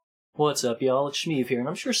What's up, y'all? It's Shmeev here, and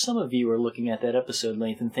I'm sure some of you are looking at that episode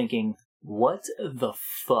length and thinking, what the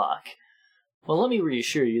fuck? Well, let me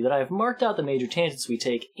reassure you that I have marked out the major tangents we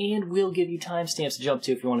take, and will give you timestamps to jump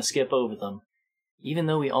to if you want to skip over them. Even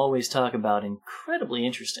though we always talk about incredibly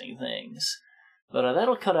interesting things. But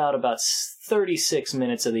that'll cut out about 36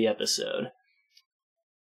 minutes of the episode.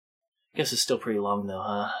 Guess it's still pretty long, though,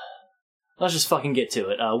 huh? Let's just fucking get to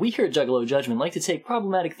it. We here at Juggalo Judgment like to take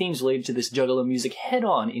problematic themes related to this Juggalo music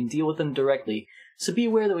head-on and deal with them directly, so be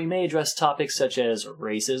aware that we may address topics such as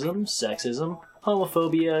racism, sexism,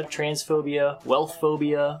 homophobia, transphobia,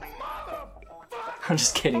 wealthphobia. I'm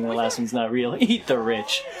just kidding, that last one's not real. Eat the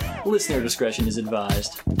rich. Listener discretion is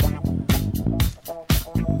advised.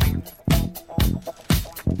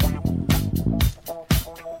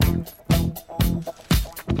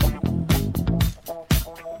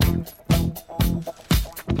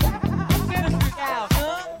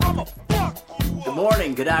 Good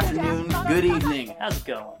morning, good afternoon, good evening. How's it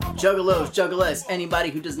going? Juggalos, juggalettes, anybody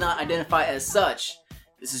who does not identify as such.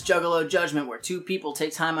 This is Juggalo Judgment, where two people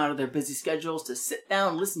take time out of their busy schedules to sit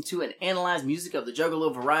down, listen to, and analyze music of the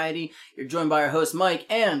Juggalo variety. You're joined by our host, Mike,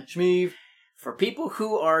 and Shmeev. For people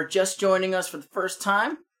who are just joining us for the first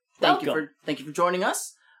time, thank you for joining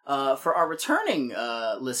us. For our returning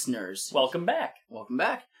listeners, Welcome back. welcome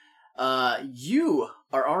back. You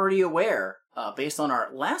are already aware, based on our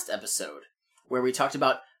last episode, where we talked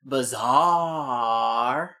about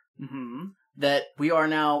Bizarre, Mm-hmm. that we are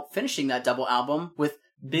now finishing that double album with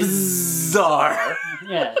Bizarre.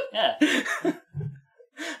 Yeah. I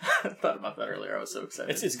thought about that earlier. I was so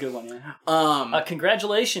excited. It's a good one, yeah.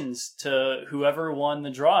 Congratulations to whoever won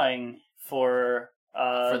the drawing for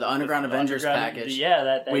the Underground Avengers package. Yeah,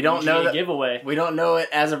 that we don't know that giveaway. We don't know it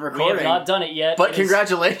as of We recording. have not done it yet. But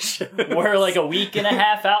congratulations. We're like a week and a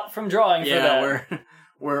half out from drawing for that. Yeah,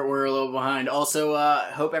 we're a little behind. Also,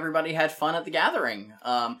 hope everybody had fun at the gathering.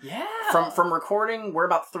 Yeah. From recording, we're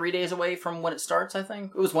about 3 days away from when it starts. I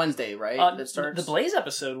think it was Wednesday, right? That starts. The Blaze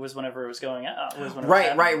episode was whenever it was going out.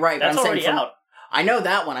 Right. That's I'm already saying out. I know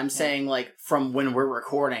that one. I'm saying like from when we're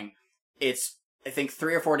recording, it's I think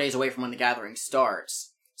 3 or 4 days away from when the gathering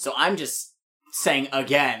starts. So I'm just saying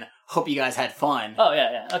again. Hope you guys had fun. Oh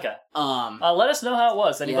yeah, okay. Let us know how it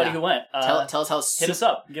was. Anybody who went, tell us how. Hit us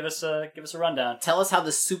up. Give us a rundown. Tell us how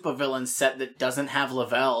the supervillain set that doesn't have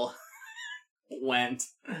Lavelle went.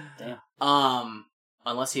 Damn.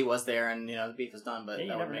 Unless he was there and the beef is done, but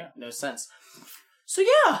Yeah, that would make know. no sense. So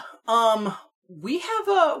yeah, we have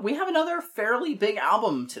another fairly big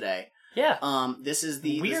album today. Yeah. This is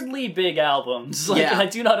the weirdly big albums. Like, Yeah. I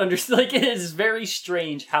do not understand. Like, it is very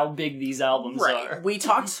strange how big these albums are. We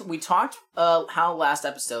talked how last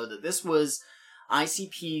episode that this was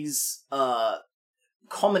ICP's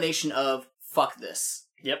culmination of fuck this.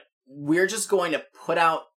 Yep. We're just going to put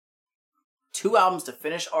out 2 albums to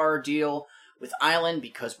finish our deal with Island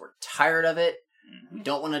because we're tired of it. Mm-hmm. We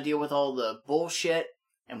don't want to deal with all the bullshit.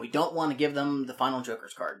 And we don't want to give them the final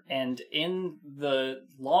Joker's card. And in the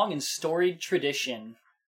long and storied tradition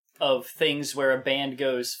of things where a band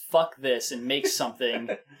goes, fuck this, and makes something,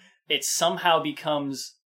 it somehow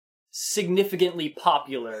becomes significantly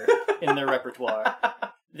popular in their repertoire.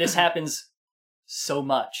 This happens so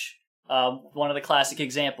much. One of the classic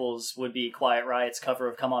examples would be Quiet Riot's cover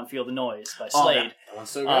of Come On Feel the Noise by Slade. That one's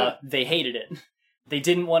so good. They hated it. They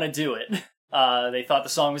didn't want to do it. They thought the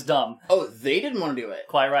song was dumb. Oh, they didn't want to do it.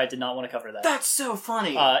 Quiet Riot did not want to cover that. That's so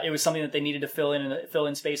funny. It was something that they needed to fill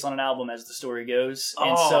in space on an album as the story goes,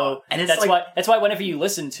 and it's that's why whenever you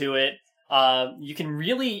listen to it, you can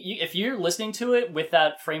really, if you're listening to it with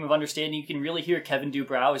that frame of understanding, you can really hear Kevin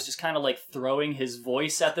Dubrow is just kind of like throwing his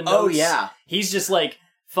voice at the notes. Oh yeah, he's just like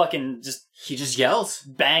fucking he just yells,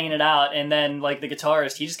 banging it out, and then like the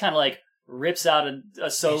guitarist, he just kind of like rips out a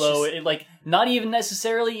solo, like not even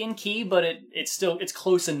necessarily in key, but it's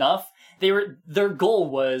close enough. Their goal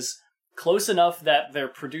was close enough that their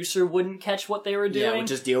producer wouldn't catch what they were doing. Yeah, would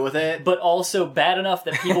just deal with it. But also bad enough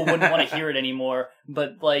that people wouldn't want to hear it anymore.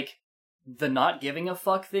 But like the not giving a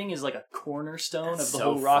fuck thing is like a cornerstone of the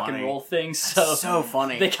whole rock and roll thing. So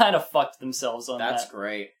funny. They kind of fucked themselves on that. That's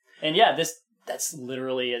great. And yeah, that's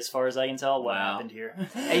literally, as far as I can tell, what happened here.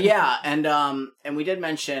 Yeah, and we did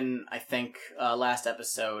mention, I think, last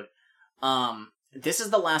episode, this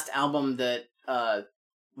is the last album that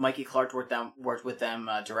Mikey Clark worked with them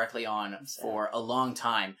directly on for a long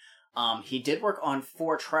time. He did work on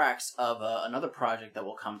 4 tracks of another project that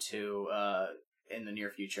we'll come to in the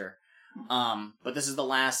near future. But this is the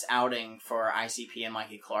last outing for ICP and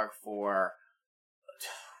Mikey Clark for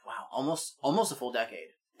almost a full decade.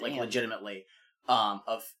 Like, Damn. legitimately,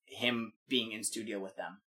 of him being in studio with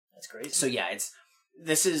them. That's crazy. So yeah,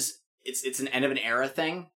 this is it's an end of an era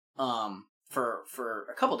thing. For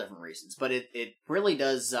a couple different reasons, but it really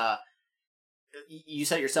does. You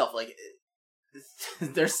said it yourself, like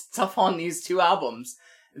there's stuff on these two albums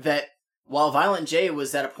that, while Violent J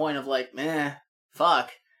was at a point of like, meh,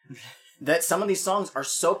 fuck, that some of these songs are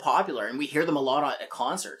so popular and we hear them a lot at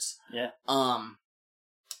concerts. Yeah.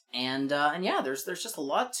 And yeah, there's just a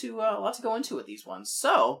lot to go into with these ones.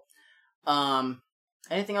 So,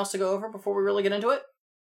 anything else to go over before we really get into it?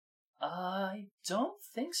 I don't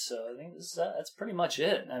think so. I think that's pretty much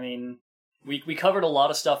it. I mean, we covered a lot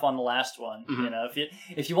of stuff on the last one. Mm-hmm. You know,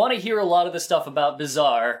 if you want to hear a lot of the stuff about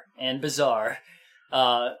Bizarre,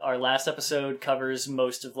 our last episode covers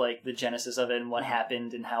most of like the genesis of it and what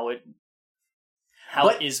happened and how it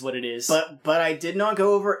is what it is. But I did not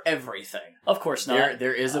go over everything. Of course not.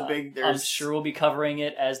 There is a big. I'm sure we'll be covering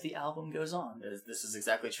it as the album goes on. This is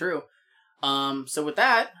exactly true. So with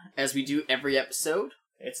that, as we do every episode,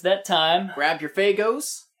 it's that time. Grab your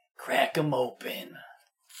Fagos. Crack 'em open.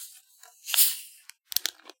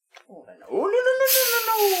 Oh,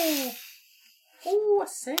 no. Oh, I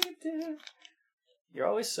saved it. You're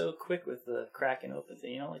always so quick with the cracking open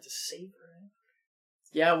thing. You don't like to savor it.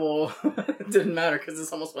 Yeah, well, it didn't matter because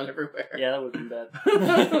this almost went everywhere. Yeah, that would have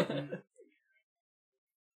been bad.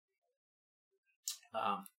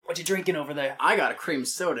 What you drinking over there? I got a cream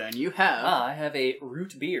soda, and you have... I have a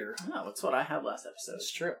root beer. Oh, that's what I had last episode.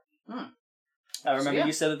 That's true. Hmm. I remember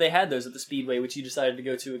you said that they had those at the Speedway, which you decided to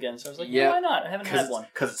go to again. So I was like, yeah, why not? I haven't had one.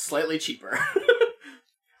 Because it's slightly cheaper.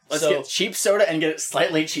 Let's get cheap soda and get it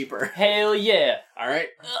slightly cheaper. Hell yeah. All right.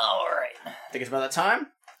 I think it's about that time.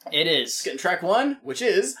 It is. Let's get in track one, which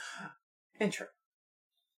is... intro.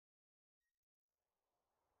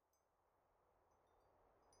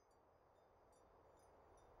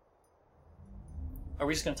 Are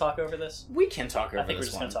we just going to talk over this? We can talk over this. I think we're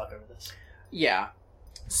just going to talk over this. Yeah.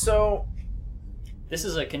 So... this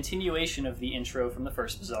is a continuation of the intro from the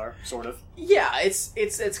first Bizarre, sort of. Yeah, it's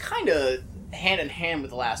kind of hand in hand with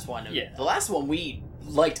the last one. Yeah. The last one we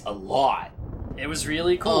liked a lot. It was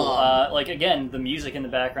really cool. Like, again, the music in the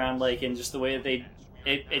background, like, and just the way that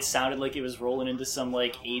it sounded like it was rolling into some,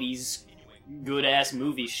 like, 80s good-ass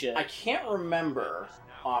movie shit. I can't remember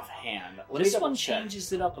offhand. This one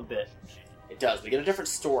changes it up a bit. It does. We get a different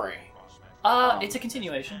story. It's a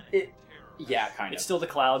continuation. Yeah, kind of. It's still the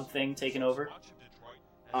cloud thing taking over.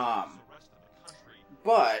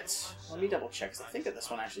 But let me double check, because I think that this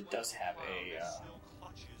one actually does have a...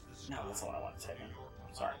 no, that's not what I want to take in.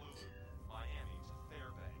 Sorry.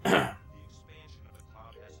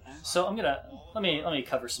 So I'm gonna... Let me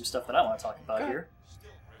cover some stuff that I want to talk about here.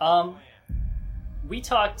 We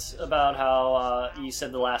talked about how you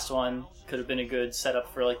said the last one could have been a good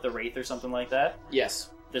setup for like the Wraith or something like that.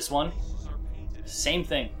 Yes. This one, same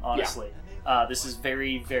thing, honestly. Yeah. This is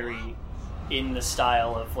very, very in the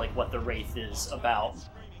style of like what the Wraith is about.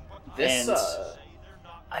 This, and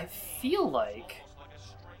I feel like...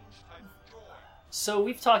 So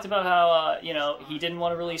we've talked about how, he didn't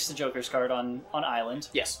want to release the Joker's card on Island.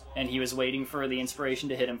 Yes. And he was waiting for the inspiration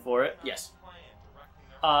to hit him for it. Yes.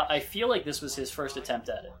 I feel like this was his first attempt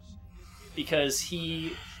at it. Because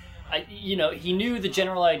he knew the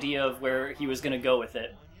general idea of where he was going to go with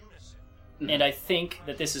it. Mm-hmm. And I think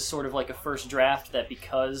that this is sort of like a first draft that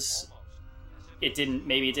because it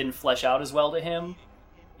didn't flesh out as well to him,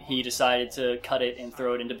 he decided to cut it and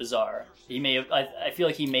throw it into Bizarre. I feel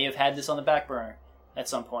like he may have had this on the back burner at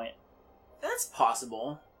some point. That's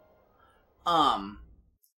possible.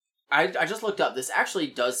 I just looked up. This actually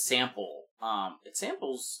does sample. It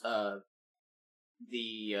samples the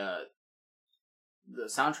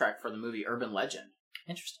soundtrack for the movie Urban Legend.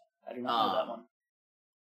 Interesting. I do not know that one.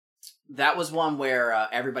 That was one where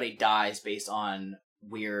everybody dies based on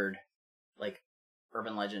weird, like,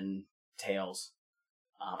 urban legend tales.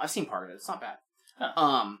 I've seen part of it. It's not bad.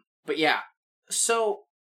 Huh. But yeah. So,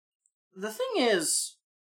 the thing is,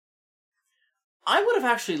 I would have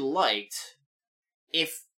actually liked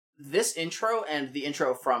if this intro and the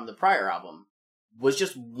intro from the prior album was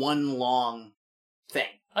just one long thing.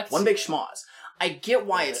 One big schmoz. I get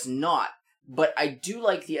why it's not, but I do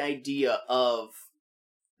like the idea of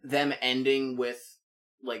them ending with,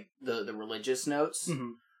 like, the religious notes.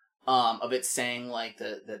 Mm-hmm. Of it saying, like,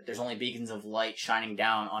 that there's only beacons of light shining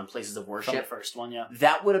down on places of worship. From the first one, yeah.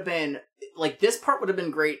 That would have been, like, this part would have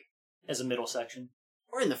been great. As a middle section.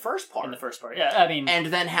 Or in the first part. In the first part, yeah, I mean... And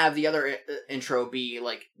then have the other intro be,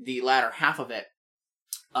 like, the latter half of it.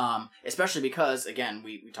 Especially because, again,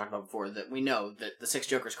 we talked about before, that we know that the Six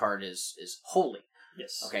Jokers card is holy.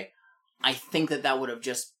 Yes. Okay. I think that would have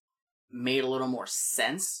just made a little more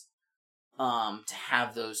sense, to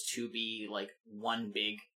have those two be, like, one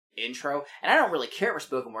big intro, and I don't really care for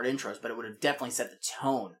spoken word intros, but it would have definitely set the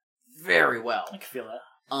tone very well. I can feel that.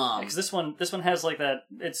 Because this one has like that.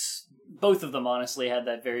 It's both of them honestly had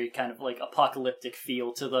that very kind of like apocalyptic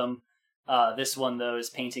feel to them. This one though is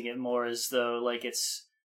painting it more as though like it's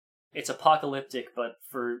apocalyptic, but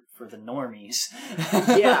for the normies.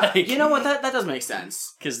 Yeah, like, you know what? That does make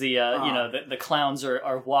sense. Because the the clowns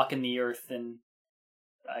are walking the earth and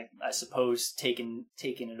I suppose taking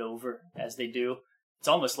it over as they do. It's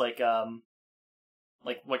almost like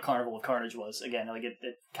what Carnival of Carnage was again. Like it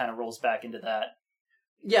kind of rolls back into that.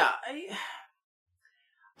 Yeah,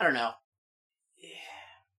 I don't know.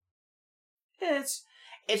 It's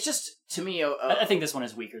just to me. I think this one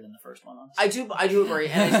is weaker than the first one. Honestly. I do agree,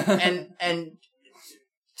 and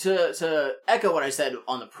to echo what I said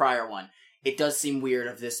on the prior one, it does seem weird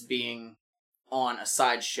of this being on a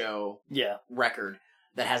sideshow record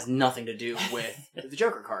that has nothing to do with the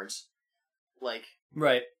Joker cards. Like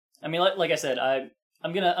right. I mean, like I said, I'm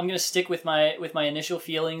gonna stick with my initial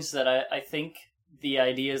feelings that I think the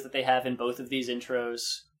ideas that they have in both of these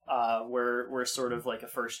intros were sort of like a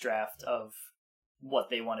first draft of what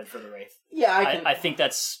they wanted for the Wraith. Yeah, I think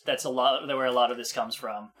that's a lot where a lot of this comes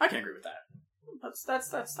from. I can agree with that. That's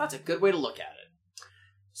a good way to look at it.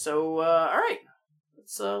 So all right,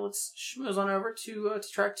 let's schmooze on over to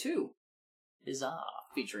track 2. Huzzah!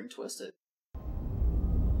 Featuring Twisted.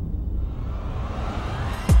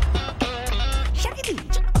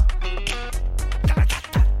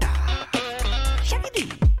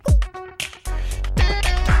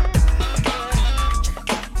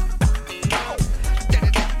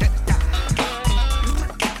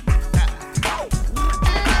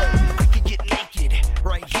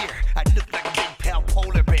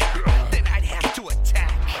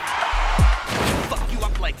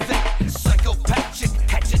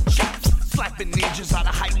 Ninjas out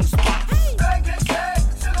of hiding spots.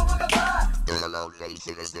 To the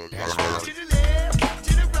left,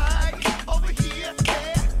 to the right, over here,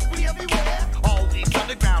 there, we everywhere. Always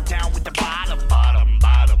underground, down with the bottom,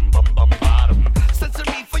 bum, bottom. Censor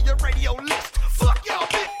me for your radio list. Fuck y'all,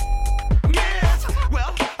 bitch. Miss.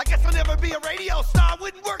 Well, I guess I'll never be a radio star.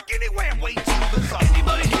 Wouldn't work anyway. I'm way too bizarre.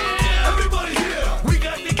 Anybody here? Everybody here. We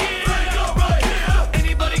got the gear. Break up right here.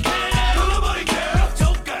 Anybody care? Nobody care.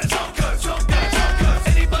 Jokers.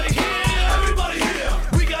 Anybody here? Everybody here.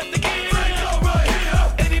 We got the gear. Break up right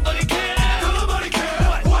here. Anybody care? Nobody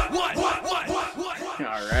care. What?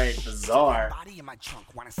 All right, Bizarre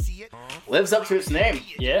lives up to its name.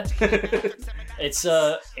 Yeah. It's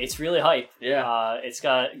really hype. Yeah. It's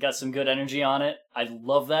got some good energy on it. I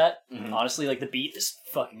love that. Mm-hmm. Honestly, like the beat is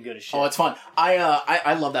fucking good as shit. Oh, it's fun.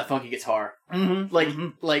 I love that funky guitar. Mm-hmm.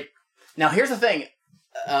 Like now here's the thing.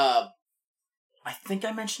 I think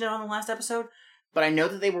I mentioned it on the last episode, but I know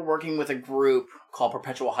that they were working with a group called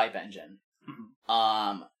Perpetual Hype Engine.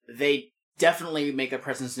 Mm-hmm. They definitely make their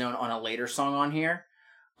presence known on a later song on here.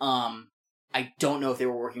 I don't know if they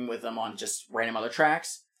were working with them on just random other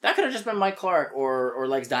tracks. That could have just been Mike Clark or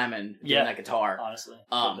Legs Diamond doing that guitar. Honestly.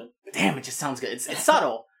 Damn, it just sounds good. It's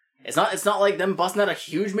subtle. It's not like them busting out a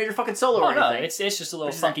huge major fucking solo or anything. No, it's just a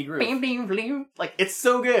little funky groove. Bing, bing, bing. Like, it's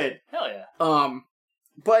so good. Hell yeah.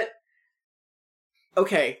 But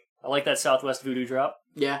okay. I like that Southwest Voodoo drop.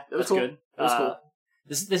 Yeah, it was That's cool. good. It was cool.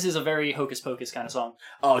 This is a very Hocus Pocus kind of song.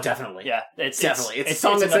 Oh, definitely. Yeah, it's definitely. It's a it's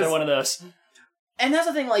song that another says, one of those. And that's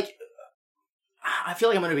the thing, like, I feel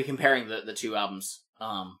like I'm going to be comparing the two albums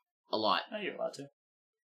a lot. Oh, you're allowed to.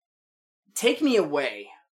 Take Me Away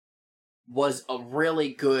was a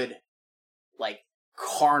really good, like,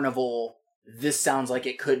 carnival, this sounds like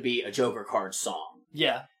it could be a Joker card song.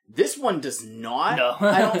 Yeah. This one does not, No.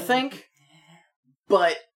 I don't think.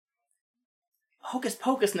 But Hocus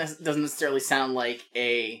Pocus doesn't necessarily sound like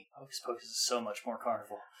a... Hocus Pocus is so much more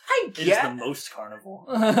carnival. I It is guess. the most carnival.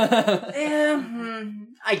 I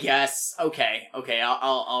guess. Okay.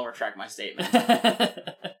 I'll retract my statement.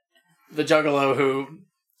 The Juggalo who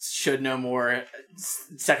should know more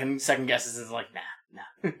second guesses is like, nah.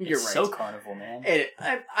 You're it's right. so carnival, man.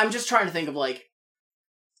 I'm just trying to think of like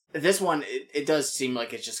this one. It does seem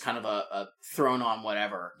like it's just kind of a thrown on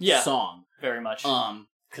whatever song. Very much.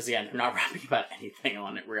 Because again, they're not rapping about anything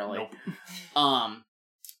on it really. Nope.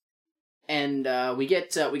 And we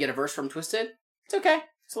get a verse from Twisted. It's okay.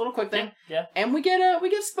 It's a little quick thing. Yeah. And we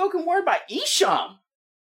get spoken word by Esham.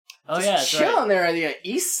 Oh just yeah, that's chilling right. there at the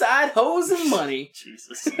East Side Hoes and Money.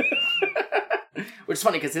 Jesus. Which is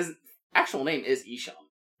funny because his actual name is Esham.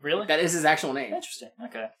 Really? That is his actual name. Interesting.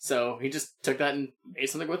 Okay. So he just took that and made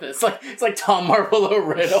something with it. It's like Tom Marvolo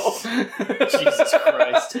Riddle. Jesus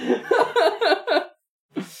Christ.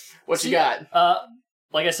 What you got?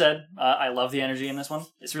 like I said, I love the energy in this one.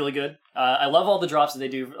 It's really good. I love all the drops that they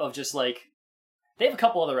do of just like they have a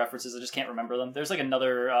couple other references. I just can't remember them. There's like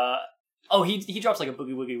another. He drops like a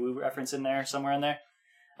Boogie Woogie Woo reference in there somewhere in there.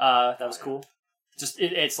 That was cool. Just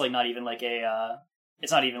it's like not even like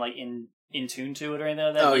it's not even like in tune to it or anything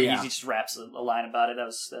like that. He just raps a line about it. That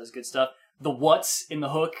was good stuff. The what's in the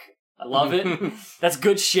hook. I love it. That's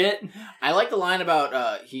good shit. I like the line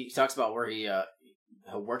about he talks about where he'll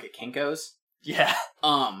work at Kinko's. Yeah.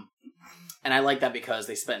 And I like that because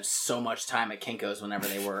they spent so much time at Kinko's whenever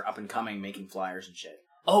they were up and coming, making flyers and shit.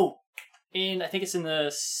 Oh, and I think it's in the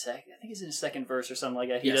second verse or something like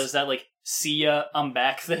that. He does that like "See ya, I'm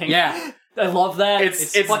back" thing. Yeah, I love that.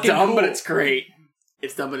 It's fucking dumb, cool. But it's great.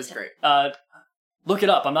 It's dumb, but it's great. Look it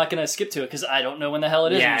up. I'm not gonna skip to it because I don't know when the hell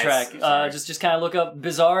it is in the track. Just kind of look up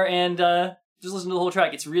Bizarre and just listen to the whole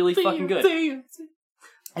track. It's really fucking good.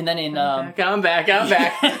 And then in I'm back.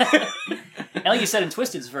 And like you said in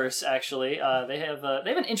Twisted's verse, actually, they have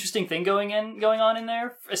an interesting thing going on in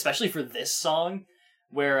there, especially for this song,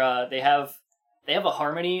 where they have a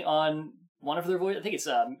harmony on one of their voices. I think it's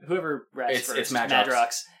whoever raps first. It's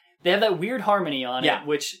Madrox. They have that weird harmony on it,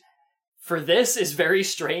 which for this is very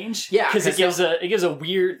strange. Yeah, because it gives a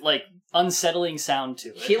weird like unsettling sound to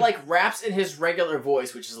it. He like raps in his regular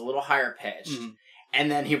voice, which is a little higher pitched. Mm-hmm. And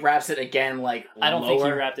then he raps it again, like I don't lower. think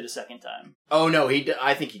he rapped it a second time. Oh no,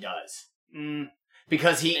 I think he does.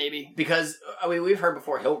 Because I mean we've heard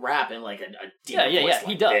before he'll rap in like a deep voice like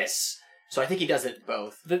he does. This. So I think he does it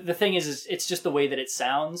both. The thing is it's just the way that it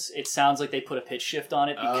sounds. It sounds like they put a pitch shift on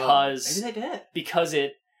it because maybe they did. Because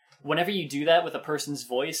whenever you do that with a person's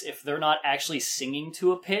voice, if they're not actually singing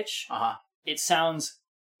to a pitch, it sounds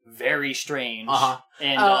very strange.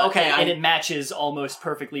 And it matches almost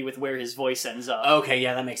perfectly with where his voice ends up. Okay,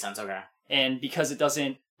 yeah, that makes sense. Okay. And because it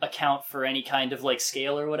doesn't account for any kind of like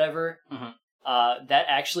scale or whatever, that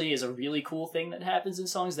actually is a really cool thing that happens in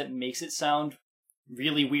songs that makes it sound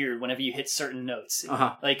really weird whenever you hit certain notes.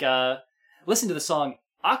 Like, listen to the song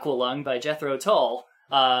Aqualung by Jethro Tull.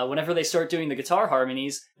 Whenever they start doing the guitar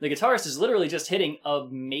harmonies, the guitarist is literally just hitting a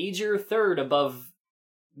major third above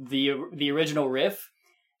the original riff,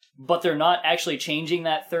 but they're not actually changing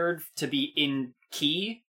that third to be in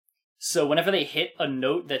key. So whenever they hit a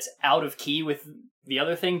note that's out of key with the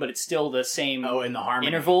other thing, but it's still the same in the harmony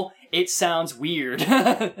interval, it sounds weird.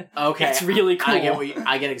 Okay. It's really cool.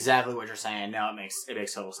 I get exactly what you're saying. No, it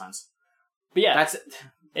makes total sense. But yeah,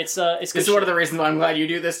 it's This is one of the reasons why I'm glad you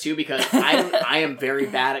do this too, because I am very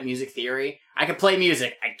bad at music theory. I can play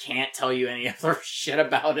music. I can't tell you any other shit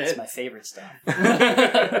about it. It's my favorite stuff.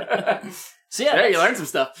 So yeah, there you learn some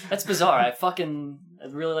stuff. That's Bizarre. I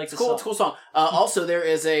really like this song. It's a cool song. Also,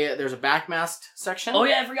 there's a backmasked section. Oh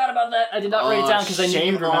yeah, I forgot about that. I did not write it down because I knew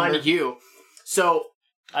you'd remember. Shame on you. So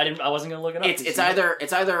I wasn't gonna look it up.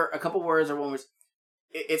 It's either a couple words or one word.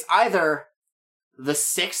 It's either the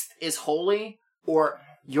sixth is holy or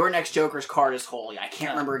your next Joker's card is holy. I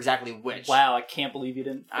can't remember exactly which. Wow, I can't believe you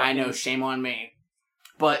didn't. I know, shame on me.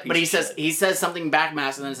 But he says something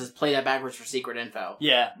backmasked and then it says play that backwards for secret info.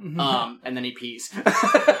 Yeah. And then he pees.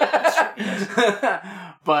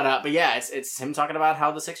 But yeah, it's him talking about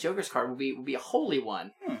how the sixth Joker's card will be a holy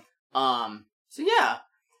one. So yeah,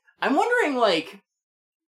 I'm wondering like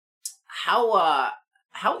how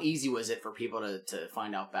easy was it for people to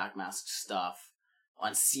find out backmasked stuff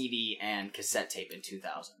on CD and cassette tape in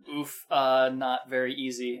 2000? Oof, not very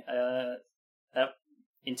easy.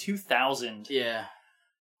 In 2000. Yeah.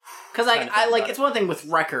 Because I like it's one thing with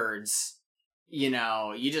records, you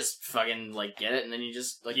know, you just fucking like get it and then you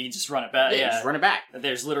just like you just run it back. Yeah, just run it back.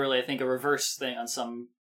 There's literally I think a reverse thing on some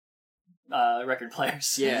record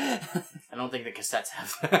players. Yeah, I don't think the cassettes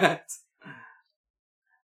have that.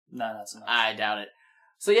 No, not so much. I doubt it.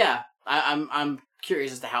 So yeah, I'm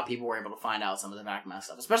curious as to how people were able to find out some of the backmask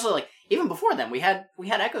stuff, especially like even before then. We had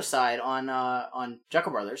Echo Side on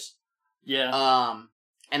Jekyll Brothers. Yeah.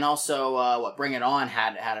 And also, Bring It On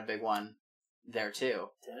had a big one there too.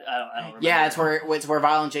 I don't remember. Yeah, it's where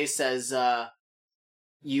Violent J says,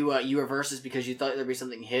 "You reverse this because you thought there'd be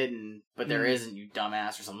something hidden, but there isn't, you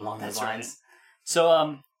dumbass," or something along those lines. Right.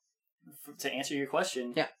 So, to answer your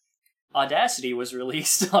question, yeah, Audacity was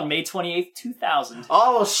released on May 28th, 2000.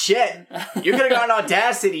 Oh shit! You could have gotten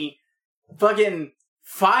Audacity, fucking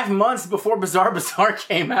 5 months before Bizarre Bizarre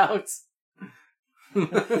came out.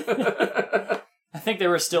 I think there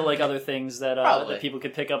were still like other things that that people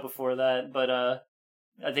could pick up before that, but I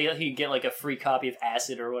think he could get like a free copy of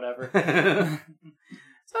Acid or whatever.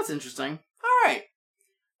 So that's interesting. All right,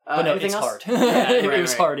 but no, it's hard. Yeah, it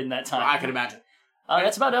was hard in that time. I can imagine.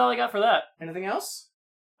 That's about all I got for that. Anything else?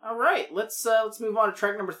 All right, let's move on to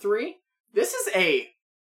track number 3. This is a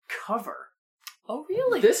cover. Oh,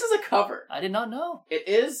 really? This is a cover. I did not know. It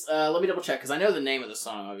is. Let me double check because I know the name of the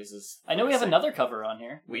song. Obviously, I know we have another cover on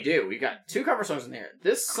here. We do. We got 2 cover songs in here.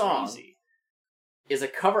 This song is a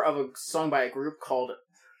cover of a song by a group called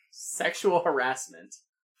Sexual Harassment.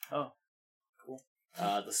 Oh, cool.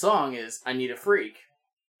 The song is "I Need a Freak."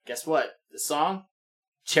 Guess what? The song,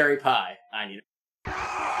 Cherry Pie. I need.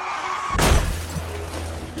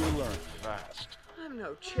 You learn fast. I'm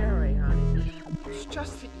no cherry, honey. It's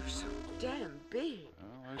just that you're so damn big.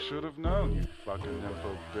 Well, I should have known, you fucking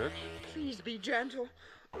nympho bitch. Please be gentle.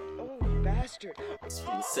 Oh, bastard. It's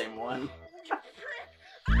from the same one.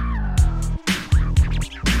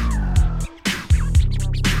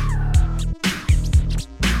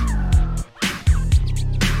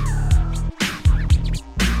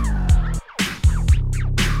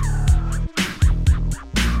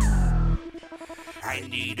 I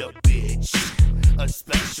need a bitch, a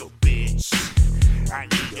special bitch. I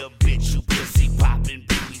need a bitch who pussy poppin'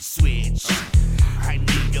 booty switch. I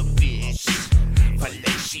need a bitch,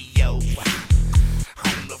 fellatio,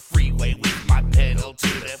 on the freeway with my pedal to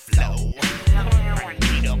the floor. I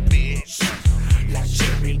need a bitch like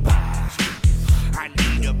cherry pie. I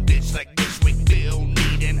need a bitch like Bushwick Bill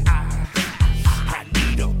need an eye. I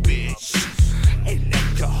need a bitch, an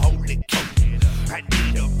alcoholic. I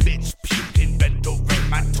need a bitch puking bent over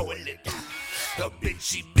my toilet. A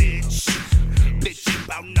bitchy bitch, bitchy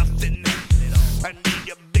about nothing. I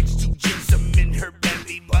need a bitch to jism in her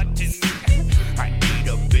belly button. I need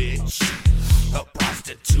a bitch, a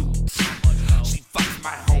prostitute. She fucks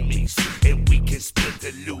my homies and we can split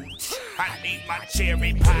the loot. I need my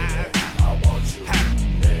cherry pie. I want you,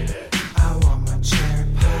 lady. I want my cherry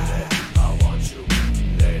pie. I want you,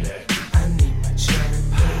 lady. I need my cherry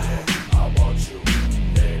pie. I want you,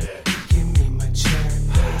 lady. Give me my cherry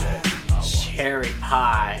pie. Cherry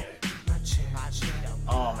Pie. My cherry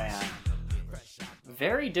Oh man.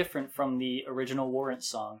 Very different from the original Warrant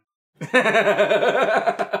song. It's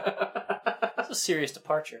a serious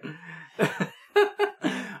departure.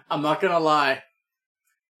 I'm not gonna lie.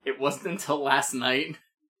 It wasn't until last night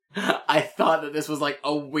I thought that this was like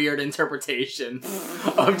a weird interpretation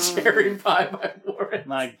of Cherry Pie by Warren.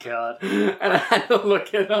 My God. And I had to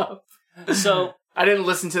look it up. So, I didn't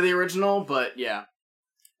listen to the original, but yeah.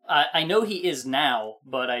 I know he is now,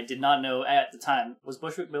 but I did not know at the time. Was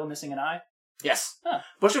Bushwick Bill missing an eye? Yes. Huh.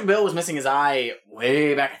 Bushwick Bill was missing his eye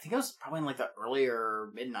way back. I think it was probably in like the earlier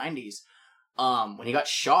mid-90s. When he got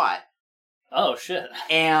shot. Oh, shit.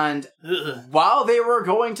 And Ugh. while they were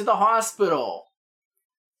going to the hospital,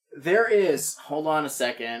 there is... Hold on a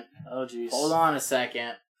second. Oh, jeez. Hold on a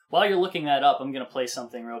second. While you're looking that up, I'm going to play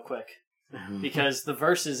something real quick. Because the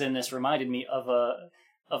verses in this reminded me of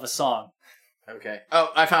a song. Okay.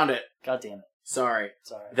 Oh, I found it. God damn it. Sorry.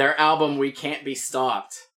 Sorry. Their album, We Can't Be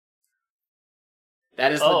Stopped.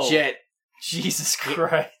 That is Oh. legit. Jesus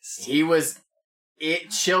Christ. He was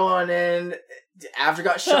chilling in after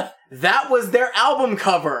got shot. That was their album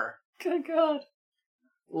cover. Good God.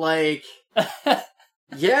 Like,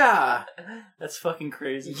 yeah. That's fucking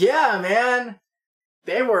crazy. Yeah, man.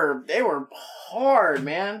 They were hard,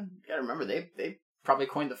 man. You gotta remember, they probably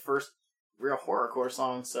coined the first real horrorcore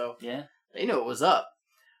song, so Yeah. they knew it was up.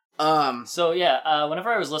 So yeah, whenever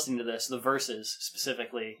I was listening to this, the verses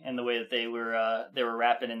specifically, and the way that they were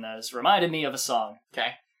rapping in those, reminded me of a song.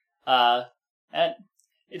 Okay. And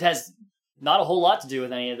it has not a whole lot to do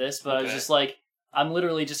with any of this, but I was Okay. just like, I'm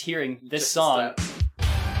literally just hearing this Just a song. step.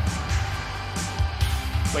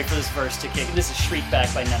 Wait for this verse to kick. This is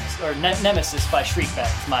Shriekback by Nemesis, or Nemesis by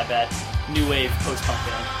Shriekback. My bad. New wave post-punk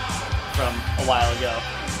band from a while ago.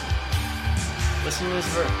 Listen to this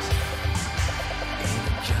verse.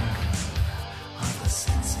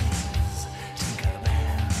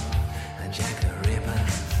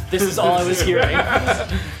 This is all I was hearing.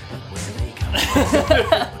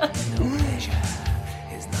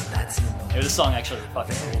 It was a song actually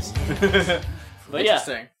fucking rules. But yeah.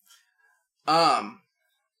 Interesting.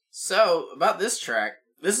 So about this track,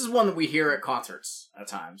 this is one that we hear at concerts at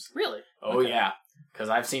times. Really? Oh Okay. yeah, because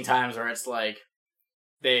I've seen times where it's like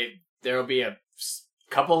there'll be a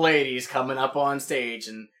couple ladies coming up on stage,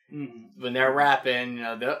 and when they're rapping, you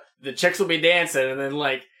know, the chicks will be dancing, and then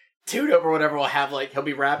like Two Dope or whatever will have like he'll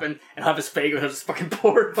be rapping and have his fake and he'll just fucking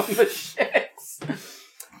pour it on the chicks.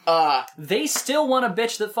 They still want a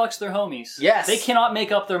bitch that fucks their homies. Yes. They cannot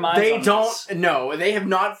make up their minds They on don't. this. No, they have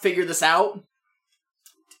not figured this out.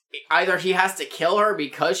 Either he has to kill her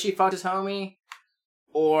because she fucked his homie,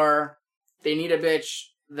 or they need a bitch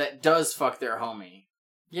that does fuck their homie.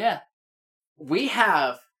 Yeah. We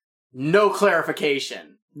have no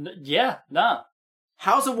clarification. Yeah, nah.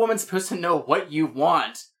 How's a woman supposed to know what you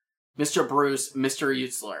want Mr. Bruce, Mr.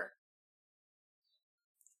 Utzler.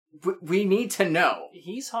 We need to know.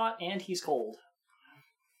 He's hot and he's cold.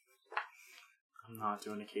 I'm not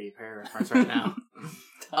doing a Katy Perry reference right now.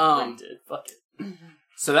 I did. Fuck it.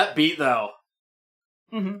 So that beat, though.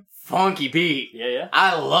 Mm-hmm. Funky beat. Yeah.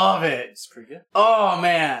 I love it. It's pretty good. Oh,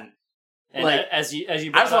 man. And Like, as you I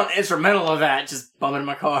just brought want up, an instrumental of that just bumming in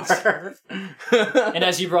my car. and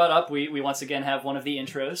as you brought up, we once again have one of the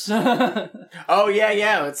intros. Oh,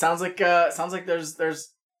 yeah. It sounds like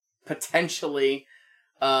there's potentially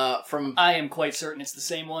from I am quite certain it's the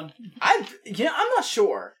same one. I'm not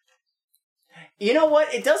sure. You know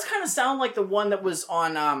what? It does kind of sound like the one that was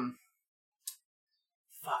on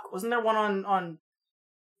wasn't there one on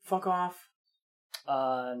Fuck Off?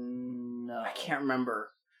 No. I can't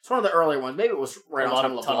remember. It's one of the earlier ones. Maybe it was right on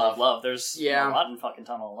Tunnel of Love. There's a lot in fucking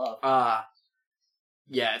Tunnel of Love.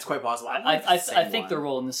 Yeah, it's quite possible. I think they're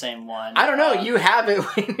rolling the same one. I don't know. You have it.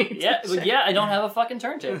 Yeah. I don't have a fucking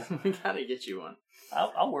turntable. We gotta get you one.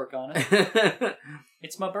 I'll work on it.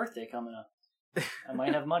 It's my birthday coming up. I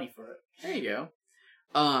might have money for it. There you go.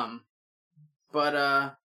 But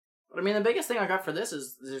I mean, the biggest thing I got for this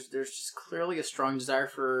is there's just clearly a strong desire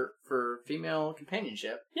for female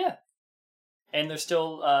companionship. Yeah. And they're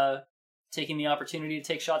still taking the opportunity to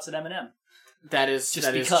take shots at Eminem. That is Just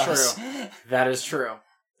that because. is true. That is true.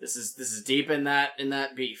 This is deep in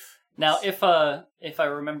that beef. Now, if I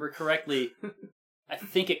remember correctly, I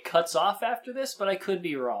think it cuts off after this, but I could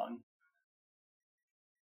be wrong.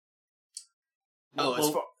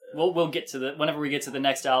 We'll get to whenever we get to the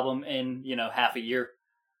next album in half a year.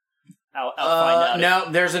 I'll find out.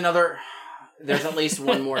 No, there's at least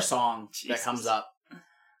one more song that comes up.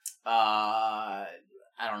 I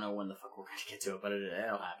don't know when the fuck we're gonna get to it, but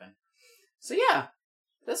it'll happen. So yeah,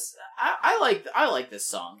 this I like this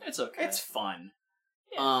song. It's okay. It's fun.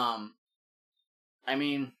 Yeah. I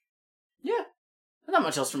mean, yeah. There's not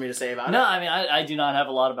much else for me to say about it. No, I mean I do not have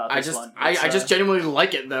a lot about this one. I just genuinely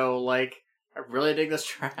like it though. Like I really dig this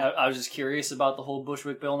track. I was just curious about the whole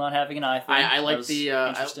Bushwick Bill not having an eye thing. I like the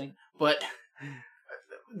interesting. But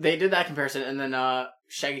they did that comparison, and then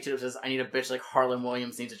Shaggy Two says, "I need a bitch like Harlan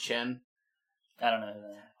Williams needs a chin." I don't know who that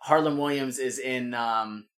is. Harlan Williams is in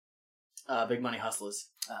Big Money Hustlers.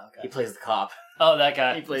 Oh, okay. He plays the cop. Oh, that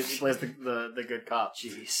guy. He plays the good cop.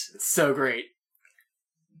 Jeez. It's so great.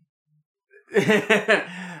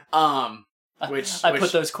 I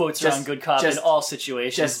put those quotes around good cop in all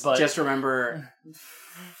situations, but just remember.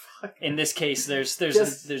 In this case, there's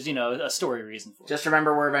a story reason for it. Just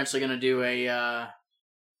remember, we're eventually going to do a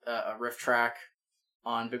riff track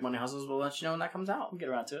on Big Money Hustles. We'll let you know when that comes out. We'll get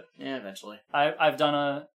around to it. Yeah, eventually. I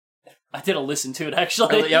did a listen to it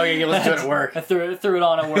actually. Yeah, you listen to it at work. I threw it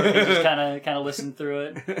on at work and just kind of listened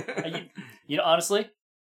through it. Honestly,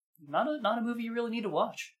 not a movie you really need to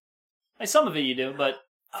watch. Like, some of it you do, but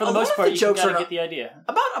for the most part, you gotta get the idea.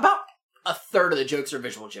 About a third of the jokes are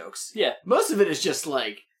visual jokes. Yeah, most of it is just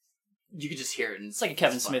like. You could just hear it. And it's like a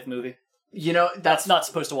Kevin Smith movie. That's not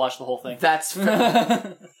supposed to watch the whole thing. That's you're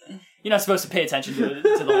not supposed to pay attention to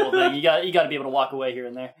the whole thing. You got to be able to walk away here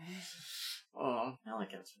and there. Oh, I like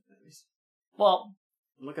Kevin Smith movies. Well,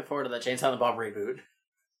 I'm looking forward to that Chainsaw and the Bob reboot.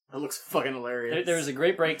 That looks fucking hilarious. There was a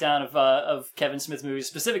great breakdown of Kevin Smith movies,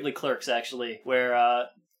 specifically Clerks, actually, where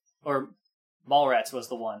or Mallrats was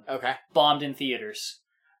the one. Okay, bombed in theaters.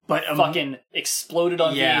 But fucking exploded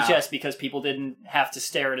on VHS because people didn't have to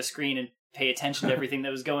stare at a screen and pay attention to everything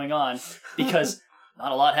that was going on because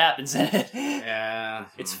not a lot happens in it. Yeah.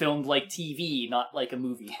 It's filmed like TV, not like a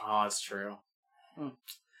movie. Oh, it's true. It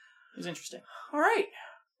was interesting. All right.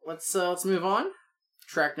 Let's move on.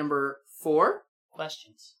 Track number 4.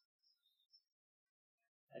 Questions.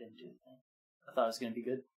 I didn't do anything. I thought it was going to be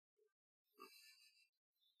good.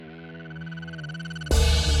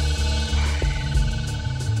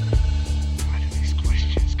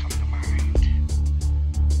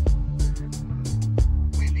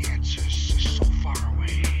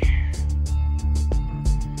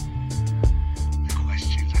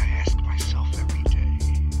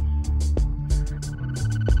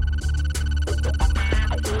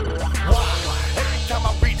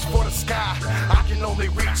 I can only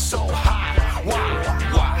reach so high.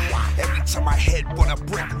 Why? Every time I hit on a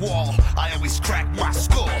brick wall, I always crack my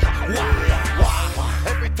skull. Why?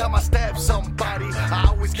 Every time I stab somebody, I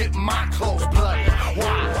always get my clothes bloody.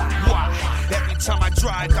 Why? Every time I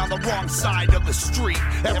drive down the wrong side of the street,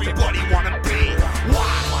 everybody wanna be.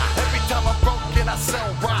 Why? Every time I'm broke and I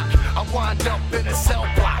sell rock, I wind up in a cell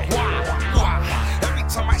block. Why? Every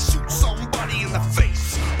time I shoot somebody in the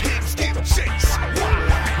face, pigs give chase.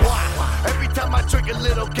 Why? Every time I drink a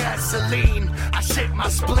little gasoline, I shake my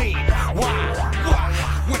spleen.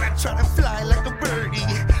 Why? When I try to fly like a birdie,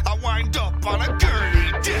 I wind up on a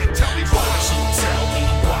gurney. Tell me why. Won't you tell me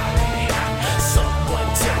why? Someone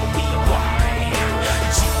tell me why.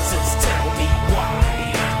 Jesus, tell me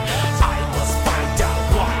why. I must find out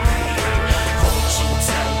why. Won't you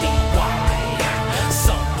tell me why?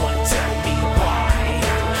 Someone tell me why.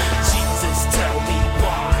 Jesus, tell me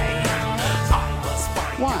why. I must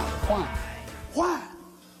find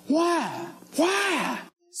Why?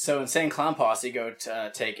 So Insane Clown Posse go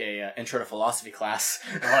to take a intro to philosophy class.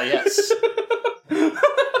 Oh, yes.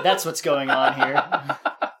 That's what's going on here.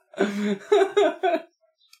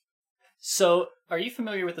 So, are you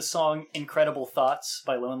familiar with the song Incredible Thoughts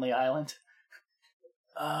by Lonely Island?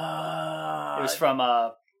 It was from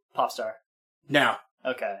Popstar. No.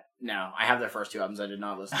 Okay. No, I have their first 2 albums. I did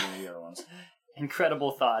not listen to any of the other ones. Incredible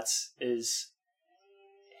Thoughts is...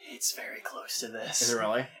 It's very close to this. Is it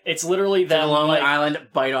really? It's literally Did them, Lonely like... Island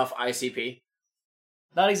bite off ICP?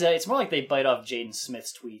 Not exactly. It's more like they bite off Jaden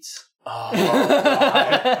Smith's tweets. Oh,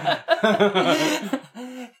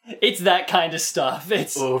 It's that kind of stuff.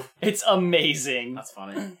 Oof. It's amazing. That's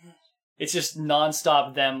funny. It's just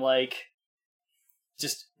nonstop them, like...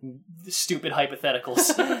 Just stupid hypotheticals.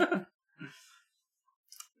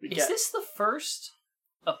 Is this the first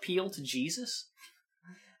appeal to Jesus?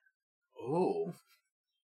 Ooh.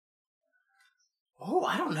 Oh,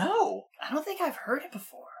 I don't know. I don't think I've heard it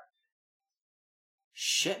before.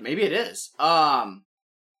 Shit, maybe it is. Oh,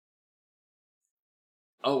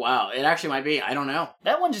 wow. It actually might be. I don't know.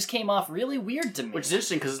 That one just came off really weird to me. Which is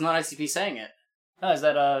interesting because it's not ICP saying it. Oh, is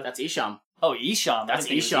that, That's Isham. Oh, Isham. That's I didn't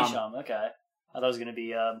think it was Isham. Isham. Okay. I thought it was going to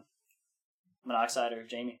be, Monoxide or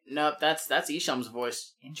Jamie. Nope, that's Isham's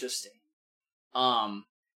voice. Interesting.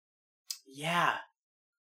 Yeah.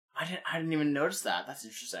 I didn't even notice that. That's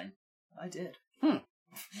interesting. I did.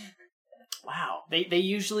 Wow. They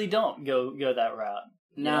usually don't go that route.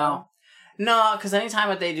 No. No, because anytime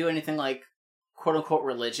that they do anything like quote unquote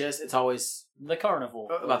religious, it's always The carnival.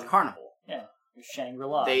 about the carnival. Yeah.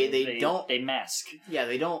 Shangri-La. They don't- They mask. Yeah,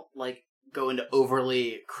 they don't like go into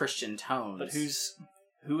overly Christian tones. But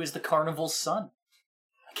who is the carnival's son?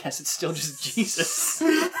 I guess it's still just Jesus.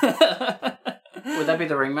 Would that be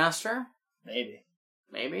the ringmaster? Maybe.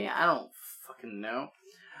 Maybe? I don't fucking know.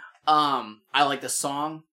 I like the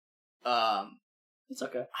song. It's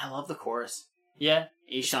okay. I love the chorus. Yeah.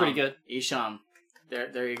 Isham. pretty good. Isham.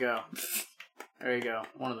 There you go. There you go.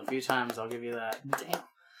 One of the few times I'll give you that. Damn.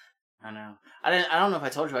 I know. I don't know if I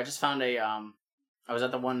told you. I just found I was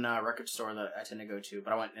at the one record store that I tend to go to,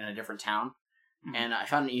 but I went in a different town, and I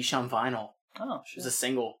found an Isham vinyl. Oh, It shit. was a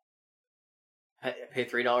single. I paid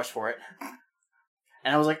 $3 for it.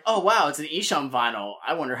 And I was like, oh wow, it's an Isham vinyl.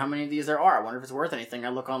 I wonder how many of these there are. I wonder if it's worth anything. I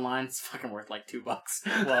look online, it's fucking worth like $2.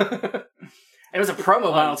 Well, it was a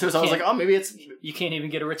promo vinyl too, so I was like, oh, maybe it's... You can't even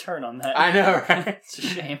get a return on that. I know, right? It's a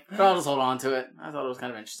shame. But I'll just hold on to it. I thought it was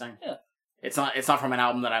kind of interesting. Yeah. It's not from an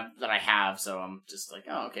album that I have, so I'm just like,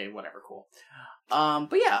 oh, okay, whatever, cool. But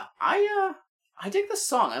yeah, I dig this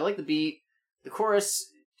song. I like the beat. The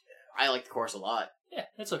chorus, I like the chorus a lot. Yeah,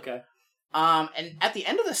 it's okay. And at the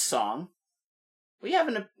end of this song, we have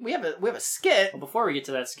a skit. Well, before we get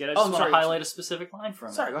to that skit, I Oh, just I'm want sorry. to highlight a specific line from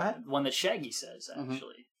it. Sorry, go ahead. One that Shaggy says, Mhm.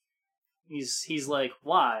 actually. He's like,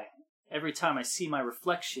 why? Every time I see my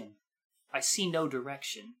reflection, I see no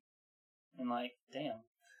direction. And like, damn.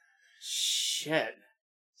 Shit.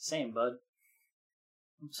 Same, bud.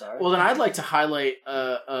 I'm sorry. Well, then I'd like to highlight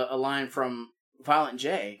a line from Violent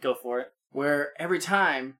J, Go for it. where every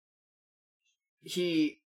time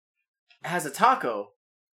he has a taco,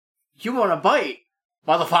 you want to bite,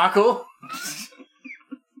 motherfucker.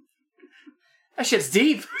 That shit's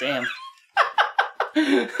deep. Damn.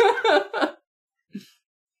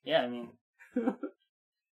 Yeah, I mean,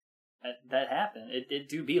 that happened. It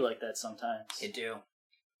do be like that sometimes. It do.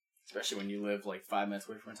 Especially when you live like 5 minutes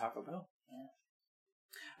away from a Taco Bell.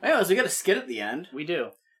 Yeah. Anyways, we got a skit at the end. We do.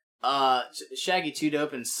 Shaggy 2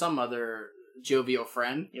 Dope and some other jovial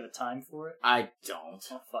friend. You have a time for it? I don't.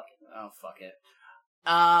 Oh, fuck it. Oh, fuck it.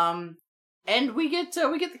 And we get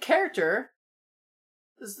the character,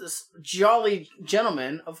 this jolly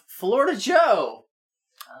gentleman of Florida Joe.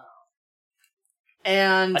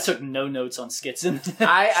 And I took no notes on skits in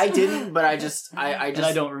I didn't, but I just and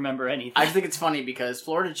I don't remember anything. I just think it's funny because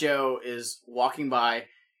Florida Joe is walking by.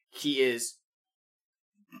 He is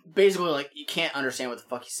basically like, you can't understand what the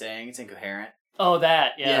fuck he's saying. It's incoherent. Oh,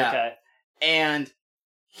 that. Yeah, Yeah. okay. And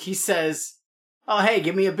he says, oh, hey,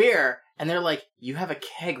 give me a beer. And they're like, you have a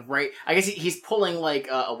keg right... I guess he's pulling like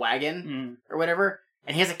a wagon or whatever.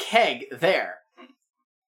 And he has a keg there.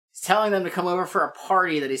 He's telling them to come over for a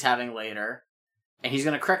party that he's having later. And he's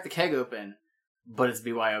going to crack the keg open. but it's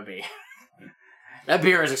BYOB. That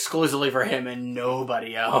beer is exclusively for him and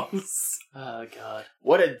nobody else. Oh, God.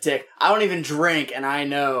 What a dick. I don't even drink, and I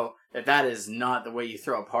know that is not the way you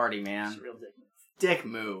throw a party, man. It's a real dick move. Dick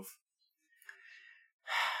move.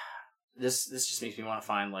 This just makes me want to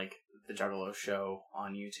find, like, the Juggalo show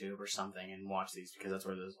on YouTube or something and watch these, because that's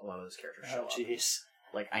where a lot of those characters show Oh, up. jeez.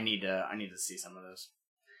 Like, I need to see some of those.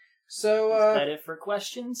 Is So, that it for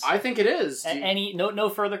questions? I think it is. Any no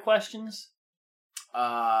further questions?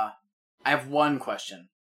 I have one question.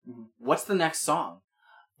 Mhm. What's the next song?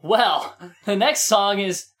 Well, the next song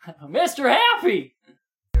is Mr. Happy.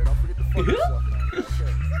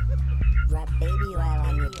 Rub baby oil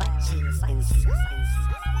on your butt cheeks and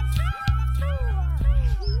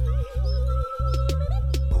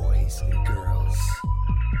Boys and girls,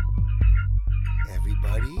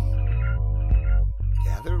 everybody,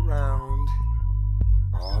 gather round,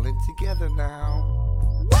 all in together now.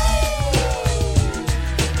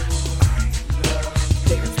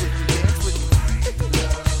 Dance with me, dance with me.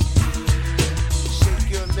 Shake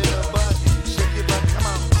your little butt, shake your butt, come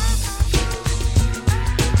on.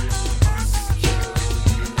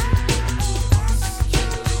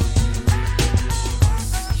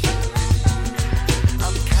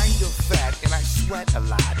 I'm kind of fat and I sweat a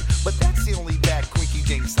lot, but that's the only bad quinky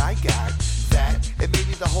dinks I got. That and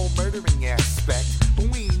maybe the whole murdering aspect, but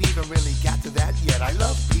we ain't even really got to that yet. I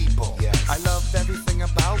love people, yes. I love everything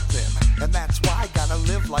about them, and that's why I gotta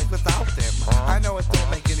live life without them. I know it don't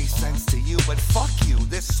make any sense to you, but fuck you.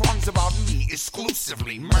 This song's about me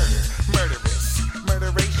exclusively. Murder, murderous,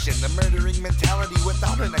 murderation, the murdering mentality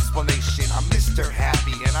without an explanation. I'm Mr.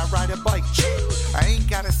 Happy and I ride a bike. Choo! I ain't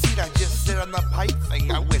got a seat, I just sit on the pipe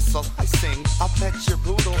thing. I whistle, I sing, I'll pet your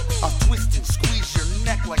poodle, I'll twist and squeeze your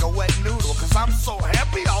neck like a wet noodle. Cause I'm so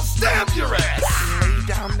happy, I'll stab your ass. And lay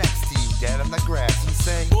down next to you, dead on the grass, and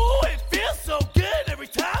say, Ooh, it feels so good every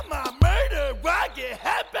time I murder, I get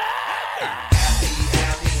happy. happy,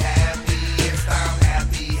 happy, happy. It's time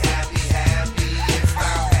happy, happy, happy. It's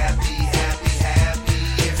time happy, happy, happy.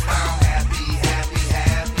 It's time happy, happy,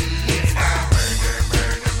 happy. It's time murder,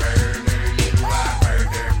 murder, murder. You are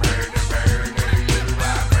murder, murder, murder. You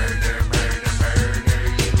are murder, murder, murder.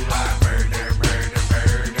 You are murder, murder,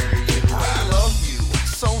 murder. You I love you.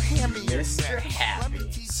 So hand me your Mr. neck. Happy.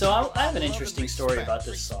 So I have an interesting story about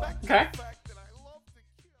this song. Okay.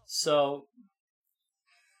 So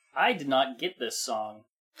I did not get this song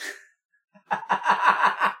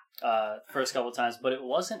first couple of times, but it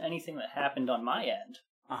wasn't anything that happened on my end.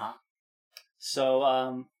 Uh-huh. So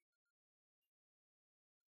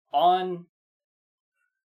on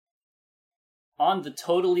the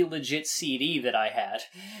totally legit CD that I had,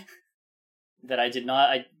 that I did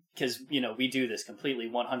not, because we do this completely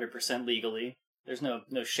 100% legally. There's no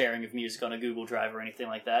sharing of music on a Google Drive or anything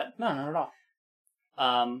like that. No, not at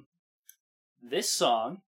all. This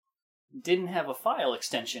song didn't have a file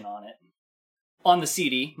extension on it. On the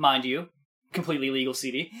CD, mind you. Completely legal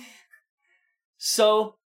CD.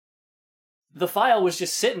 So, the file was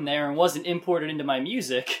just sitting there and wasn't imported into my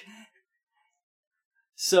music.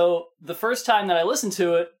 So, the first time that I listened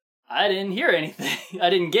to it, I didn't hear anything. I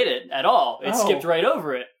didn't get it at all. It skipped right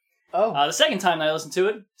over it. Oh. The second time that I listened to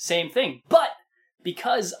it, same thing. But,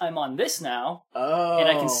 because I'm on this now, Oh. and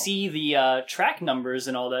I can see the track numbers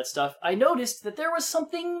and all that stuff, I noticed that there was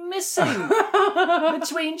something missing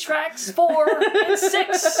between tracks 4 and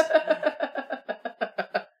 6.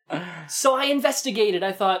 So I investigated.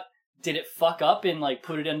 I thought, did it fuck up and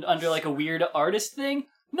put it under a weird artist thing?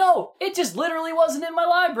 No, it just literally wasn't in my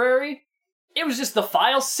library. It was just the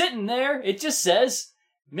file sitting there. It just says,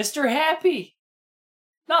 Mr. Happy.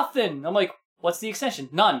 Nothing. I'm like, what's the extension?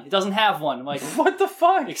 None. It doesn't have one. I'm like, What the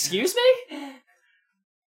fuck? excuse me?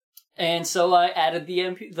 And so I added the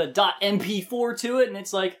 .mp4 to it, and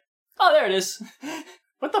it's like, oh, there it is.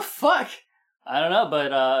 What the fuck? I don't know, but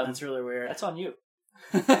That's really weird. that's on you.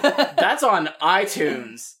 That's on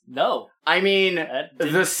iTunes. No, I mean, That the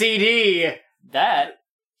didn't- CD. that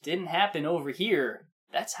didn't happen over here.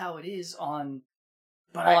 That's how it is on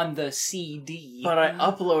the CD. But I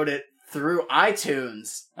upload it through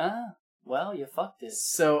iTunes. Well, you fucked it.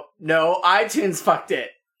 So, no, iTunes fucked it.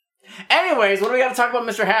 Anyways, what do we got to talk about,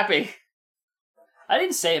 Mr. Happy? I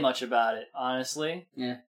didn't say much about it, honestly.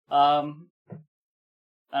 Yeah. I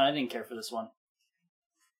didn't care for this one.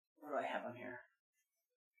 What do I have on here?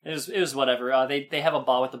 It was whatever. They have a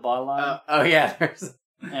ball with the ball line. Oh yeah,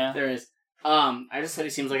 Yeah. there is. I just said he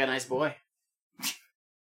seems like a nice boy.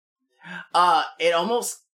 It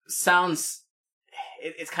almost sounds.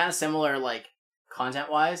 It's kind of similar, content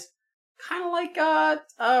wise, kind of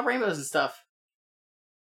like Rainbows and stuff.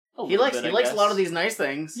 He likes a lot of these nice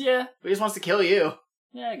things. Yeah. But he just wants to kill you.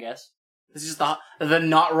 Yeah, I guess. This is just the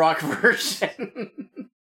not rock version.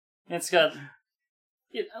 It's got...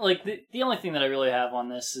 like, the only thing that I really have on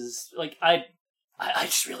this is, like, I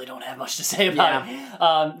just really don't have much to say about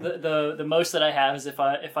it. The most that I have is if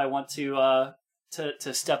I want to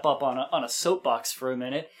step up on a soapbox for a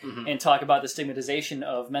minute and talk about the stigmatization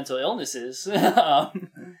of mental illnesses,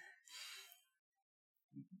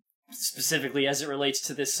 specifically as it relates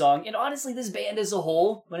to this song, and honestly, this band as a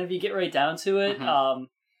whole. Whenever you get right down to it,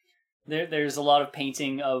 there's a lot of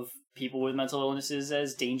painting of people with mental illnesses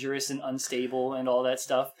as dangerous and unstable and all that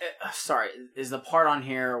stuff. Sorry, is the part on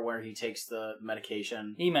here where he takes the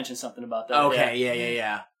medication? He mentioned something about that. Okay,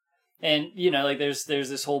 yeah. And, you know, like, there's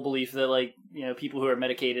this whole belief that, like, you know, people who are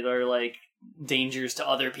medicated are, like, dangers to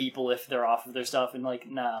other people if they're off of their stuff. And, like,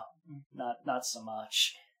 no, not so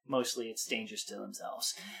much. Mostly it's dangerous to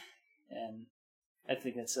themselves. And I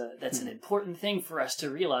think that's an important thing for us to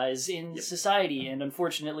realize in society. And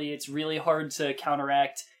unfortunately, it's really hard to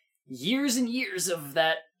counteract years and years of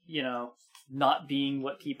that, you know, not being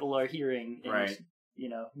what people are hearing and, you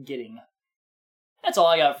know, getting. That's all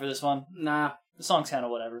I got for this one. Nah. The song's kind of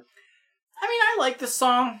whatever. I mean, I like this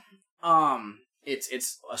song.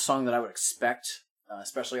 It's a song that I would expect,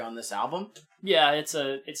 especially on this album. Yeah, it's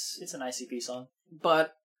an ICP song.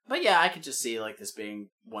 But yeah, I could just see like this being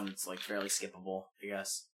one that's like fairly skippable, I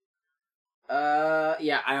guess.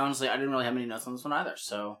 Yeah, I didn't really have many notes on this one either.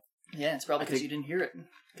 So yeah, it's probably because you didn't hear it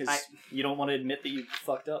because you don't want to admit that you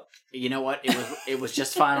fucked up. You know what? It was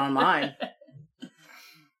just fine on mine.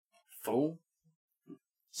 Fool.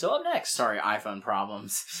 So up next, sorry, iPhone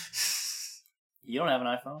problems. You don't have an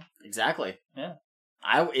iPhone. Exactly. Yeah.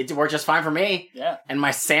 It worked just fine for me. Yeah. And my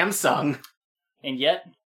Samsung. And yet,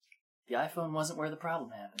 the iPhone wasn't where the problem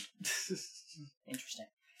happened. Interesting.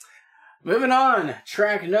 Moving on.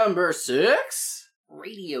 Track number 6.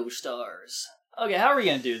 Radio Stars. Okay, how are we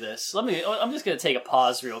going to do this? I'm just going to take a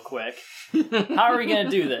pause real quick. How are we going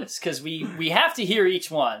to do this? Because we have to hear each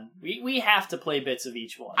one. We have to play bits of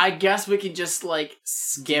each one. I guess we could just, like,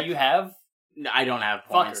 skip. Do you have? No, I don't have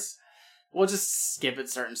points. We'll just skip at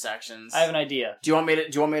certain sections. I have an idea. Do you want me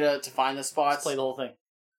to find the spots? Let's play the whole thing.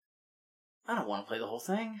 I don't want to play the whole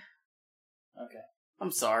thing. Okay.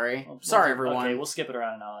 I'm sorry. Sorry, everyone. Okay, we'll skip it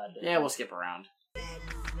around and I'll add it. Yeah, we'll skip around.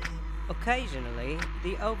 Occasionally,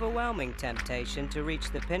 the overwhelming temptation to reach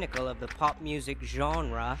the pinnacle of the pop music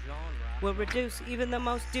genre will reduce even the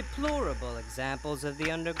most deplorable examples of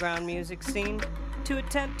the underground music scene to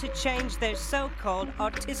attempt to change their so-called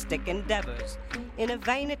artistic endeavors in a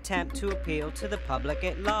vain attempt to appeal to the public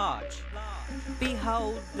at large.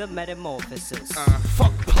 Behold the metamorphosis.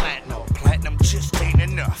 Fuck platinum. Platinum just ain't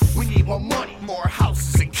enough. We need more money, more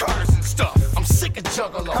houses and cars and stuff. I'm sick of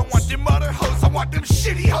juggalos. I want them other hoes. I want them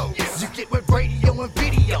shitty hoes. Yeah. You get with radio and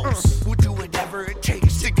videos. We'll do whatever it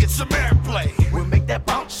takes to get some airplay. We'll make that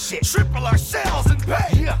bounce shit. Triple our sales and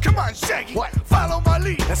pay. Yeah. Come on, Shaggy. What? Follow my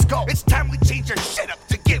lead. Let's go. It's time we change our shit up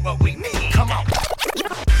to get what we need. Come on.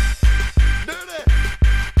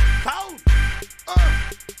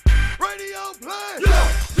 Radio play.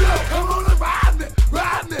 Yo, come on and ride me.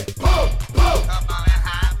 Boom. Come on and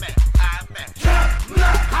hide me.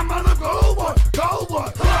 I'm on a go one. You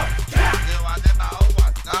want them old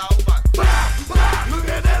one. Look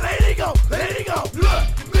at that lady go. Look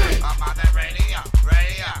at me. I'm on that radio.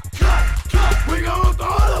 We gonna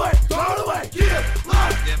throw it away. Give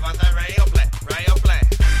us the radio play.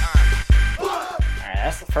 Alright,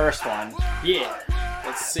 that's the first one. Yeah.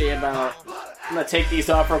 Let's see about... I'm gonna take these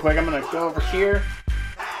off real quick. I'm gonna go over here.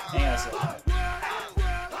 Hang on a second.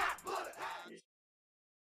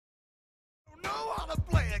 Know how to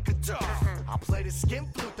play a guitar. I play the skin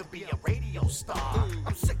flute to be a radio star.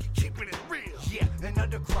 I'm sick of keeping it real. Yeah, and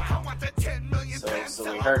underground. I want the 10 million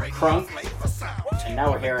so we heard Crunk, and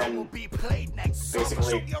now we're hearing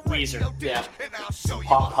basically Weezer. Yeah,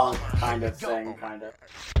 pop punk kind of thing, kind of.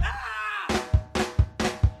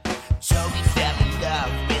 So we fell in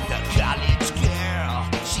love with a college girl.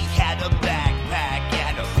 She had a backpack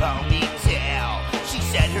and a ponytail. She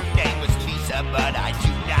said her name was Lisa, but I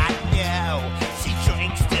do not know. She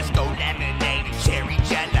drinks disco lemonade and cherry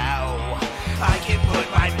jello. I can put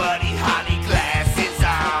my Buddy Holly glasses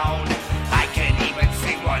on. I can even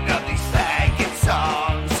sing one of these faggot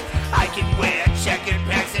songs. I can wear checkered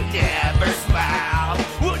pants and never smile.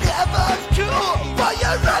 Whatever's cool for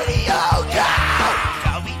your radio now.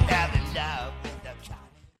 So we fell in love with the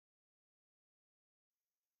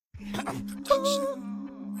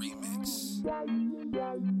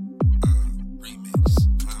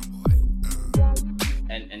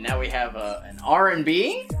And now we have an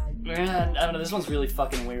R&B. Man, I don't know. This one's really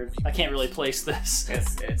fucking weird. I can't really place this.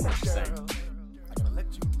 It's interesting.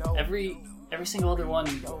 Every single other one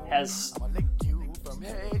has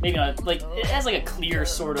maybe not like it has like a clear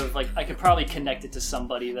sort of like I could probably connect it to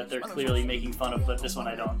somebody that they're clearly making fun of, but this one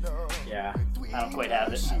I don't. Yeah. I don't quite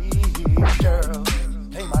have it. Girl,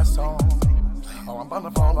 play my song. Oh, I'm about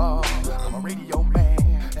to fall off. I'm a radio man,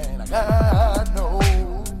 and I got no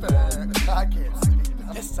bad. I can't sing it.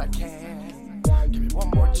 Yes, I can. Give me one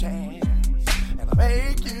more chance, and I'll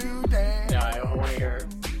make you dance. Yeah, I want to hear.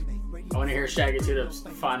 I want to hear Shaggy 2-Dope's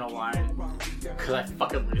final line because I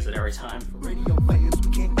fucking lose it every time. Radio fans,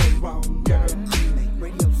 we can't go wrong, girl. We make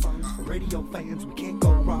radio songs for radio fans, we can't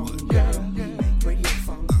go wrong, girl. We make radio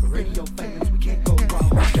songs for radio fans, we can't go wrong,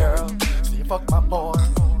 girl. So you fuck my boy,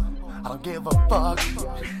 I don't give a fuck.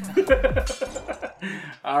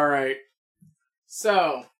 All right.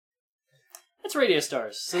 So It's Radio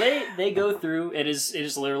Stars. So they go through. It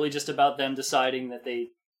is literally just about them deciding that they,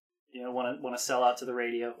 want to sell out to the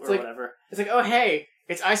radio or whatever. It's like, oh hey,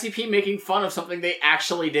 it's ICP making fun of something they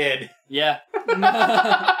actually did. Yeah.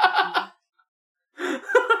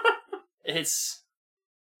 It's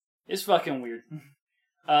fucking weird.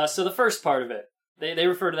 So the first part of it, they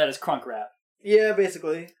refer to that as crunk rap. Yeah,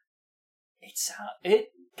 basically. It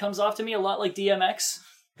comes off to me a lot like DMX.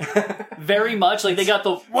 Very much like they got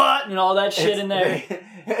the what and all that shit in there.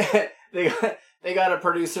 They got a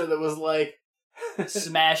producer that was like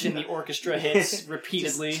smashing the orchestra hits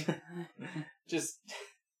repeatedly. Just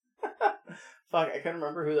fuck, I couldn't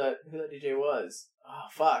remember who that DJ was. Oh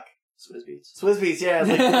fuck. Swizz Beats. Swizz Beats, yeah.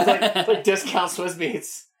 It's like discount Swizz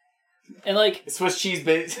Beats. And like Swiss cheese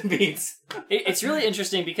beats. It's really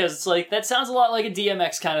interesting because it's like that sounds a lot like a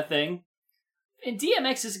DMX kind of thing. And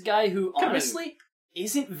DMX is a guy who honestly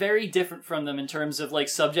isn't very different from them in terms of like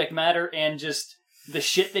subject matter and just the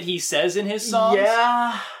shit that he says in his songs.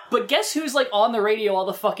 Yeah. But guess who's like on the radio all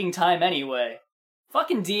the fucking time anyway?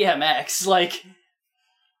 Fucking DMX. Like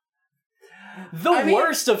the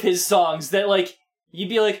worst of his songs that like you'd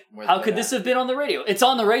be like, how could this have been on the radio? It's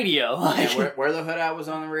on the radio. Yeah, where the Hood At was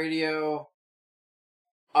on the radio.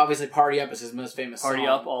 Obviously, Party Up is his most famous song. Party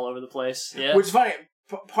Up all over the place. Yeah. Which is funny.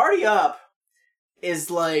 Party Up is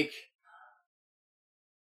like...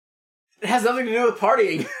 It has nothing to do with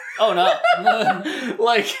partying. Oh, no.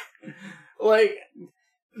 like,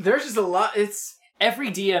 there's just a lot...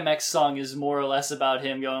 Every DMX song is more or less about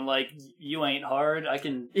him going like, you ain't hard, I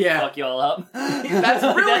can fuck you all up. That's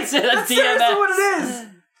really... that's it. That's seriously what it is.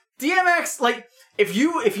 DMX, like, if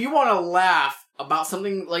you want to laugh about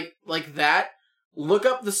something like that, look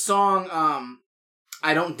up the song,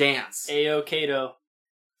 I Don't Dance. Ayo, Kato.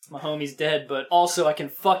 My homie's dead, but also I can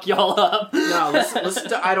fuck y'all up. No, listen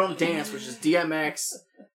to I Don't Dance, which is DMX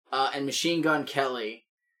and Machine Gun Kelly.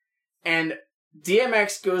 And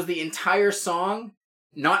DMX goes the entire song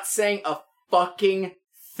not saying a fucking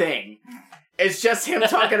thing. It's just him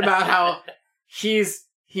talking about how he's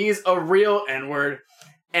a real N-word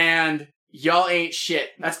and y'all ain't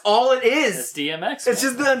shit. That's all it is. It's DMX. It's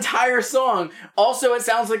just the entire song. Also, it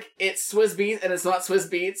sounds like it's Swizz Beats and it's not Swizz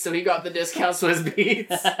Beats, so he got the discount Swizz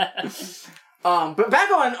Beats. But back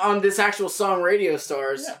on this actual song, Radio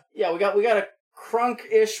Stars. Yeah, we got a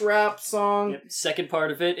crunk-ish rap song. Yep. Second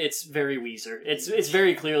part of it, it's very Weezer. It's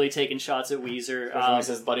very clearly taking shots at Weezer. He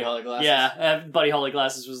says Buddy Holly Glasses. Yeah, Buddy Holly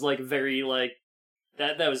Glasses was like very like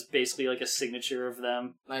that was basically like a signature of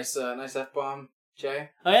them. Nice F-bomb, Jay.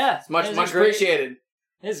 Oh yeah, it's much appreciated.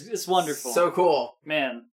 It's wonderful. So cool,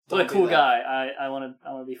 man. What a cool guy. I want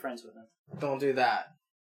to be friends with him. Don't do that.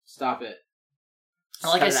 Stop it.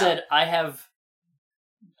 Like I said,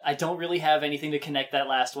 I don't really have anything to connect that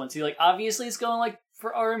last one to. Like, obviously, it's going like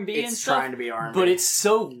for R&B and stuff. It's trying to be R&B, but it's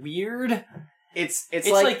so weird. It's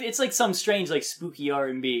like some strange like spooky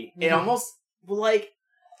R&B. It almost like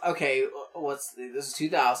okay. This is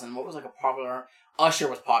 2000. What was like a popular? Usher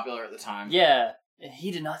was popular at the time. Yeah, and he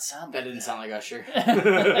did not sound. That didn't sound like Usher.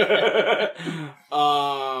 God,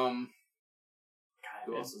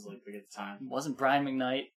 who else was like big at the time? It wasn't Brian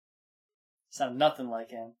McKnight. Sound nothing like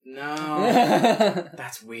him. No,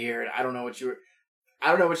 that's weird. I don't know what you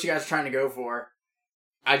guys are trying to go for.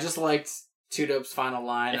 I just liked 2Dope's final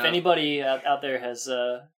line. If anybody out there has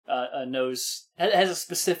has a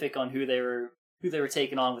specific on who they were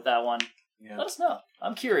taking on with that one, let us know.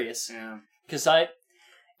 I'm curious. Yeah, because at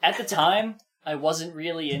the time I wasn't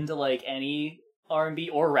really into like any R&B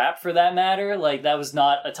or rap for that matter. Like that was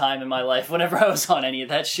not a time in my life whenever I was on any of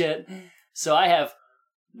that shit. So I have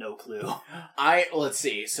no clue. Let's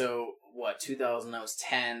see. So what? 2000. I was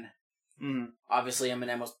 10. Mm. Obviously,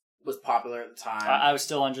 Eminem was popular at the time. I was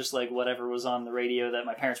still on just like whatever was on the radio that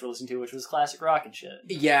my parents were listening to, which was classic rock and shit.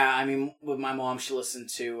 Yeah, I mean, with my mom, she listened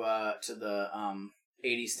to the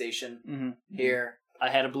 80s station here. I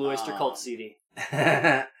had a Blue Oyster Cult CD.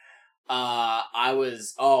 I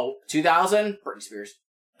was 2000 Britney Spears.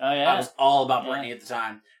 Oh yeah, I was all about Britney at the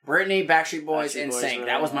time. Britney, Backstreet Boys, Backstreet Boys NSYNC. were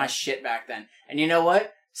That was right, my yeah. shit back then. And you know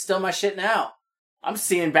what? Still my shit now. I'm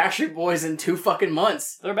seeing Backstreet Boys in 2 fucking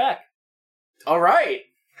months. They're back. All right.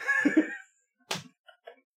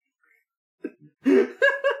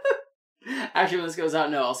 Actually, when this goes out,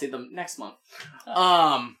 no, I'll see them next month.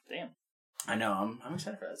 Damn. I know. I'm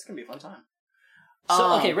excited for that. It's gonna be a fun time.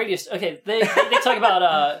 So okay, they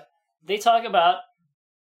talk about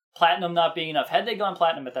platinum not being enough. Had they gone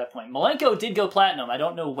platinum at that point? Malenko did go platinum. I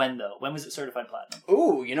don't know when though. When was it certified platinum?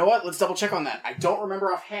 Ooh, you know what? Let's double check on that. I don't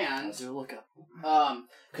remember offhand. Let's do a look up.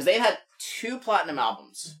 Because they had 2 platinum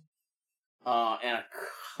albums, and a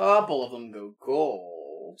couple of them go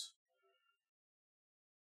gold.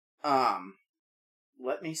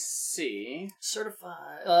 Let me see.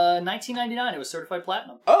 Certified 1999. It was certified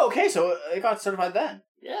platinum. Oh, okay, so it got certified then.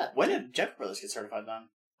 Yeah. When did Jacob Brothers get certified then?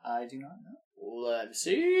 I do not know. Let's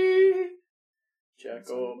see.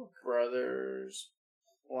 Jacob Brothers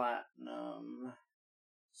Platinum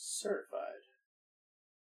certified.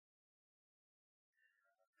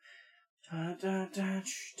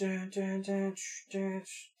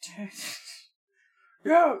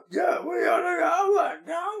 Yeah, we gotta go right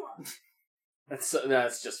now.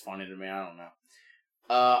 That's just funny to me. I don't know.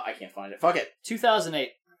 I can't find it. Fuck it. 2008.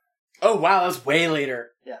 Oh wow, that's way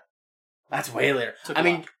later. Yeah. That's way later. Took I a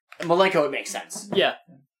mean, Malenko, it makes sense. Yeah.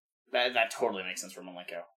 That totally makes sense for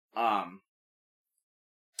Malenko. So,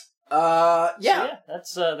 yeah. yeah,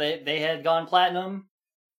 that's they had gone platinum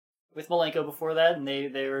with Malenko before that, and they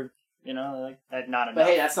were like not enough. But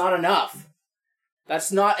hey, that's not enough.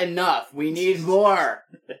 That's not enough. We need more.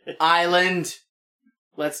 Island.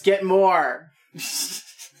 Let's get more.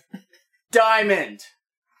 Diamond.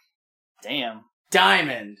 Damn,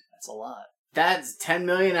 Diamond. that's a lot. That's 10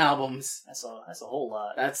 million albums. That's a whole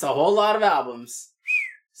lot. That's a whole lot of albums.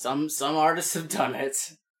 Some artists have done it.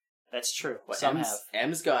 That's true. What, Some have.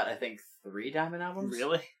 M's got, I think, 3 Diamond albums.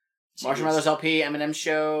 Really? Marshall Mathers LP, Eminem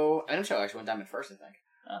Show. Eminem Show actually went Diamond first, I think.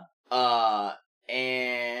 Oh.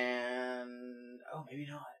 And maybe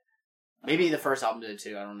not. Maybe the first album did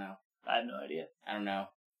too. I don't know. I have no idea. I don't know.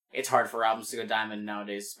 It's hard for albums to go Diamond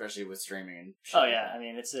nowadays, especially with streaming and shit. Oh yeah, I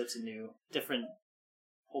mean it's a new,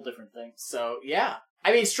 whole different thing. So yeah,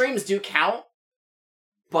 I mean streams do count,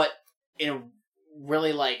 but in a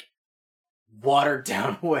really watered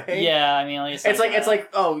down way. Yeah, I mean it's like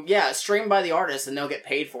oh yeah, streamed by the artist and they'll get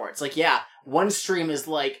paid for it. It's like yeah, one stream is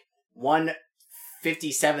like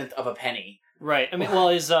 1/57th of a penny. Right. I mean, well,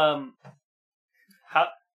 is how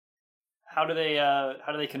do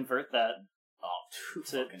they convert that?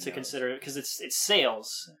 To consider it, because it's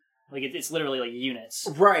sales, like it's literally like units.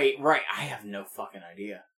 Right. I have no fucking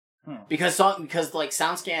idea. Because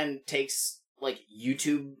SoundScan takes like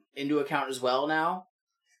YouTube into account as well now.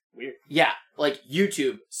 Weird. Yeah, like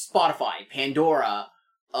YouTube, Spotify, Pandora,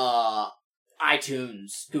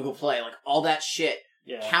 iTunes, Google Play, like all that shit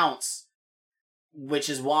counts. Which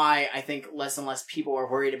is why I think less and less people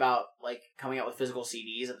are worried about like coming out with physical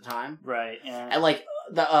CDs at the time. Right. Yeah. And like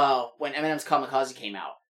when Eminem's Kamikaze came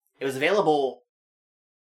out, it was available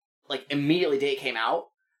like immediately day it came out,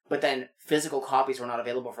 but then physical copies were not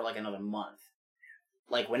available for like another month.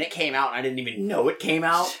 Like when it came out, and I didn't even know it came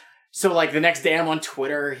out. So like the next day I'm on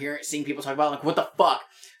Twitter seeing people talk about it, like what the fuck.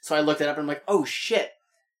 So I looked it up and I'm like, oh shit.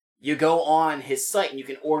 You go on his site and you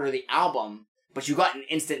can order the album. But you got an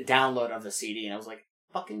instant download of the CD, and I was like,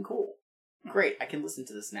 fucking cool. Great, I can listen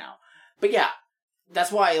to this now. But yeah, that's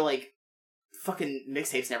why, like, fucking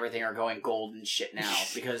mixtapes and everything are going gold and shit now,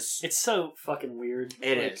 because... It's so fucking weird.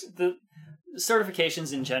 It is. The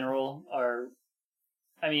certifications in general are...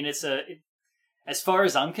 I mean, as far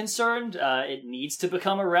as I'm concerned, it needs to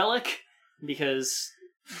become a relic, because,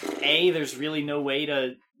 A, there's really no way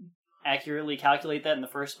to accurately calculate that in the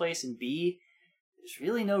first place, and B... There's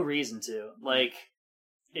really no reason to. Like,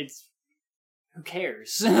 it's... Who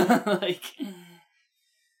cares? Like...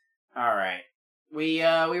 Alright. We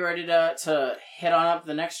ready to hit on up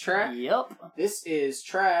the next track? Yep. This is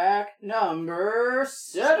track number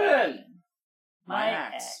 7. My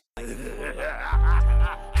Axe. I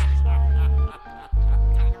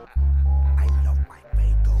love my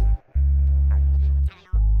Fago.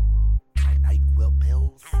 My NyQuil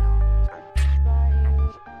pills.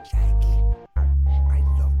 Jackie. I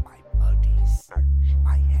love my buddies.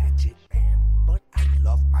 My hatchet man. But I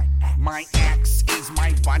love my axe. My axe is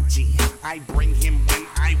my budgie. I I bring him when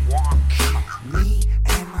I walk. Me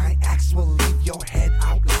and my ex will leave your head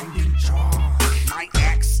outlined in chalk. My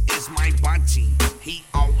ex is my bunty. He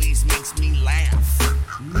always makes me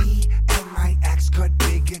laugh. Me and my ex could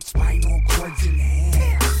begin spinal cords in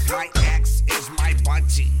half. My ex is my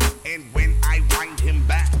bunty, and when I wind him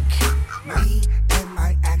back, me and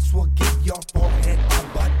my ex will give your forehead a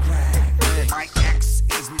butt crack. My ex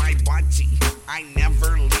is my bunty. I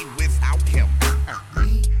never leave without him.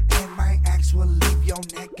 Me and my ex will leave your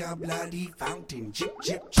neck a bloody fountain. Chip,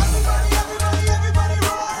 chip, chip. Everybody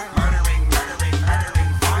rock. Murdering, murdering, murdering.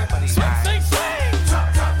 Everybody swing, swing, swing.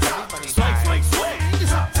 Chop, chop, chop. Swing, swing, swing.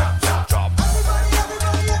 Chop, chop, chop, chop.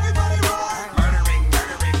 Everybody rock. Murdering,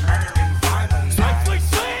 murdering, murdering. Everybody swing, swing,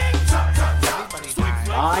 swing. Chop, chop, chop. Swing, swing.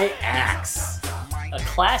 My Axe. A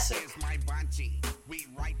classic.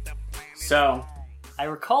 So, I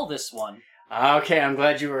recall this one. okay, I'm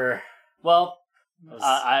glad you were... Well,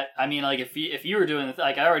 I mean, like, if you were doing it,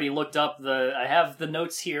 like, I already looked up I have the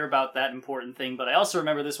notes here about that important thing, but I also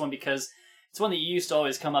remember this one because it's one that you used to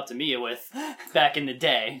always come up to me with back in the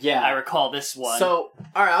day. Yeah. I recall this one. So,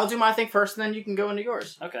 alright, I'll do my thing first, and then you can go into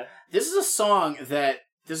yours. Okay. This is a song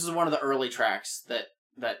this is one of the early tracks that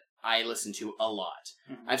I listened to a lot.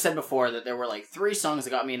 Mm-hmm. I've said before that there were like 3 songs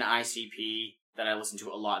that got me into ICP that I listened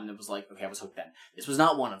to a lot, and it was like, okay, I was hooked then. This was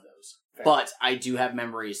not one of those. Fair. But I do have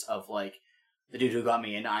memories of like the dude who got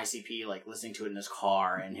me into ICP, like listening to it in his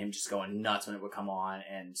car and him just going nuts when it would come on,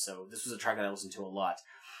 and so this was a track that I listened to a lot.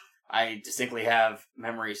 I distinctly have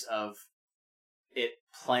memories of it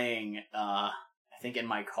playing, I think in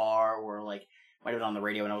my car, or like might have been on the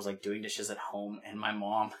radio when I was like doing dishes at home, and my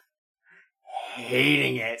mom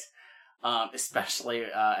hating it, especially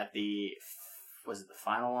at the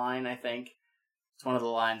final line, I think. It's one of the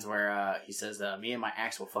lines where he says, me and my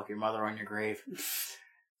ex will fuck your mother on your grave.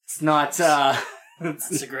 It's not,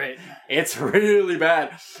 That's a great... it's really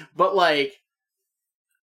bad. But like,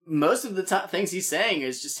 most of the things he's saying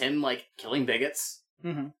is just him like killing bigots,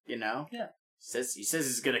 Mm-hmm. you know? Yeah. He says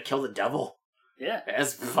he's gonna kill the devil. Yeah.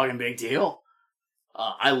 That's a fucking big deal.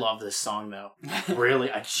 I love this song though.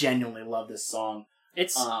 Really, I genuinely love this song.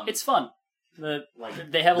 It's fun.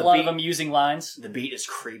 They have a the lot beat- of amusing lines. The beat is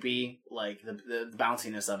creepy, like the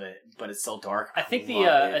bounciness of it, but it's still dark. I think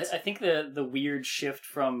Love it. I think the weird shift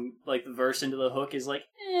from like the verse into the hook is like,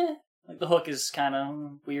 like the hook is kind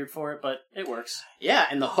of weird for it, but it works. Yeah,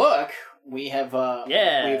 and the hook we have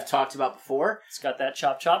we've talked about before. It's got that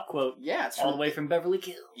chop chop quote. Yeah, it's all the way from Beverly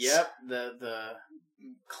Hills. Yep, the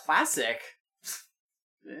classic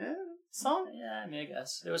song. Yeah, I mean, I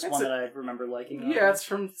guess it was It's one that I remember liking. Yeah, it's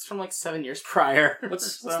from like 7 years prior.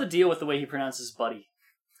 What's the deal with the way he pronounces buddy?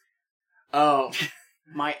 Oh,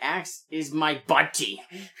 my axe is my buddy.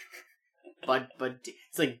 But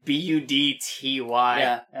it's like Budty.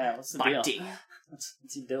 Yeah. What's the buddy. deal? What's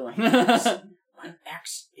he doing? My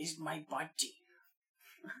axe is my buddy.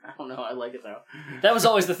 I don't know. I like it though. That was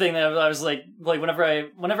always the thing that I was like whenever I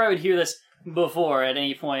would hear this before at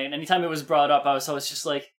any point, anytime it was brought up, I was always just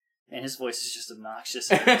like, man, his voice is just obnoxious.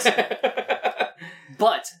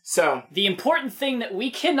 But so the important thing that we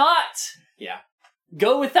cannot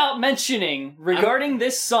go without mentioning regarding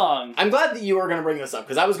this song. I'm glad that you were going to bring this up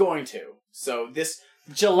because I was going to. So this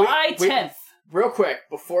July 10th. Real quick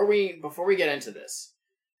before we get into this,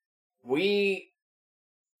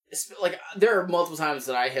 there are multiple times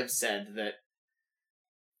that I have said that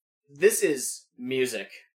this is music.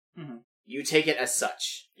 Mm-hmm. You take it as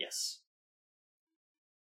such. Yes.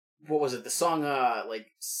 What was it? The song,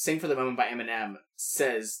 "Sing for the Moment" by Eminem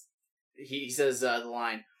says, he says the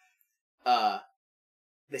line,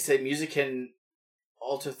 they say music can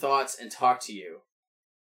alter thoughts and talk to you,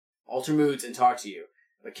 alter moods and talk to you,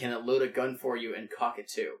 but can it load a gun for you and cock it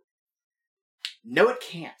too? No, it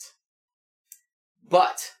can't.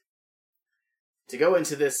 But to go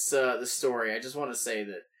into this story, I just want to say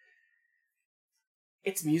that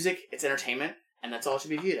it's music, it's entertainment, and that's all it should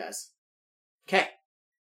be viewed as. Okay.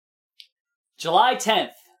 July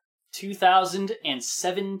 10th,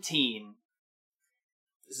 2017.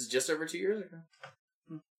 This is just over 2 years ago.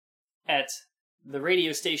 At the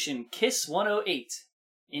radio station Kiss 108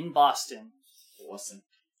 in Boston. Awesome.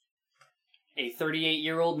 A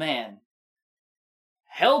 38-year-old man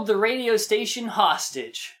held the radio station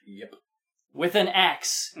hostage. Yep. With an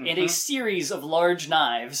axe and a series of large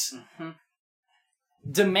knives. Mm-hmm.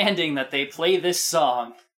 Demanding that they play this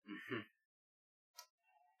song. Mm-hmm.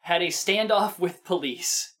 Had a standoff with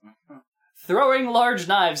police. Throwing large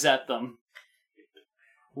knives at them.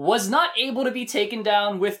 Was not able to be taken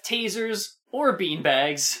down with tasers or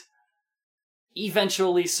beanbags.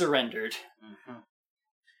 Eventually surrendered. Mm-hmm.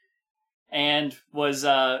 And was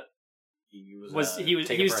he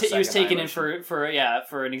was taken in for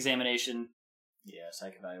an examination. Yeah,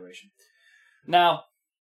 psych evaluation. Now,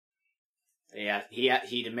 yeah,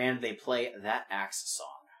 he demanded they play that Axe song.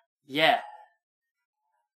 Yeah.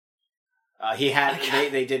 He had.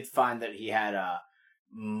 They did find that he had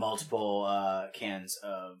multiple cans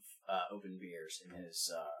of open beers in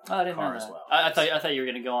his I didn't car know as that. well. I thought you were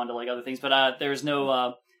going to go on to like other things, but there's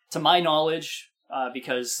no, to my knowledge,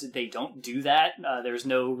 because they don't do that. There's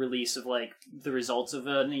no release of like the results of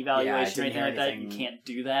an evaluation or anything like that. You can't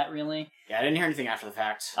do that really. Yeah, I didn't hear anything after the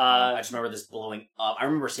fact. I just remember this blowing up. I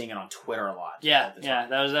remember seeing it on Twitter a lot. Yeah, that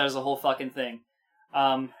was the whole fucking thing.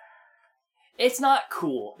 It's not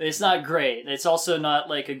cool. It's not great. It's also not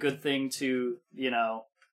like a good thing to,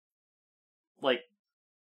 like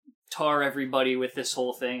tar everybody with this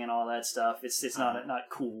whole thing and all that stuff. It's not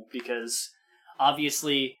cool because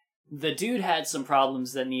obviously the dude had some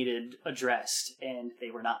problems that needed addressed and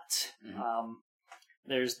they were not. Mm-hmm.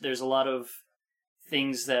 There's a lot of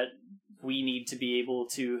things that we need to be able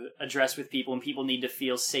to address with people, and people need to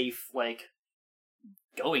feel safe like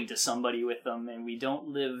going to somebody with them, and we don't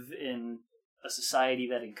live in a society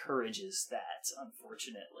that encourages that,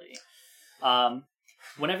 unfortunately.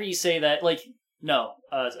 Whenever you say that, like, no,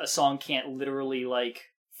 a song can't literally, like,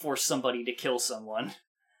 force somebody to kill someone.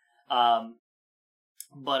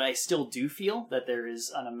 But I still do feel that there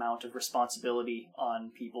is an amount of responsibility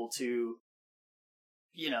on people to,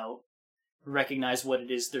 recognize what it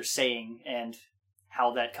is they're saying and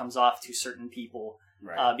how that comes off to certain people.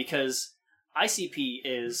 Right. Because ICP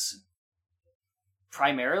is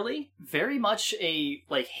primarily very much a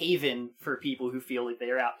haven for people who feel like they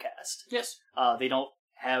are outcast. Yes.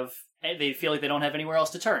 They feel like they don't have anywhere else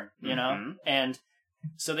to turn, Mm-hmm. And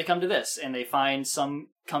so they come to this and they find some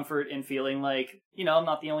comfort in feeling like, I'm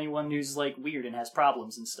not the only one who's like weird and has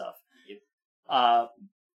problems and stuff. Yep.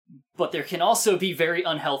 But there can also be very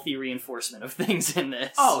unhealthy reinforcement of things in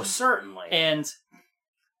this. Oh, certainly. And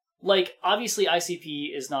like, obviously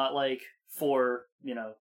ICP is not like for,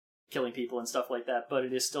 killing people and stuff like that, but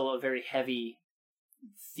it is still a very heavy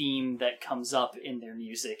theme that comes up in their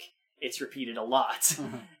music. It's repeated a lot.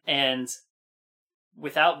 Mm-hmm. And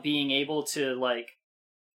without being able to, like,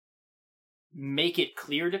 make it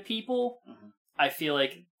clear to people, mm-hmm. I feel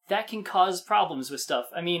like that can cause problems with stuff.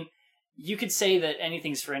 I mean, you could say that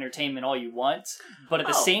anything's for entertainment all you want, but at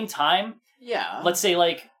the same time, yeah. Let's say,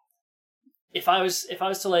 like, if I was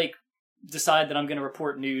to, like, decide that I'm going to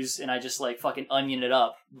report news and I just, like, fucking onion it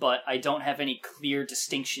up, but I don't have any clear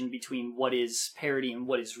distinction between what is parody and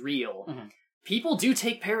what is real, mm-hmm. people do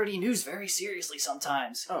take parody news very seriously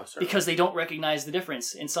sometimes. Oh, certainly. Because they don't recognize the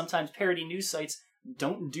difference. And sometimes parody news sites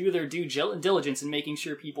don't do their due diligence in making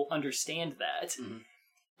sure people understand that. Mm-hmm.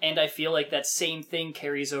 And I feel like that same thing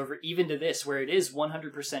carries over even to this, where it is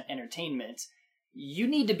 100% entertainment. You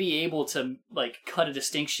need to be able to, like, cut a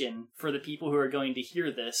distinction for the people who are going to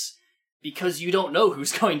hear this, because you don't know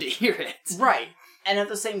who's going to hear it. Right. And at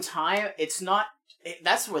the same time, it's not...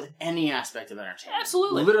 that's with any aspect of entertainment.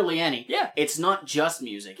 Absolutely. Literally any. Yeah. It's not just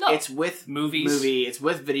music. No. It's with movies. It's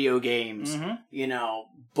with video games, mm-hmm.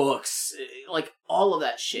 Books, like, all of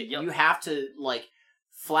that shit. Yep. You have to, like,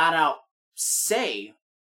 flat out say,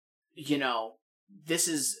 this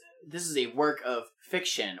is a work of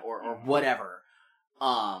fiction or whatever,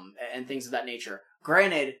 and things of that nature.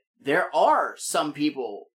 Granted, there are some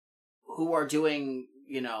people who are doing,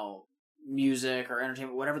 music or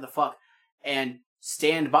entertainment, whatever the fuck, and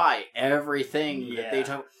stand by everything that they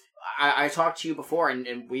talk. I talked to you before,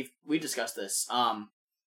 and we discussed this.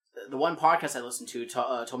 The one podcast I listened to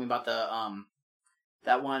told me about the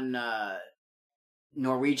that one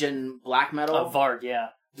Norwegian black metal. Varg, yeah.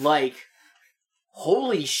 Like,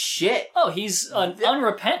 holy shit! Oh, he's an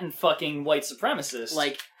unrepentant fucking white supremacist.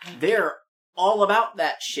 Like, they're all about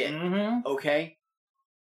that shit. Mm-hmm. Okay,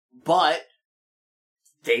 but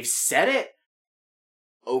they've said it.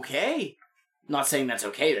 Okay. Not saying that's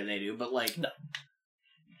okay that they do, but like, no.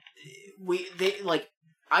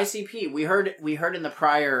 ICP. We heard in the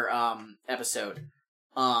prior episode,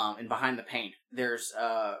 in Behind the Paint. There's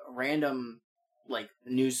random like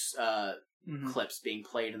news mm-hmm. clips being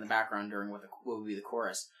played in the background during what would be the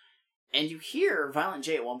chorus, and you hear Violent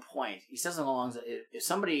J at one point. He says something along if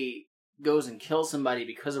somebody goes and kills somebody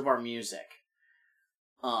because of our music,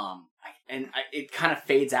 it kind of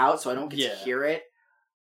fades out, so I don't get to hear it.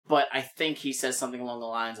 But I think he says something along the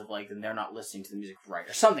lines of, like, then they're not listening to the music right,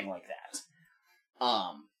 or something like that.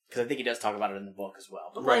 Because I think he does talk about it in the book as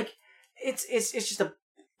well. But, like, it's just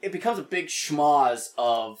it becomes a big schmoz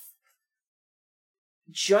of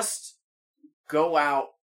just go out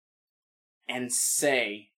and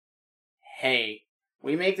say, hey,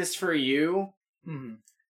 We make this for you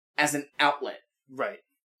as an outlet. Right.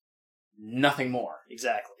 Nothing more.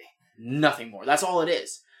 Exactly. Nothing more. That's all it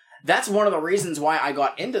is. That's one of the reasons why I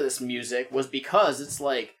got into this music, was because it's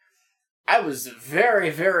like, I was a very,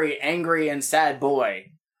 very angry and sad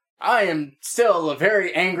boy. I am still a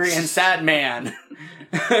very angry and sad man.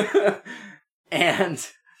 And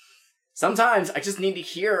sometimes I just need to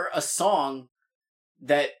hear a song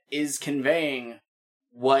that is conveying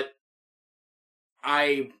what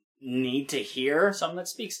I need to hear. Something that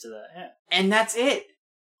speaks to that, yeah. And that's it.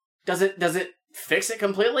 Does it fix it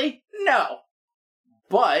completely? No.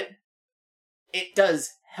 But it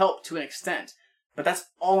does help to an extent. But that's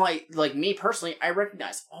all me personally, I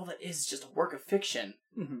recognize all that is just a work of fiction.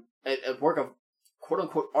 A work of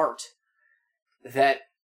quote-unquote art that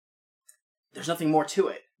there's nothing more to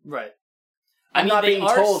it. Right. I'm not being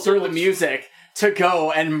told through the music to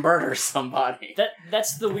go and murder somebody.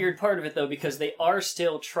 That's the weird part of it, though, because they are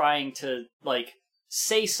still trying to,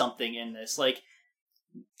 say something in this.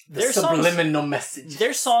 The subliminal message.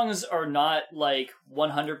 Their songs are not,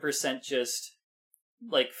 100% just,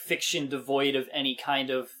 fiction devoid of any kind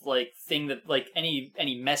of, thing that,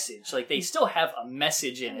 any message. They still have a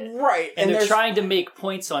message in it. Right. And they're trying to make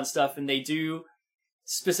points on stuff, and they do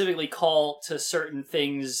specifically call to certain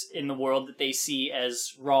things in the world that they see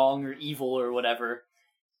as wrong or evil or whatever.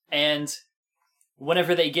 And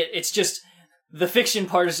whenever they get... It's just... The fiction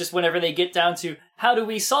part is just whenever they get down to, how do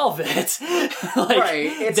we solve it?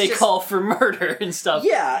 Right. They call for murder and stuff.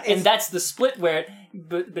 Yeah. And that's the split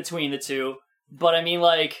between the two. But I mean,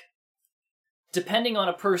 depending on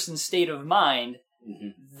a person's state of mind,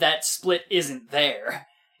 that split isn't there.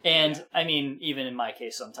 And, I mean, even in my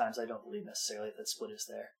case, sometimes I don't believe necessarily that split is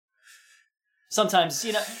there. Sometimes,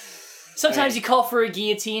 sometimes you call for a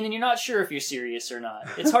guillotine and you're not sure if you're serious or not.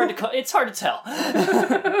 It's hard to tell.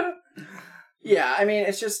 Yeah, I mean,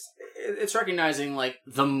 it's recognizing,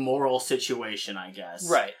 the moral situation, I guess.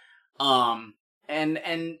 Right. And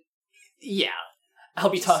yeah. I'll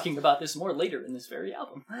be talking about this more later in this very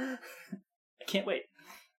album. I can't wait.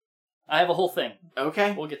 I have a whole thing.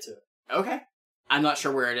 Okay. We'll get to it. Okay. I'm not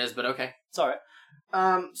sure where it is, but okay. It's alright.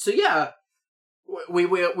 So yeah, we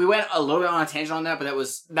went a little bit on a tangent on that, but that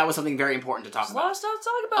was something very important to talk about. There's a lot of stuff to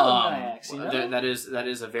talk about in Nyax, that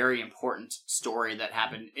is a very important story that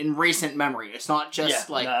happened in recent memory. It's not just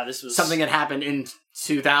this was something that happened in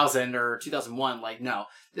 2000 or 2001. No,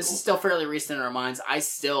 this is still fairly recent in our minds. I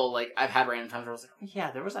still I've had random times where I was like, oh,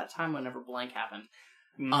 yeah, there was that time whenever blank happened.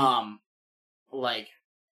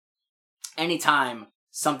 Anytime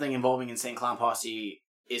something involving Insane Clown Posse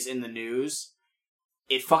is in the news,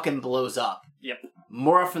 it fucking blows up. Yep.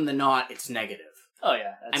 More often than not, it's negative. Oh,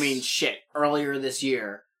 yeah. I mean, shit. Earlier this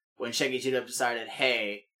year, when Shaggy 2 decided,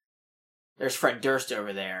 hey, there's Fred Durst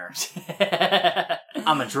over there.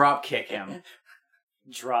 I'm gonna drop kick him.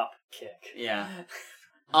 Drop kick. Yeah.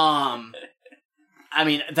 I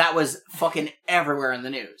mean, that was fucking everywhere in the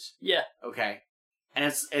news. Yeah. Okay. And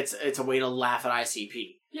it's a way to laugh at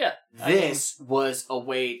ICP. Yeah. This was a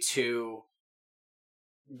way to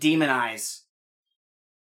demonize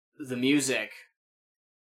the music,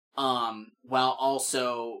 while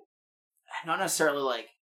also not necessarily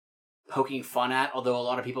poking fun at, although a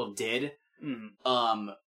lot of people did,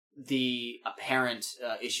 the apparent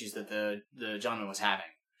issues that the gentleman was having.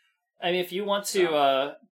 I mean, if you want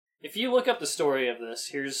to, if you look up the story of this,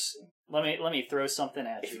 let me throw something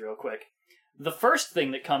at you real quick. The first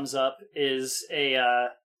thing that comes up is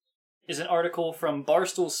an article from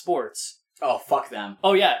Barstool Sports. Oh, fuck them.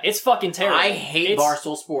 Oh, yeah, it's fucking terrible. I hate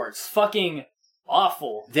Barstool Sports. Fucking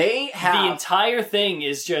awful. They have... The entire thing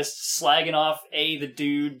is just slagging off, A, the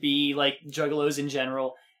dude, B, juggalos in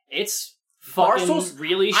general. It's fucking Barstool's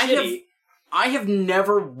really shitty. I have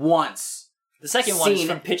never once The second one is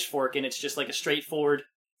from Pitchfork, and it's just a straightforward,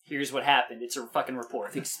 here's what happened. It's a fucking report.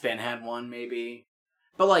 I think Spin had one, maybe.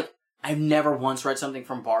 But, I've never once read something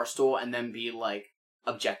from Barstool and then be,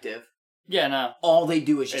 objective. Yeah, no. All they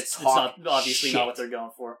do is just talk It's obviously shit. not what they're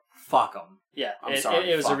going for. Fuck them. Yeah, I'm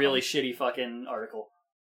sorry. It was a really 'em. shitty fucking article.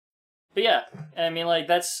 But yeah, I mean,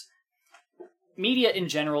 that's... Media in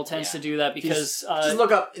general tends to do that because... just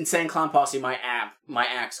look up Insane Clown Posse, my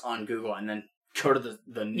acts on Google, and then go to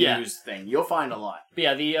the news thing. You'll find a lot. But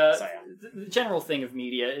yeah, the general thing of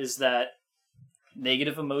media is that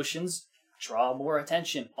negative emotions draw more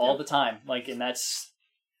attention all the time. And that's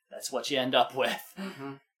what you end up with.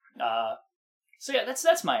 Mm-hmm. So yeah,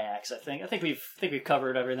 that's my axe. I think we've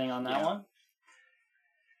covered everything on that one.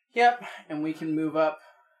 Yep, and we can move up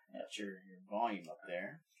at your volume up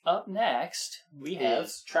there. Up next, we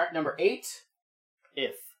have track number 8.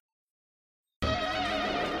 If.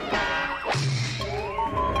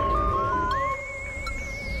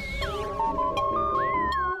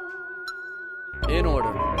 in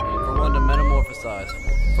order for one to metamorphosize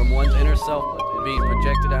from one's inner self being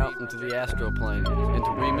projected out into the astral plane and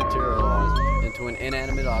to rematerialize into an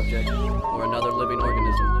inanimate object or another living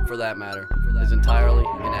organism, for that matter, is entirely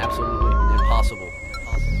and absolutely impossible.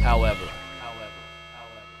 However,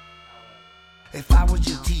 if I was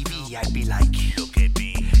your TV, I'd be like, look at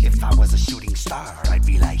me. If I was a shooting star, I'd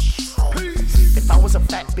be like, peace. If I was a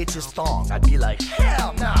fat bitch's thong, I'd be like,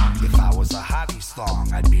 hell nah. If I was a hotie's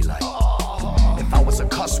thong, I'd be like, oh. If I was a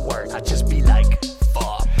cuss word, I'd just be like,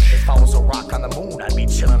 fuck. If I was a rock on the moon, I'd be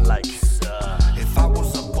chilling like, if I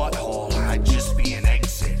was a butthole, I'd just be an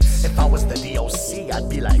exit. If I was the DOC, I'd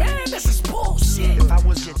be like, man, this is bullshit. If I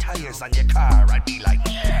was your tires on your car, I'd be like,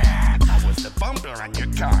 yeah. If I was the bumper on your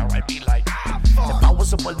car, I'd be like, ah, fuck. If I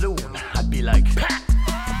was a balloon, I'd be like, pack.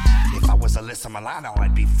 If I was Alyssa Milano,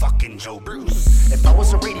 I'd be fucking Joe Bruce. If I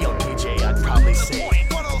was a radio DJ, I'd probably say,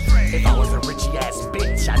 if I was a Richie ass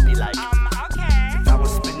bitch, I'd be like, okay. If I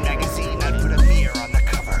was Spin Magazine, I'd put a mirror on the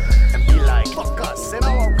cover and be like, fuck us and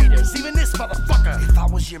all our readers, even this motherfucker. If I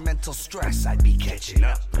was your mental stress, I'd be catching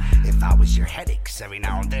up. If I was your headaches, every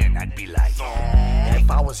now and then, I'd be like, and if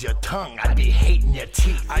I was your tongue, I'd be hating your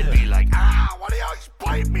teeth. I'd be like, ah, why do you always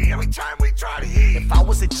bite me every time we try to eat? If I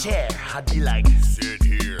was a chair, I'd be like, sit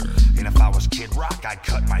here. And if I was Kid Rock, I'd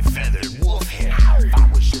cut my feathered wolf hair. If I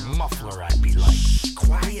was your muffler, I'd be like,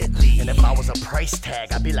 quietly. And if I was a price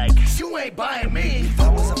tag, I'd be like, you ain't buying me. If I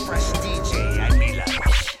was a fresh DJ, I'd be like,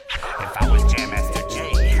 if I was Jam Master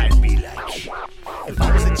Jay, I'd be like, if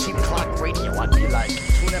I was a cheap clock radio, I'd be like,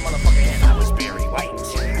 tune that motherfucker in. If I was Barry White,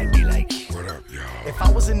 I'd be like, what up, y'all? If I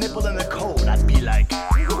was a nipple in the cold, I'd be like,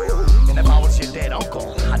 and if I was your dead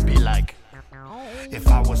uncle, I'd be like, if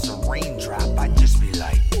I was a raindrop, I'd just be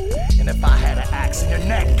like, and if I had an axe in your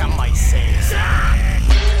neck, I might say, if I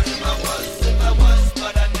was,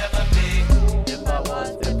 but I'd never be. if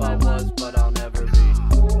I was, but I'll never be.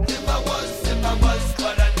 If I was,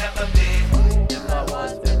 but I'd never be. If I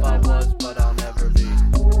was, but I'll never be.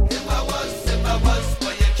 If I was,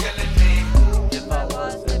 but you're killing me. If I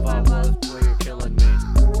was, well, you're killing me.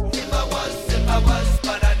 If I was,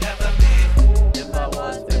 but I'd never be. If I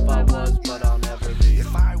was, but I'll never be.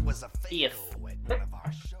 If I was a If. at one of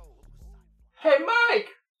our shows. Hey, Mike!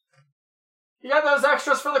 You got those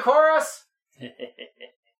extras for the chorus?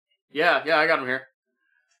 Yeah, I got them here.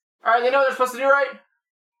 Alright, they know what they're supposed to do, right?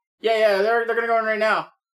 Yeah, they're gonna go in right now.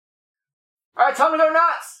 Alright, tell them to go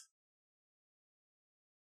nuts!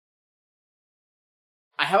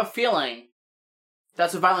 I have a feeling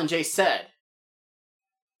that's what Violent J said.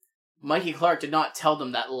 Mikey Clark did not tell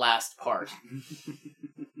them that last part.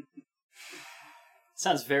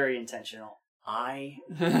 Sounds very intentional. I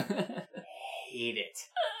hate it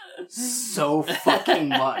so fucking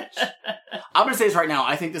much. I'm gonna say this right now.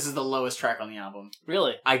 I think this is the lowest track on the album.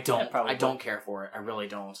 Really? I don't. Yeah, I don't care for it. I really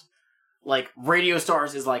don't. Like, Radio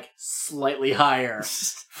Stars is like slightly higher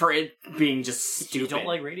for it being just stupid. You don't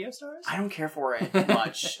like Radio Stars? I don't care for it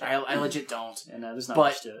much. I legit don't. And there's not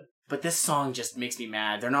much to it. But this song just makes me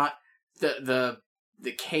mad. They're not the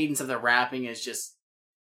cadence of the rapping is just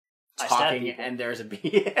talking and there's a beat.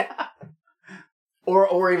 Yeah.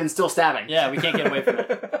 Or even still stabbing. Yeah, we can't get away from it.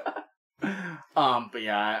 But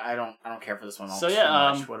yeah, I don't care for this one all so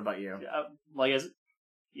yeah, much. What about you? Well, I guess,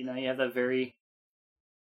 you have that very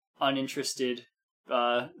uninterested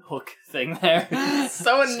hook thing there.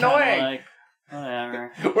 So annoying. Like,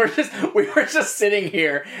 whatever. We were just sitting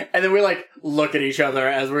here, and then we like look at each other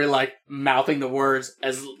as we're like mouthing the words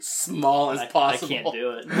as small as possible. I can't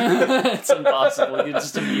do it. It's impossible. It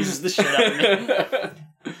just amuses the shit out of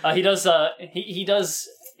me. He does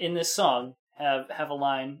in this song have a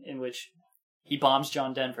line in which he bombs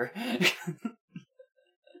John Denver.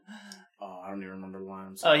 Oh, I don't even remember the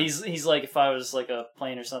lines. Oh, he's like, if I was like a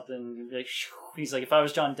plane or something, he'd be like, he's like, if I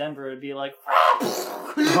was John Denver, it'd be like.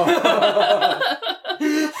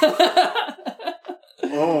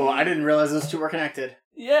 Oh, I didn't realize those two were connected.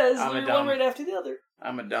 Yeah, one right after the other.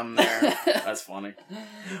 I'm a dumb there. That's funny.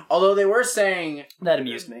 Although they were saying that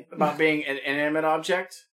amused me about being an inanimate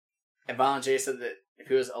object, and Violent J said that if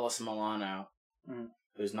he was Alyssa Milano,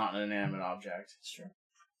 who's not an inanimate object. It's true.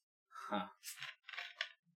 Huh.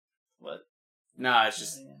 What? No, it's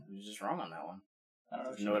just you're just wrong on that one. I don't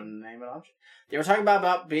know. There's no inanimate object. They were talking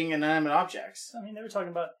about being inanimate objects. I mean, they were talking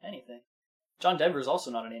about anything. John Denver is also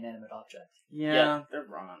not an inanimate object. Yeah, they're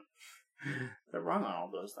wrong. They're wrong on all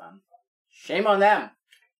those then. Shame on them.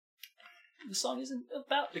 The song isn't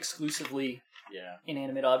about exclusively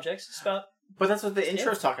inanimate objects. It's about... But that's what the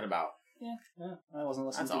intro's talking about. Yeah. I wasn't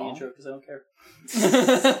listening to the intro because I don't care.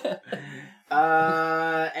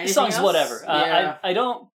 Anything the song's else? whatever. Yeah. I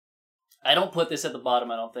don't... I don't put this at the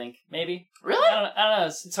bottom, I don't think. Maybe. Really? I don't know.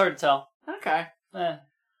 It's hard to tell. Okay. Eh.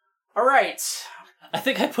 All right. I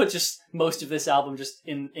think I put just most of this album just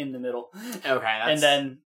in the middle. Okay. And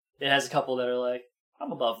then it has a couple that are like,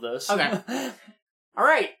 I'm above those. Okay. All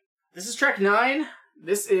right. This is track 9.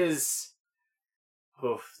 This is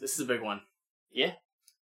a big one. Yeah.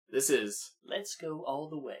 This is Let's Go All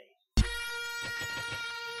the Way.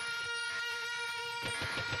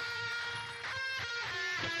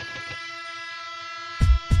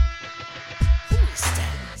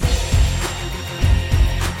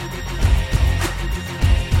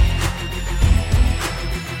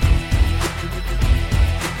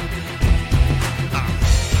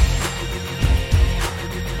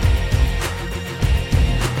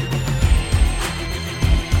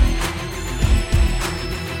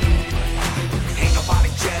 Ain't nobody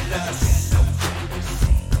jealous.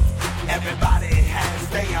 Everybody has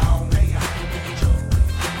their own.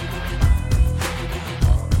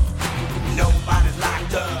 Nobody's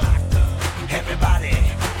locked up. Everybody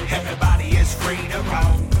is free to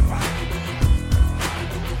roam.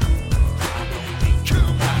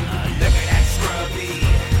 Look at that scrubby,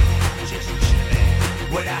 just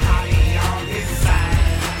chillin' with a hottie on his side.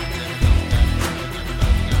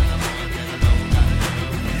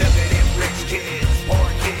 Look at them rich kids, poor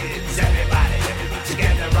kids, everybody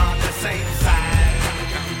together on the same side.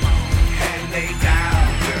 And they down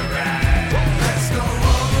to ride. Let's go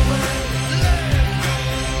all the way.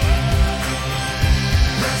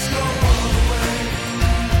 Let's go all the way.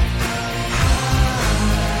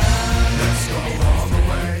 Let's go all the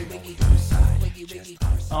way.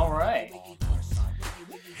 All right.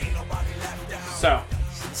 so.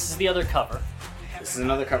 This is the other cover. This is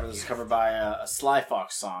another cover. This is covered by a Sly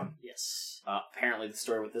Fox song. Yes. Apparently, the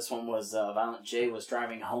story with this one was Violent J was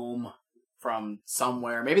driving home from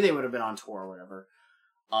somewhere. Maybe they would have been on tour or whatever.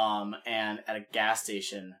 And at a gas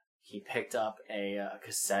station, he picked up a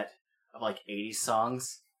cassette of like 80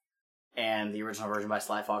 songs, and the original version by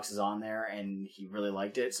Sly Fox is on there, and he really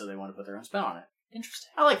liked it, so they wanted to put their own spin on it. Interesting.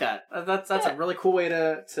 I like that. That's a really cool way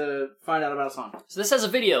to find out about a song. So this has a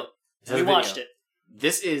video. This has We a video. watched it.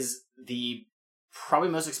 This is the probably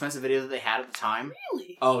most expensive video that they had at the time.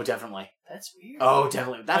 Really? Oh, definitely. That's weird. Oh,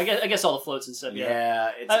 definitely. I guess all the floats and stuff.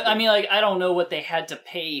 Yeah. I mean, like, I don't know what they had to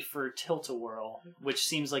pay for Tilt-A-Whirl, which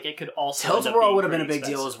seems like it could also. Tilt-A-Whirl would have been a big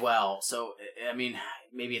deal as well. So, I mean,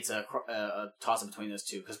 maybe it's a toss-up between those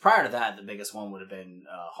two. Because prior to that, the biggest one would have been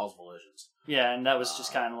Halls of Illusions. Yeah, and that was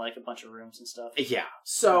just kind of like a bunch of rooms and stuff. Yeah.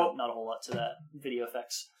 So not a whole lot to that. Video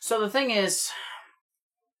effects. So the thing is,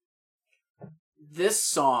 this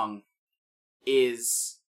song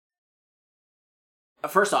is...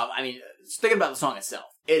 First off, I mean, thinking about the song itself,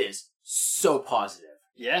 it is so positive.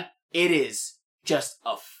 Yeah. It is just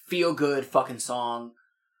a feel-good fucking song.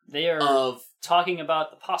 They are talking about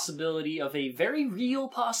the possibility of a very real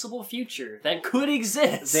possible future that could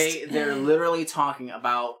exist. They're literally talking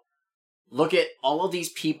about, look at all of these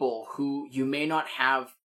people who you may not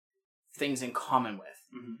have things in common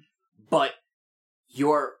with, but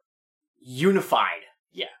you're unified.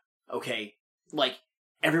 Yeah. Okay? Like,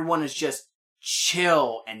 everyone is just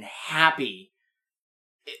chill and happy.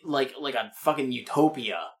 Like a fucking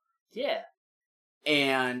utopia. Yeah.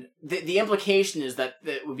 And the implication is that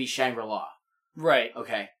it would be Shangri-La. Right.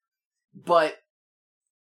 Okay. But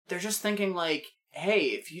they're just thinking like, hey,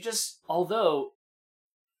 if you just... Although,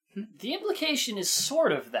 the implication is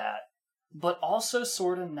sort of that, but also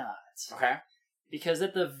sort of not. Okay. Because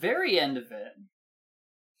at the very end of it,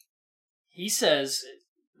 he says,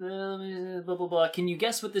 blah, blah, blah, can you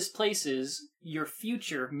guess what this place is? Your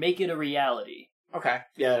future, make it a reality. Okay.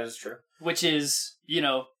 Yeah, that is true. Which is,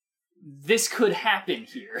 this could happen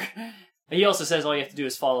here. He also says all you have to do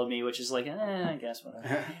is follow me, which is like, I guess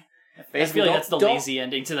whatever. I feel like that's the lazy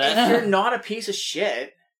ending to that. If you're not a piece of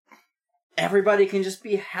shit, everybody can just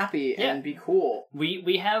be happy and be cool.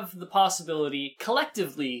 We have the possibility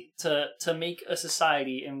collectively to make a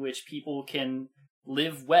society in which people can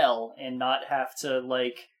live well and not have to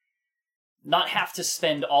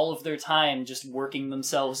spend all of their time just working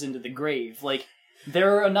themselves into the grave. Like,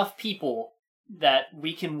 there are enough people that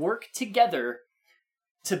we can work together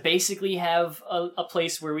to basically have a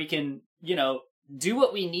place where we can, do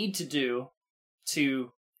what we need to do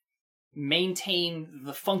to maintain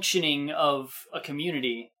the functioning of a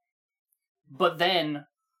community, but then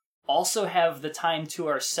also have the time to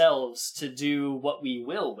ourselves to do what we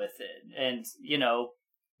will with it and,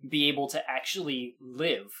 be able to actually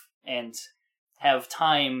live and have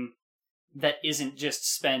time that isn't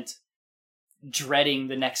just spent dreading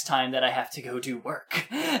the next time that I have to go do work.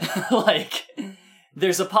 Like,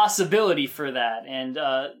 there's a possibility for that, and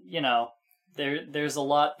there's a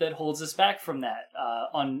lot that holds us back from that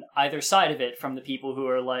on either side of it, from the people who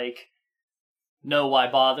are like, no, why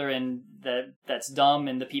bother, and that's dumb,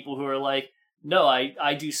 and the people who are like, no,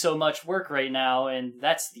 I do so much work right now, and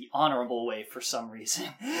that's the honorable way for some reason.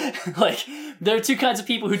 Like, there are two kinds of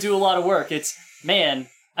people who do a lot of work. It's, man,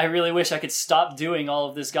 I really wish I could stop doing all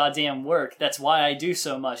of this goddamn work. That's why I do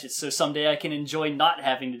so much. It's so someday I can enjoy not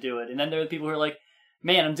having to do it. And then there are the people who are like,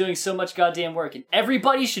 man, I'm doing so much goddamn work, and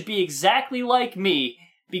everybody should be exactly like me,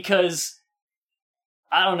 because,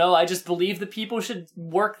 I don't know, I just believe that people should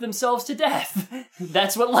work themselves to death.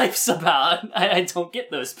 That's what life's about. I don't get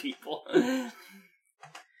those people. And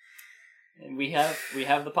we have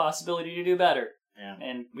the possibility to do better. Yeah.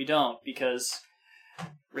 And we don't, because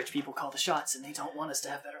rich people call the shots and they don't want us to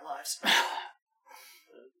have better lives. The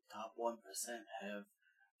top 1% have,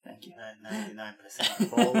 thank you, 99%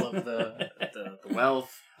 of all of the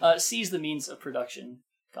wealth. Seize the means of production,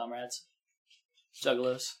 comrades.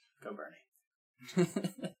 Juggalos. Go Bernie.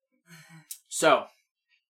 So,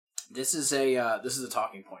 this is a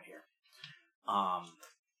talking point here.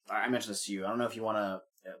 I mentioned this to you. I don't know if you want to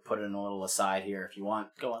put it in a little aside here. If you want,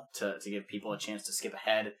 go on to give people a chance to skip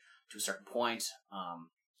ahead to a certain point.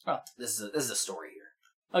 This is a story here.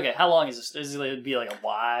 Okay, how long is this? Is it be like a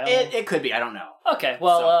while? It could be. I don't know. Okay,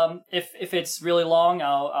 well, if it's really long,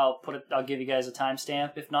 I'll give you guys a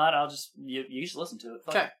timestamp. If not, I'll just you just listen to it.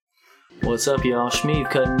 Okay. What's up, y'all?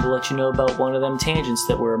 Shmeev cutting to let you know about one of them tangents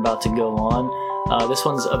that we're about to go on. This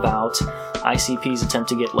one's about ICP's attempt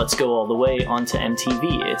to get Let's Go All the Way onto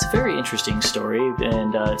MTV. It's a very interesting story,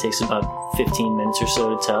 and it takes about 15 minutes or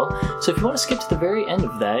so to tell. So if you want to skip to the very end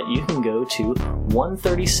of that, you can go to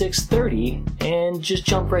 136:30 and just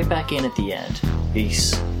jump right back in at the end.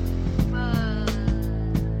 Peace.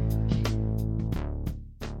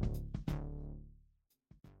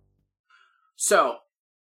 So,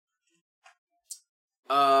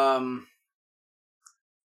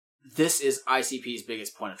 this is ICP's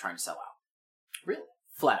biggest point of trying to sell out. Really?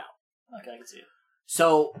 Flat out. Okay, I can see it.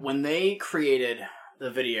 So, when they created the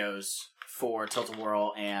videos for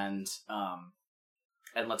Tilt-A-Whirl and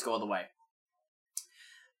Let's Go All the Way,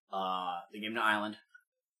 they gave them to Island.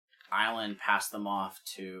 Island passed them off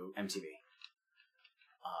to MTV.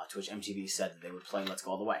 To which MTV said that they would play Let's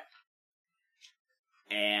Go All the Way.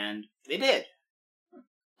 And they did.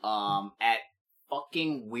 At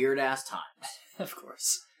fucking weird-ass times. Of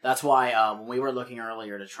course. That's why when we were looking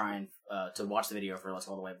earlier to try and to watch the video for Let's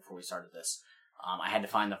Go All the Way before we started this, I had to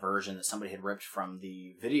find the version that somebody had ripped from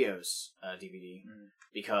the videos DVD,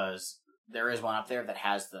 because there is one up there that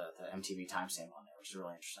has the MTV timestamp on there, which is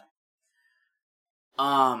really interesting.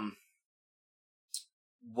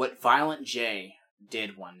 What Violent J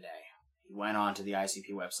did one day, he went onto the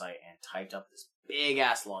ICP website and typed up this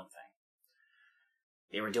big-ass long thing.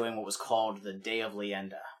 They were doing what was called the Day of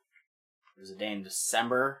Leenda. It was a day in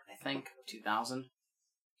December, I think, of 2000,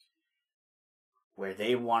 where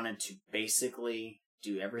they wanted to basically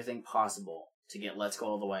do everything possible to get Let's Go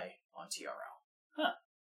All the Way on TRL. Huh.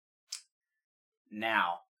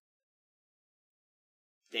 Now,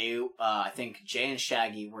 they, I think Jay and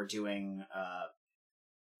Shaggy were doing,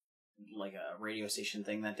 like a radio station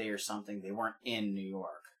thing that day or something. They weren't in New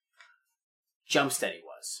York. Jumpsteady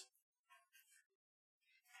was.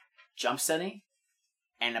 Jumpsteady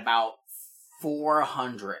and about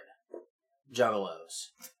 400 juggalos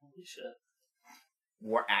Holy shit.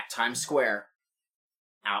 were at Times Square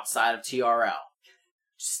outside of TRL,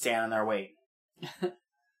 just standing there waiting.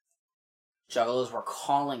 Juggalos were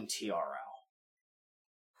calling TRL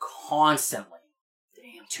constantly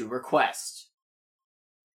to request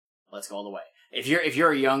Let's Go All the Way. If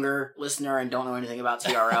you're a younger listener and don't know anything about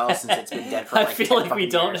TRL since it's been dead for like I feel 10 like we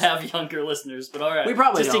don't years, have younger listeners, but alright. we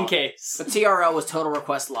probably just don't. in case. But TRL was Total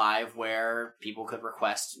Request Live, where people could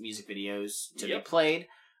request music videos to be played,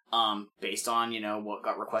 based on, what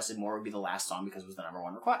got requested more would be the last song because it was the number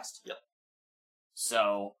one request. Yep.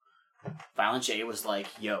 So, Violent J was like,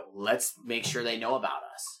 yo, let's make sure they know about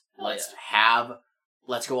us. Hell Let's yeah. have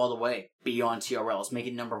Let's Go All the Way be on TRL. Let's make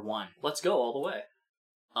it number one. Let's go all the way.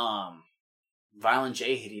 Violent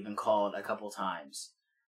J had even called a couple times,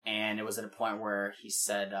 and it was at a point where he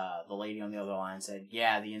said, the lady on the other line said,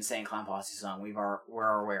 yeah, the Insane Clown Posse song,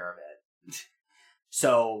 we're aware of it.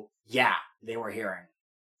 So, yeah, they were hearing.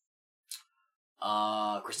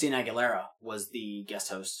 Christina Aguilera was the guest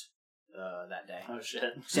host that day. Oh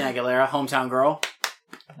shit. Christina Aguilera, hometown girl.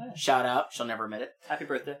 Hey. Shout out. She'll never admit it. Happy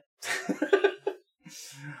birthday.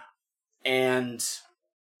 And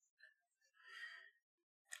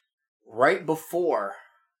right before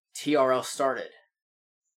TRL started,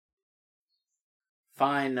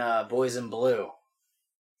 find Boys in Blue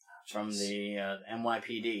from the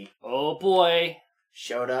NYPD. Oh boy.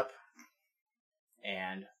 Showed up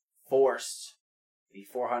and forced the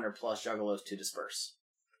 400 plus juggalos to disperse.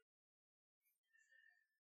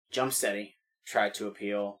 Jumpsteady tried to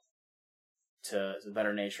appeal to the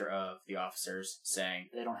better nature of the officers, saying,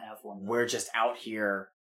 They don't have one. we're just out here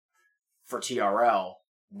for TRL.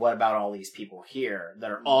 What about all these people here that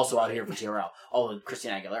are also out here for TRL? All the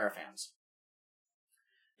Christina Aguilera fans.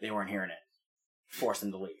 They weren't hearing it. Forced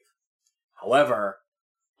them to leave. However,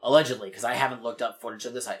 allegedly, because I haven't looked up footage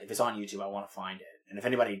of this, if it's on YouTube, I want to find it. And if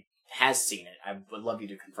anybody has seen it, I would love you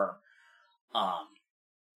to confirm. I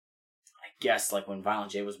guess, like, when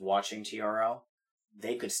Violent J was watching TRL,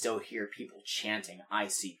 they could still hear people chanting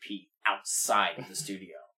ICP outside of the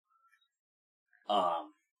studio.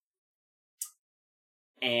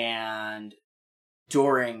 And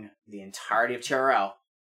during the entirety of TRL,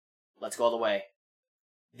 Let's Go All the Way,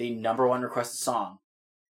 the number one requested song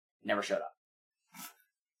never showed up.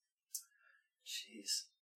 Jeez.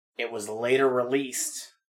 It was later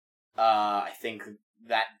released, I think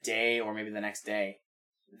that day or maybe the next day,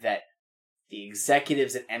 that the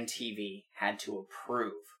executives at MTV had to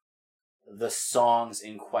approve the songs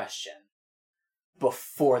in question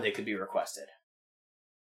before they could be requested.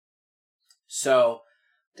 So,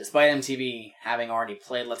 despite MTV having already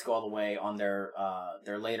played Let's Go All the Way on their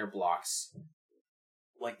later blocks,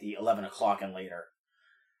 like the 11 o'clock and later,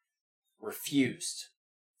 refused,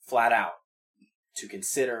 flat out, to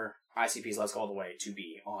consider ICP's Let's Go All the Way to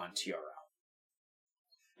be on TRL.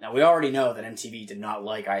 Now, we already know that MTV did not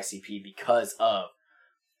like ICP because of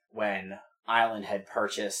when Island had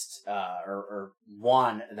purchased or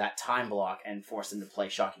won that time block and forced them to play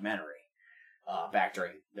Shockumentary back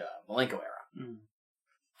during the Malenko era. Mm.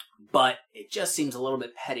 But it just seems a little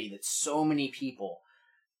bit petty that so many people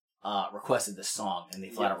requested this song and they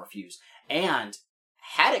flat out refused. And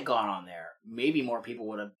had it gone on there, maybe more people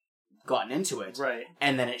would have gotten into it. Right.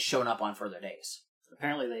 And then it's shown up on further days.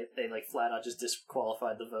 Apparently they like flat out just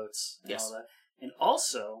disqualified the votes and Yes. all that. And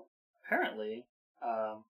also, apparently,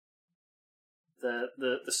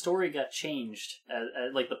 the story got changed.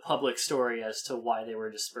 Like the public story as to why they were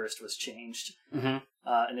dispersed was changed. Mm-hmm.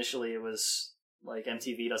 Initially it was like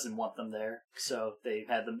MTV doesn't want them there, so they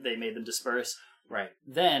made them disperse. Right.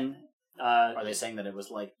 Then Are they saying that it was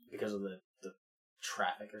like because of the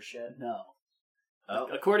traffic or shit? no. Oh.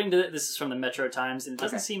 According to this is from the Metro Times, and it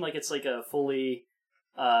doesn't seem like it's like a fully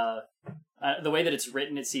the way that it's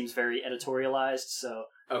written. It seems very editorialized. So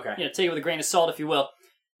Okay. take it with a grain of salt, if you will.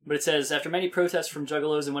 But it says, after many protests from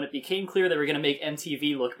juggalos and when it became clear they were going to make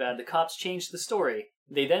MTV look bad, the cops changed the story.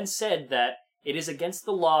 They then said that it is against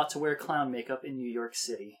the law to wear clown makeup in New York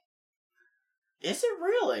City. Is it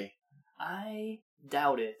really? I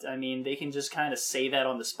doubt it. I mean, they can just kind of say that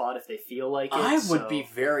on the spot if they feel like it. I would so- be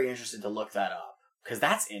very interested to look that up. Because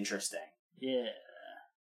that's interesting. Yeah.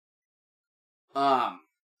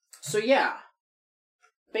 So yeah.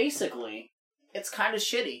 Basically, it's kind of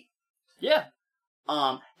shitty. Yeah.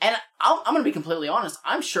 And I'm going to be completely honest.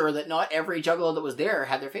 I'm sure that not every juggalo that was there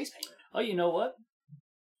had their face painted. Oh, you know what?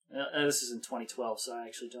 This is in 2012, so I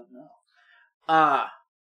actually don't know.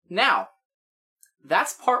 Now,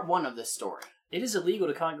 that's part one of this story. It is illegal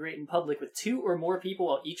to congregate in public with 2 or more people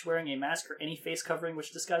while each wearing a mask or any face covering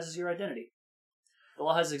which disguises your identity. The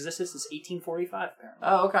law has existed since 1845, apparently.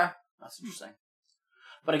 Oh, okay. That's interesting.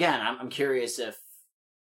 But again, I'm curious if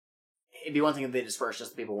it'd be one thing if they dispersed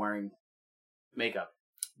just the people wearing makeup.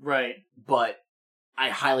 Right. But I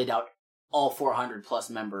highly doubt all 400 plus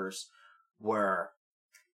members were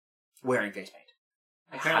wearing face paint.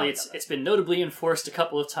 Apparently, it's been notably enforced a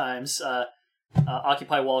couple of times.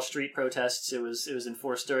 Occupy Wall Street protests. It was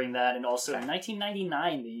enforced during that, and also in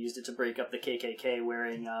 1999 they used it to break up the KKK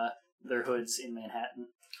wearing their hoods in Manhattan.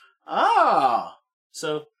 Oh,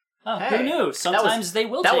 so hey, who knew? Sometimes they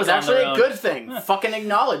will. That take was on actually their a own. good thing. Fucking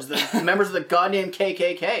acknowledge the members of the goddamn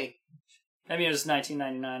KKK. I mean, it was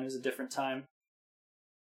 1999. It was a different time.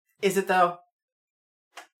 Is it though?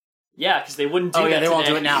 Yeah, because they wouldn't do that. Oh yeah, they won't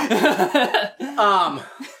do today. it now.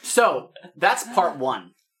 So that's part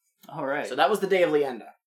one. All right. So that was the day of Leenda.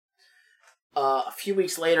 A few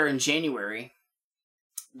weeks later in January,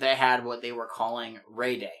 they had what they were calling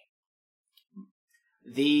Ray Day.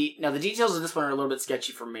 The details of this one are a little bit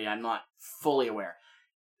sketchy for me. I'm not fully aware.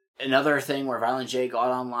 Another thing where Violent J got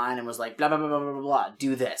online and was like, blah, blah, blah, blah, blah, blah, blah,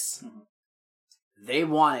 do this. Mm-hmm. They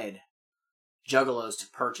wanted juggalos to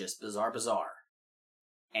purchase Bizarre Bazaar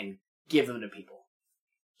and give them to people.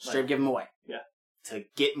 Straight up give them away. Yeah. To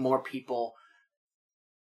get more people,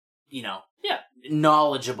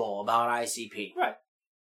 knowledgeable about ICP. Right.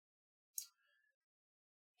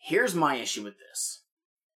 Here's my issue with this.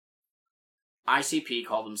 ICP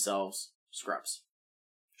call themselves Scrubs.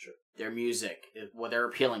 Sure. Their music, what they're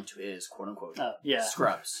appealing to is, quote-unquote,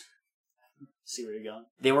 Scrubs. See where you're going.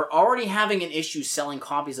 They were already having an issue selling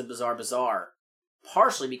copies of Bizarre Bazaar,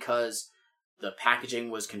 partially because the packaging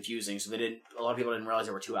was confusing, so a lot of people didn't realize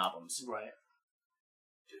there were 2 albums. Right.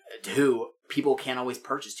 2, people can't always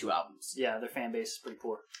purchase 2 albums. Yeah, their fan base is pretty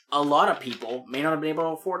poor. A lot of people may not have been able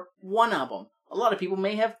to afford 1 album. A lot of people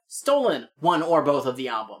may have stolen 1 or both of the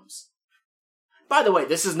albums. By the way,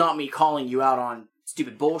 this is not me calling you out on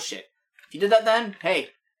stupid bullshit. If you did that then, hey,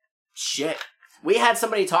 shit. We had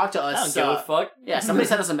somebody talk to us. I don't give a fuck. Yeah, somebody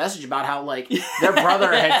sent us a message about how, like, their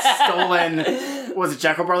brother had stolen, was it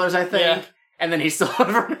Jekyll Brothers, I think? Yeah. And then he stole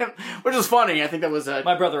it from him, which was funny. I think that was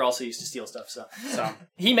my brother also used to steal stuff, so.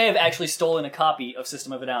 He may have actually stolen a copy of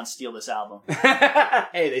System of a Down and steal this album.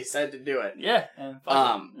 Hey, they said to do it. Yeah. And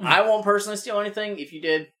I won't personally steal anything. If you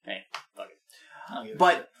did, hey, fuck it.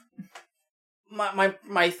 But my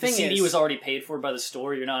thing is... The CD was already paid for by the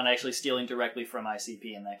store. You're not actually stealing directly from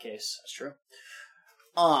ICP in that case. That's true.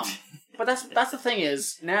 But that's the thing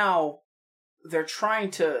is, now they're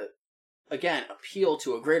trying to, again, appeal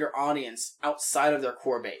to a greater audience outside of their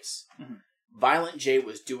core base. Mm-hmm. Violent J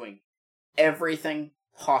was doing everything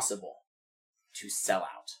possible to sell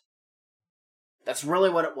out. That's really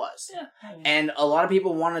what it was. Yeah. And a lot of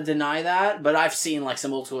people want to deny that, but I've seen like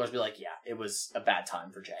some old schoolers be like, yeah, it was a bad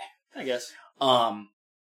time for Jay. I guess.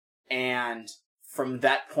 And from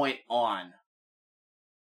that point on,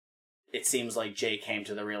 it seems like Jay came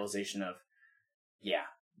to the realization of, yeah,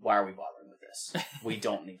 why are we bothering with this? We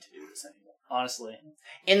don't need to do this anymore. Honestly.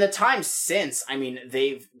 In the time since, I mean,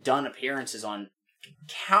 they've done appearances on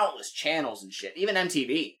countless channels and shit. Even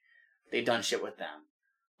MTV, they've done shit with them.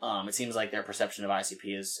 It seems like their perception of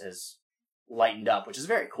ICP has lightened up, which is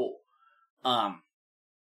very cool.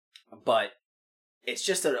 But it's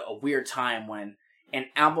just a weird time when an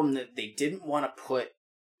album that they didn't want to put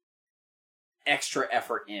extra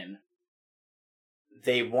effort in,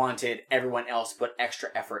 they wanted everyone else to put extra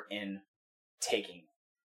effort in taking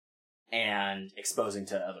and exposing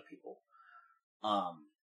to other people.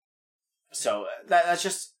 So that's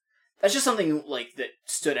just something like that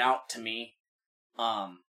stood out to me.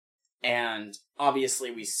 And obviously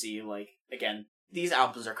we see, like, again, these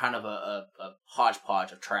albums are kind of a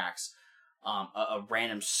hodgepodge of tracks, a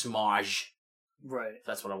random smudge. Right. If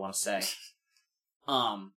that's what I want to say.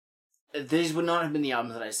 These would not have been the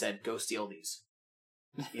albums that I said, go steal these.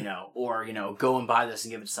 Or, go and buy this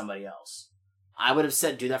and give it to somebody else. I would have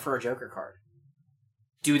said, do that for a Joker card.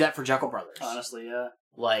 Do that for Jekyll Brothers. Honestly, yeah.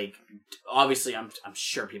 Like, obviously, I'm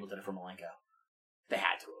sure people did it for Malenko. They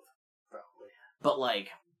had to have. Probably. But, like,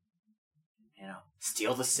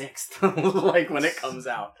 steal the 6th. Like, when it comes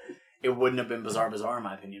out. It wouldn't have been Bizarre Bazaar, in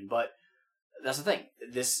my opinion. But that's the thing.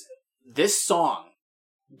 This song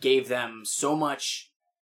gave them so much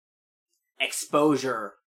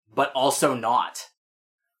exposure, but also not.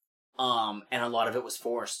 And a lot of it was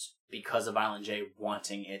forced because of Violent J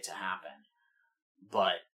wanting it to happen.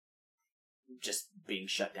 But just being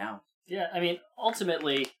shut down. Yeah, I mean,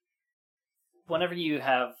 ultimately, whenever you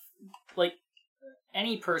have, like,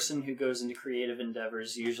 any person who goes into creative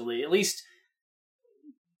endeavors, usually, at least,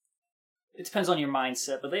 it depends on your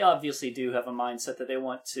mindset, but they obviously do have a mindset that they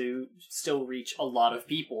want to still reach a lot of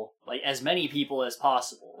people, like, as many people as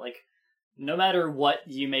possible. Like, no matter what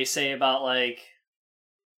you may say about, like,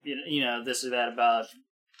 this or that about,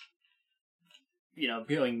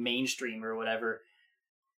 going mainstream or whatever,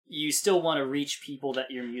 you still want to reach people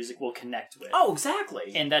that your music will connect with. Oh,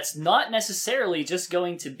 exactly. And that's not necessarily just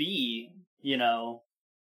going to be, the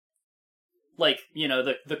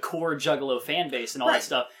core Juggalo fan base and all that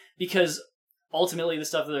stuff. Because ultimately the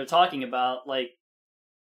stuff that they're talking about, like,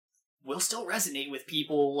 will still resonate with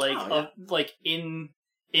people, like, in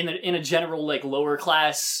a general, like, lower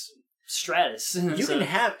class stratus. You can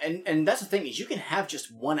have, and that's the thing, is you can have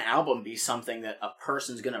just one album be something that a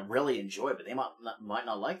person's gonna really enjoy, but they might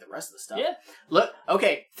not like the rest of the stuff. Yeah. Look,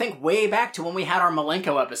 okay, think way back to when we had our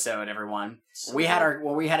Malenko episode, everyone. We had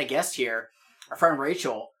a guest here, our friend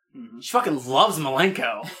Rachel. Mm-hmm. She fucking loves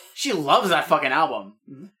Malenko. She loves that fucking album.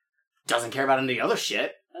 Mm-hmm. Doesn't care about any other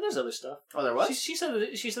shit. There's other stuff. Oh, there was? She said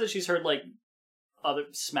that she's heard, like, other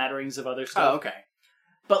smatterings of other stuff. Oh, okay.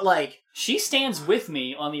 But, like... She stands with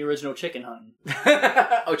me on the original Chicken Huntin'.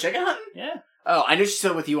 Oh, Chicken Huntin'? Yeah. Oh, I knew she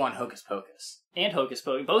stood with you on Hocus Pocus. And Hocus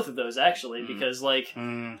Pocus. Both of those, actually, because, like,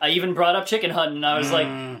 I even brought up Chicken Huntin', and I was like...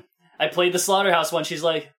 I played the Slaughterhouse one, she's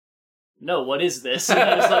like, no, what is this? And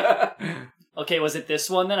I was like, okay, was it this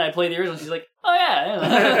one then? I played the original, she's like, oh,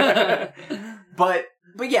 yeah. But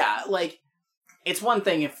yeah, like, it's one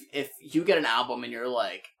thing if you get an album and you're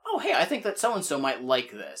like, oh, hey, I think that so-and-so might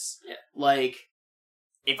like this. Yeah. Like,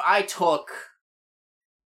 if I took...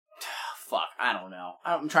 Fuck, I don't know.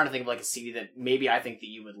 I'm trying to think of like a CD that maybe I think that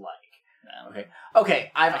you would like. Okay,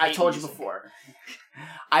 I told you before.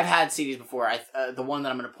 I've had CDs before. The one that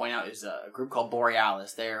I'm going to point out is a group called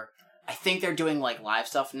Borealis. I think they're doing like live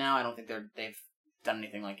stuff now. I don't think they've done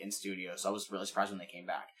anything like in studio, so I was really surprised when they came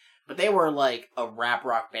back. But they were like a rap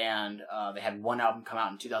rock band. They had one album come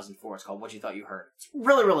out in 2004. It's called What You Thought You Heard. It's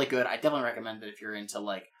really, really good. I definitely recommend it if you're into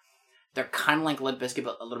like... They're kind of like Limp Bizkit,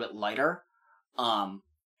 but a little bit lighter.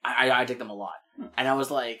 I dig them a lot. And I was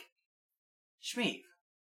like, Shmeev,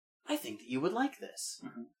 I think that you would like this.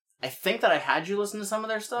 Mm-hmm. I think that I had you listen to some of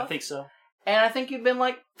their stuff. I think so. And I think you've been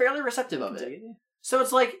like fairly receptive of it. So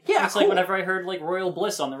it's like, yeah, it's cool. like whenever I heard like Royal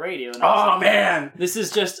Bliss on the radio. And man!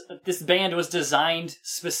 This band was designed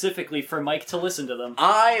specifically for Mike to listen to them.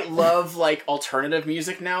 I love like alternative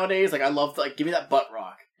music nowadays. Like I love like give me that butt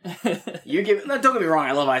rock. Don't get me wrong,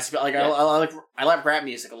 I love ICP. Like I like rap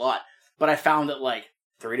music a lot. But I found that like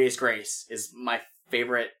 3 Days Grace is my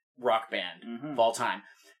favorite rock band of all time.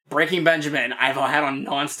 Breaking Benjamin, I've had on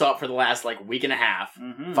nonstop for the last like week and a half.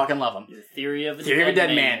 Mm-hmm. Fucking love them. Theory of a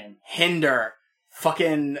Dead Man. Hinder.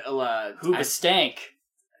 Fucking Hoobastank.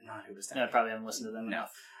 Not Hoobastank. No, I probably haven't listened to them. No.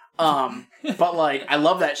 But like I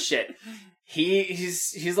love that shit.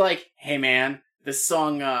 He's like, hey man, this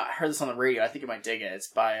song I heard this on the radio. I think you might dig it. It's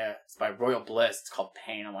by Royal Bliss. It's called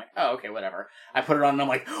Pain. I'm like, oh okay, whatever. I put it on and I'm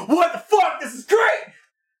like, what the fuck? This is great.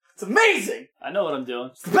 It's amazing. I know what I'm doing.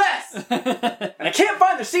 It's the best. And I can't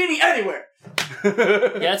find the CD anywhere.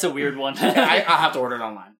 Yeah, that's a weird one. I'll have to order it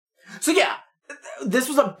online. So yeah, this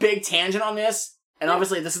was a big tangent on this. And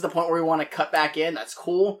obviously this is the point where we want to cut back in. That's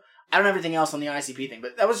cool. I don't have everything else on the ICP thing,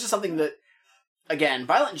 but that was just something that, again,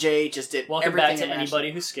 Violent J just did Welcome everything. Back to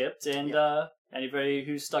anybody who skipped and anybody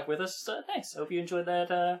who stuck with us. Thanks. Hope you enjoyed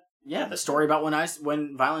that. Yeah, the story about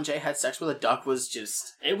when Violent J had sex with a duck was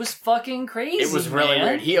just... It was fucking crazy, It was really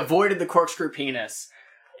weird. He avoided the corkscrew penis.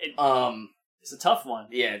 It's a tough one.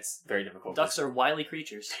 Yeah, it's very difficult. Ducks are wily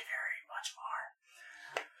creatures. They very much are.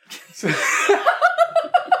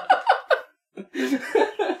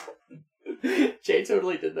 Jay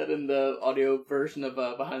totally did that in the audio version of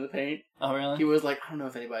Behind the Paint. Oh, really? He was like, I don't know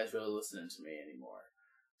if anybody's really listening to me anymore.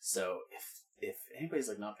 So if anybody's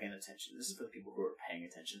like not paying attention, this is for the people who are paying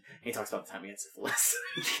attention. And he talks about the time he had syphilis.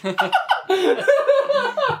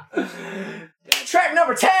 Track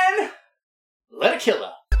number 10, Let It Kill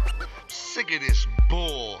Her. Sick of this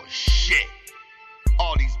bullshit.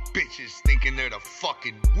 All these bitches thinking they're the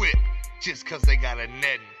fucking whip just cause they got a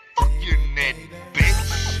net. Fuck your net,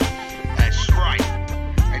 bitch. That's right.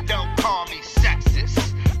 And don't call me sexist,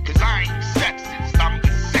 cause I ain't sexist. I'm the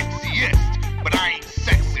sexiest, but I ain't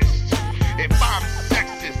sexist. If I'm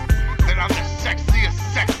sexist, then I'm the sexiest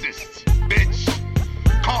sexist, bitch.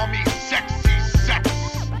 Call me sexy sex.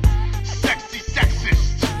 Sexy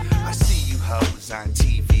sexist. I see you hoes on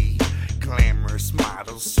TV. Glamorous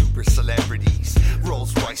models, super celebrities,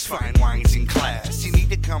 Rolls Royce, fine wines in class. You need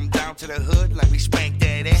to come down to the hood, let me spank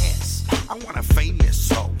that ass. I want a famous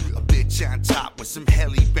soul, a bitch on top with some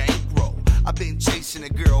heli bankroll. I've been chasing a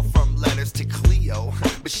girl from Letters to Cleo,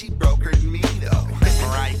 but she brokered me though.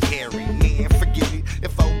 Mariah Carey, man, forget it.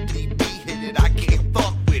 If ODB hit it, I can't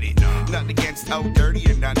fuck with it. Nothing against O Dirty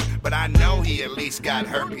or nothing, but I know he at least got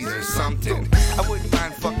herpes or something. I wouldn't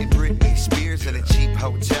mind fucking Britney Spears in a cheap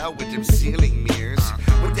hotel with them ceiling mirrors.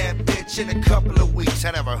 With that bitch in a couple of weeks,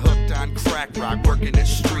 I'd have her hooked on crack rock, working the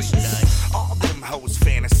streets. All them hoes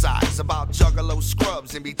fantasize about juggalo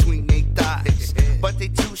scrubs in between their thighs, but they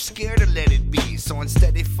too scared to let it be. So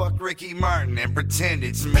instead they fuck Ricky Martin and pretend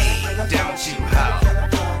it's me. Don't you hoe?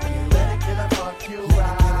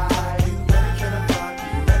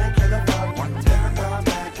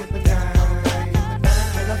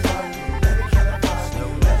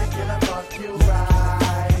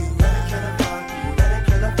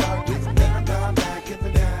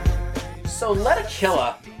 So Let It Kill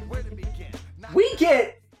Her. We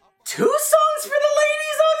get 2 songs for the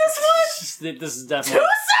ladies on this one? This is definitely 2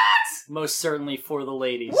 songs? Most certainly for the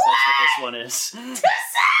ladies. What? That's what this one is. 2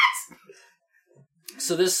 songs?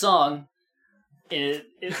 So this song,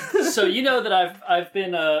 so you know that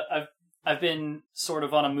I've been sort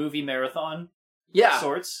of on a movie marathon, yeah, of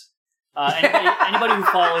sorts. Anybody who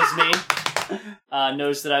follows me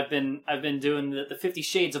knows that I've been doing the 50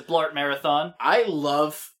 Shades of Blart marathon. I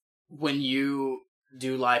love when you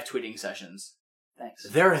do live tweeting sessions. Thanks.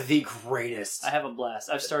 They're the greatest. I have a blast.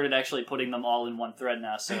 I've started actually putting them all in one thread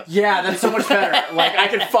now. So yeah, that's so much better. Like I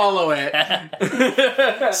can follow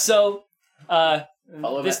it. So.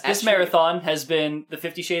 This marathon has been the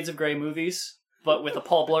 50 Shades of Grey movies, but with a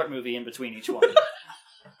Paul Blart movie in between each one.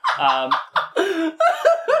 The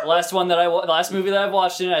last movie that I've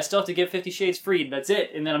watched in it, I still have to get 50 Shades Freed. That's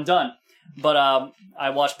it, and then I'm done. But I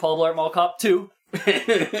watched Paul Blart Mall Cop 2,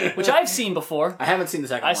 which I've seen before. I haven't seen the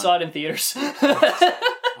second one. I saw it in theaters.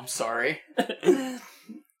 I'm sorry.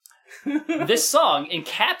 This song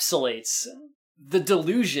encapsulates the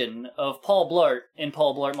delusion of Paul Blart in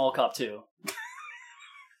Paul Blart Mall Cop 2.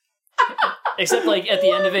 Except, like, at the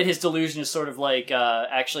end of it, his delusion is sort of, like,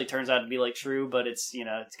 actually turns out to be, like, true, but it's, you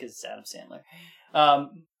know, it's because it's Adam Sandler.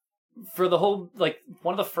 For the whole, like,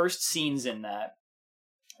 one of the first scenes in that,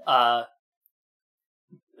 a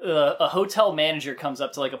hotel manager comes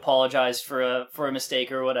up to, like, apologize for a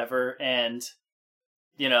mistake or whatever, and,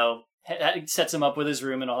 you know, sets him up with his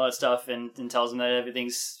room and all that stuff, and tells him that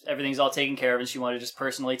everything's all taken care of, and she wanted to just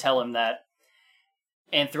personally tell him that.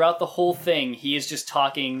 And throughout the whole thing, he is just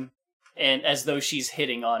talking and as though she's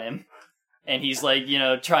hitting on him, and he's like, you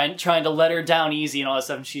know, trying to let her down easy and all that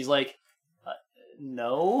stuff, and she's like,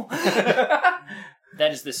 no.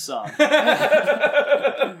 That is this song.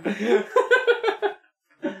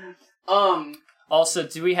 Also,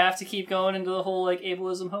 do we have to keep going into the whole, like,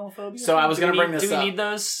 ableism, homophobia? So I was going to bring this up. Do we need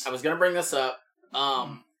those? I was going to bring this up.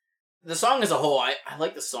 The song as a whole, I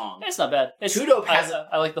like the song. It's not bad.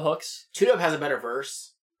 I like the hooks. Two Dope has a better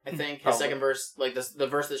verse, I think. His Probably. second verse, like the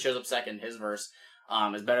verse that shows up second, his verse,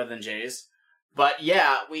 is better than Jay's. But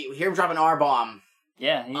yeah, we hear him drop an R-bomb.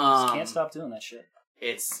 Yeah, he just can't stop doing that shit.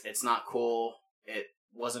 It's not cool. It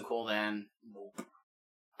wasn't cool then.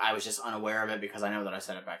 I was just unaware of it because I know that I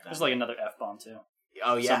said it back then. There's like another F-bomb too.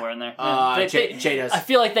 Oh yeah, somewhere in there. Yeah. Jay does. I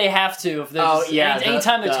feel like they have to. If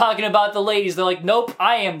anytime they're talking about the ladies, they're like, "Nope,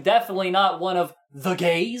 I am definitely not one of the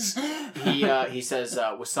gays." He says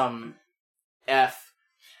with some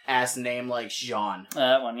F-ass name like Jean.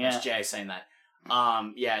 That one, yeah. That's Jay saying that.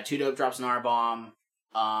 Yeah, Two Dope drops an R-bomb.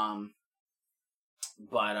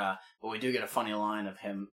 But we do get a funny line of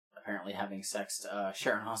him apparently having sexed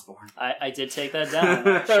Sharon Osbourne. I did take that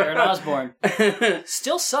down. Sharon Osbourne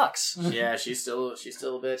still sucks. Yeah, she's still a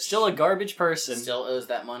bitch. Still a garbage person. Still owes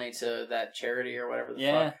that money to that charity or whatever the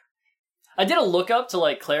fuck. I did a lookup to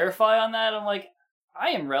like clarify on that. I'm like, I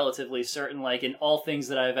am relatively certain, like, in all things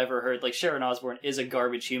that I've ever heard, like, Sharon Osbourne is a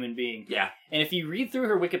garbage human being. Yeah. And if you read through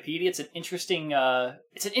her Wikipedia, it's an interesting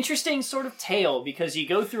sort of tale, because you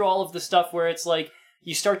go through all of the stuff where it's like,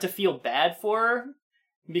 you start to feel bad for her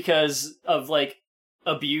because of, like,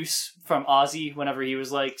 abuse from Ozzy whenever he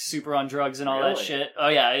was, like, super on drugs and all that shit. Oh,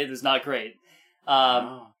 yeah, it was not great.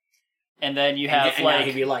 And then you have, and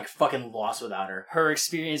he'd be, like, fucking lost without her. Her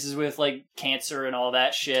experiences with, like, cancer and all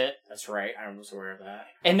that shit. That's right. I was aware of that.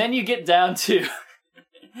 And then you get down to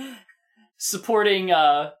supporting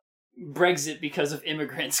Brexit because of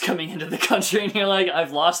immigrants coming into the country, and you're like,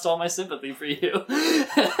 I've lost all my sympathy for you.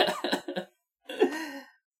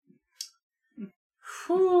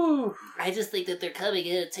 Whew. I just think that they're coming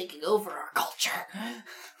in and taking over our culture. Oh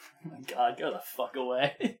my god, go the fuck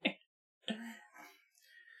away.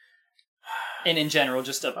 And in general,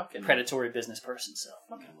 just a fucking predatory business person, so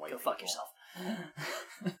go fuck yourself.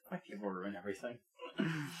 White people ruin everything.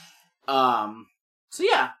 So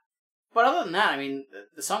yeah. But other than that, I mean,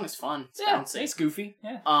 the song is fun. It's bouncy. It's goofy.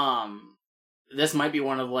 Yeah. This might be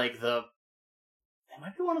one of, like, it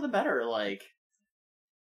might be one of the better, like...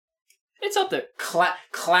 It's up there.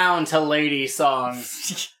 Clown to lady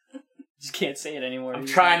songs. Just can't say it anymore. I'm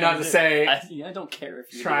trying not to say. I don't care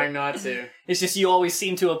if you trying not to. It's just you always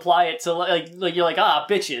seem to apply it to like you're like,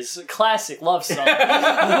 bitches, classic love song.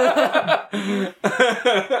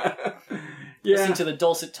 Listen to the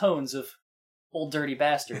dulcet tones of Old Dirty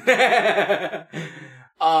Bastard. A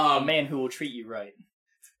man who will treat you right.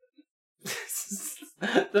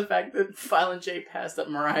 The fact that Violent J passed up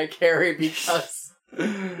Mariah Carey because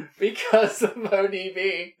of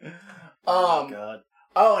ODB. Oh god.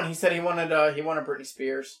 Oh, and he said he wanted Britney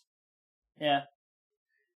Spears. Yeah.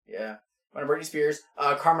 Yeah. Wanted Britney Spears.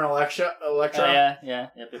 Carmen Electra. Yeah.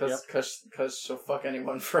 Because she'll fuck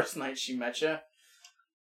anyone first night she met you. Yeah.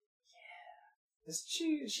 Is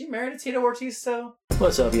she married to Tito Ortiz still?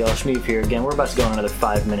 What's up, y'all? Shmeev here again. We're about to go on another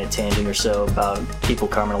 5-minute tangent or so about people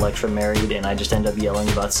Carmen Electra married, and I just end up yelling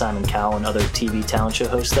about Simon Cowell and other TV talent show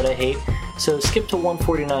hosts that I hate. So skip to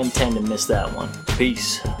 149.10 to miss that one.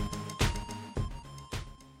 Peace.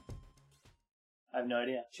 I have no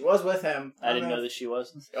idea. She was with him. I didn't know that she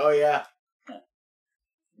was. Oh, yeah.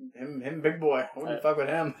 Him, big boy. I wouldn't fuck with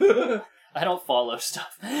him. I don't follow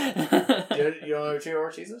stuff. You don't know who Tito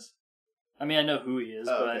Ortiz is? I mean, I know who he is,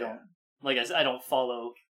 but okay. I don't... Like I said, I don't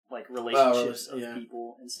follow, like, relationships of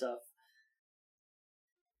people and stuff.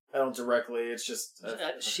 I don't directly. It's just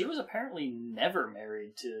she was apparently never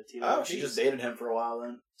married to Tito. Oh, she just dated him for a while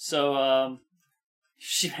then. So,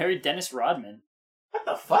 she married Dennis Rodman. What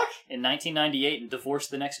the fuck? In 1998 and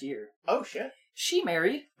divorced the next year. Oh, shit. She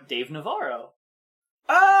married Dave Navarro.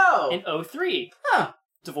 Oh! In 2003. Huh.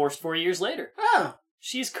 Divorced 4 years later. Oh.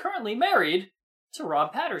 She is currently married to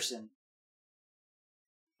Rob Patterson.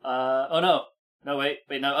 Oh no. No, wait,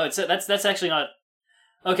 no. Oh, that's actually not...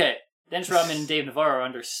 Okay. Dennis Rodman and Dave Navarro are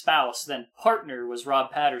under spouse, then partner was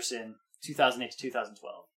Rob Patterson, 2008 to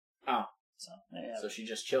 2012. Oh. So, there you have So it. she's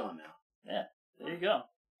just chilling now. Yeah, there you go.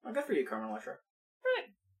 Oh, good for you, Carmen Electra. Right.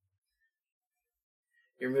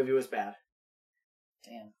 Your movie was bad.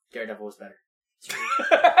 Damn. Daredevil was better.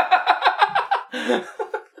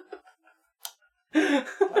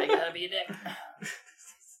 Why you gotta be a dick?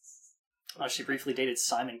 Oh, she briefly dated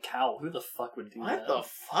Simon Cowell. Who the fuck would do that? What the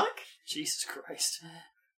fuck? Jesus Christ.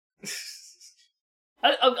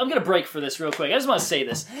 I'm gonna break for this real quick. I just want to say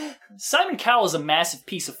this. Simon Cowell is a massive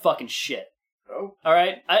piece of fucking shit. Oh.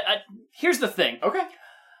 Alright? Here's the thing. Okay.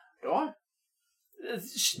 Go on.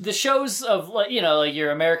 The shows of, like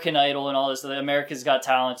your American Idol and all this, the America's Got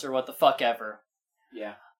Talent or what the fuck ever.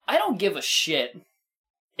 Yeah. I don't give a shit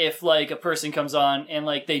if, like, a person comes on and,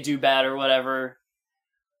 like, they do bad or whatever.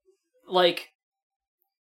 Like,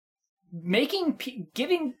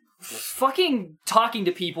 talking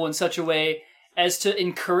to people in such a way as to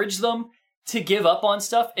encourage them to give up on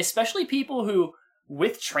stuff, especially people who,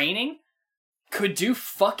 with training, could do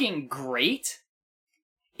fucking great,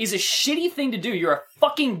 is a shitty thing to do. You're a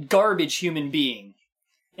fucking garbage human being.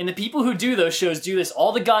 And the people who do those shows do this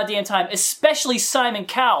all the goddamn time, especially Simon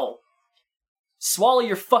Cowell. Swallow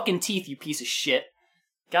your fucking teeth, you piece of shit.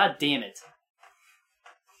 God damn it.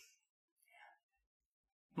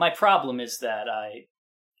 My problem is that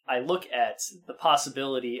I look at the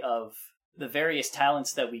possibility of the various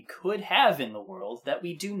talents that we could have in the world that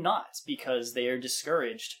we do not, because they are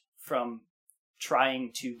discouraged from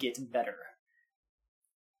trying to get better.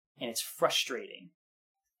 And it's frustrating.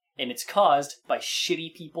 And it's caused by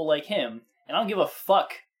shitty people like him. And I don't give a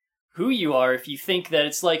fuck who you are if you think that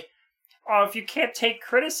it's like, oh, if you can't take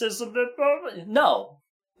criticism, then... No.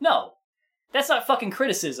 That's not fucking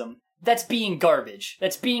criticism. That's being garbage.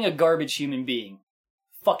 That's being a garbage human being.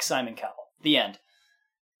 Fuck Simon Cowell. The end.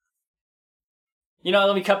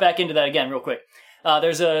 Let me cut back into that again real quick.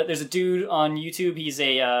 There's a dude on YouTube.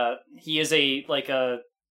 He is a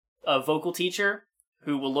vocal teacher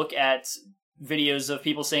who will look at videos of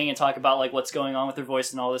people singing and talk about like what's going on with their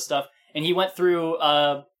voice and all this stuff. And he went through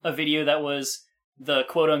a video that was the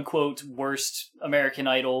quote-unquote worst American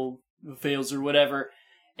Idol fails or whatever.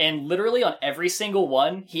 And literally on every single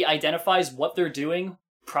one, he identifies what they're doing,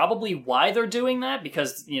 probably why they're doing that,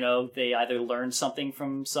 because, they either learned something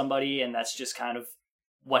from somebody and that's just kind of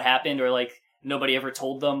what happened, or like nobody ever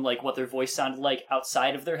told them like what their voice sounded like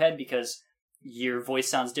outside of their head, because your voice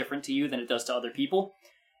sounds different to you than it does to other people.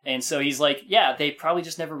 And so he's like, yeah, they probably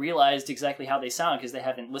just never realized exactly how they sound because they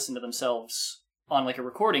haven't listened to themselves on like a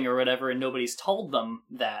recording or whatever, and nobody's told them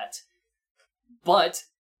that. But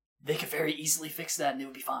they could very easily fix that and it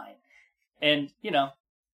would be fine. And,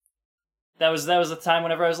 that was the time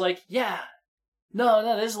whenever I was like, yeah, no,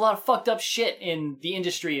 there's a lot of fucked up shit in the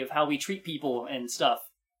industry of how we treat people and stuff.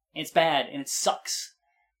 And it's bad and it sucks.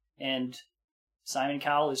 And Simon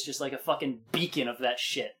Cowell is just like a fucking beacon of that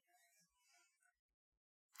shit.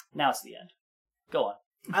 Now it's the end. Go on.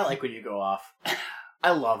 I like when you go off.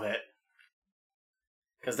 I love it.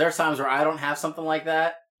 Because there's times where I don't have something like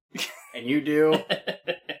that, and you do, and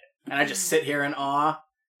I just sit here in awe.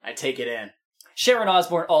 I take it in. Sharon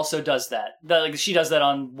Osbourne also does that. She does that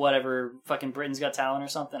on whatever fucking Britain's Got Talent or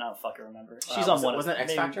something. I don't fucking remember. She's on one. Wasn't it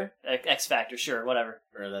X Factor? X Factor, sure, whatever.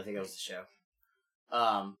 Or I think that was the show.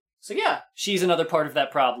 So yeah, she's another part of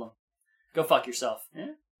that problem. Go fuck yourself.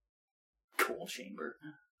 Yeah. Cool chamber.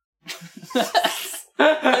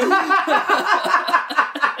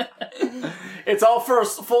 It's all for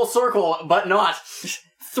full circle, but not.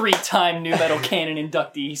 3-time new metal canon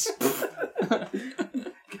inductees.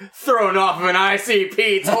 Thrown off of an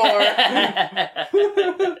ICP tour.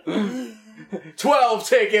 12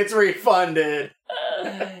 tickets refunded.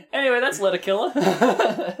 Anyway, that's Let It Kill. Do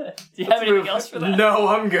you have anything else for that? No,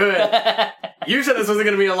 I'm good. You said this wasn't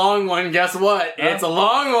going to be a long one. Guess what? It's a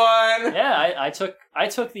long one. Yeah, I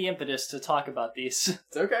took the impetus to talk about these.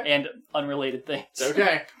 It's okay. And unrelated things. It's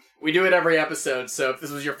okay. We do it every episode, so if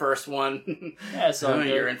this was your first one,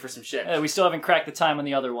 you're in for some shit. We still haven't cracked the time on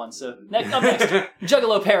the other one, so up next,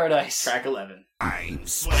 Juggalo Paradise. Track 11. I'm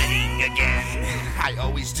sweating again. I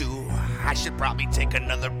always do. I should probably take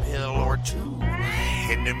another pill or two.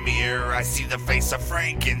 In the mirror, I see the face of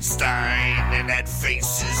Frankenstein, and that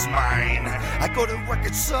face is mine. I go to work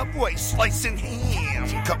at Subway, slicing ham,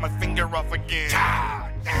 cut my finger off again.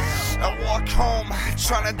 I walk home,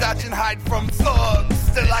 trying to dodge and hide from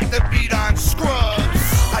thugs that like to beat on scrubs.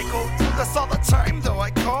 I go through this all the time, though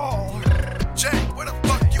I call. Jay, where the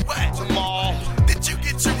fuck you at? The mall. Did you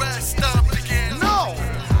get your ass stomped again? No.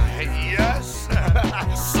 Yes.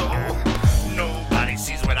 So, nobody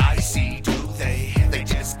sees what I see, do they? They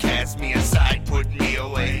just cast me aside, put me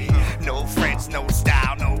away. No friends, no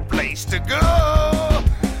style, no place to go.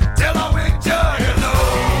 Till I went to hello.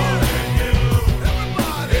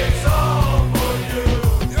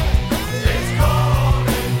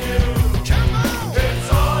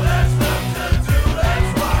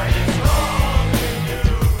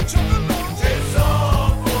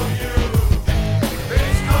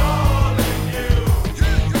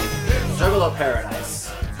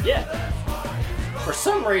 Paradise. Yeah. For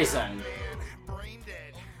some reason,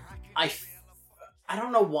 I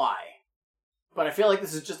don't know why, but I feel like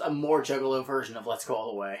this is just a more Juggalo version of Let's Go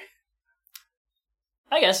All the Way.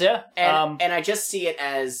 I guess, yeah. And I just see it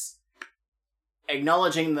as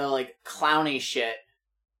acknowledging the, like, clowny shit,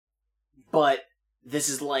 but this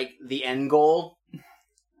is, like, the end goal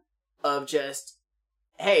of just,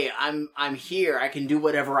 hey, I'm here, I can do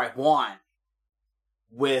whatever I want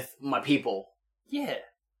with my people. Yeah.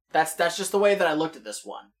 That's just the way that I looked at this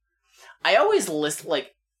one. I always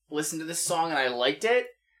listen to this song and I liked it,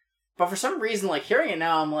 but for some reason, like, hearing it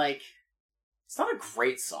now, I'm like, it's not a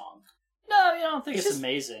great song. No, I don't think it's just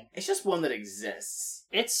amazing. It's just one that exists.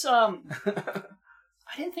 It's, I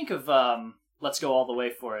didn't think of, Let's Go All the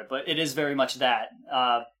Way for it, but it is very much that.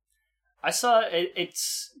 I saw,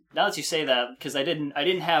 it's, now that you say that, because I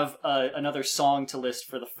didn't have another song to list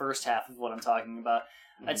for the first half of what I'm talking about.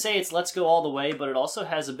 Mm-hmm. I'd say it's Let's Go All the Way, but it also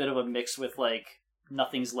has a bit of a mix with, like,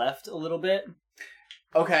 Nothing's Left a little bit.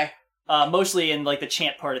 Okay. Mostly in, like, the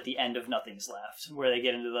chant part at the end of Nothing's Left, where they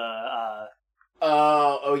get into the,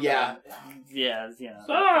 oh, yeah. Yeah, you know.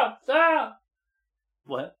 Stop!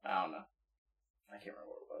 What? I don't know. I can't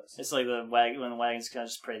remember what it was. It's like when the wagons kind of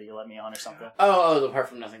just pray that you let me on or something. Oh, the part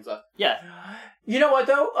from Nothing's Left. Yeah. You know what,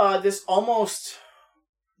 though? This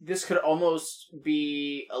could almost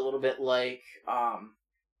be a little bit like,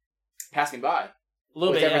 Pass Me By. A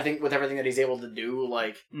little bit, with everything that he's able to do,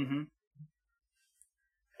 like... Mm-hmm.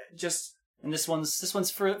 Just... And this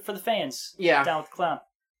one's for the fans. Yeah. Down with the clown.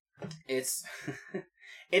 It's...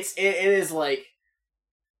 it is like...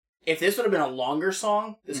 If this would have been a longer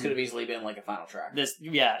song, this could have easily been like a final track.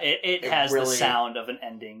 It has really, the sound of an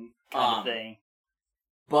ending kind of thing.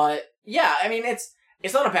 But yeah, I mean it's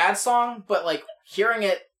not a bad song, but like hearing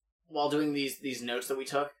it while doing these notes that we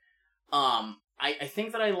took, I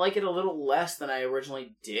think that I like it a little less than I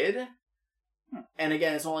originally did. And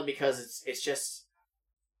again, it's only because it's just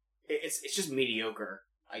mediocre,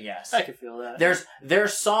 I guess. I could feel that.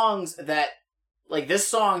 There's songs that, like, this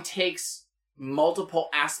song takes multiple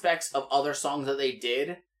aspects of other songs that they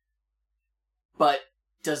did, but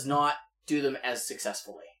does not do them as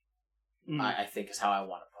successfully. I think is how I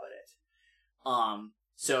want to put it.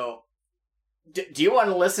 So, do you want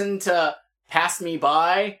to listen to Pass Me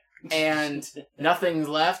By and Nothing's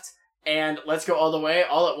Left and Let's Go All the Way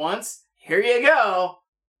all at once? Here you go.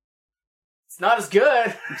 It's not as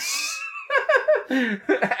good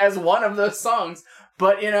as one of those songs,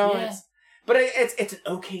 but you know, it's an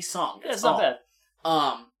okay song. It's not bad.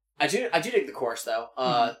 I do dig the chorus though.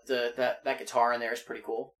 That guitar in there is pretty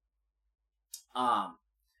cool. I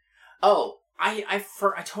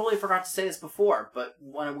totally forgot to say this before, but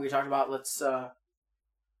when we talked about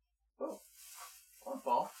Come on,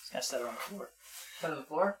 Paul. Just gotta set it on the floor. Set it on the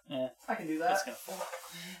floor? Yeah. I can do that. It's gonna fall.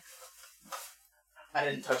 I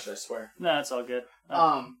didn't touch it, I swear. No, it's all good.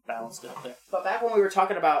 Balanced it up there. But back when we were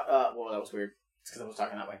talking about, well, that was weird. It's because I was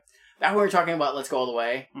talking that way. Back when we were talking about Let's Go All the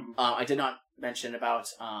Way, I did not mention about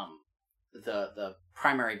the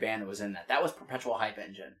primary band that was in that. That was Perpetual Hype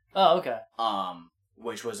Engine. Oh, okay.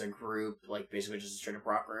 Which was a group, like basically just a straight up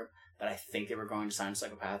rock group that I think they were going to sign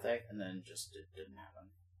Psychopathic, and then just it didn't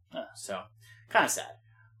happen. So, kind of sad.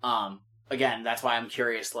 Again, that's why I'm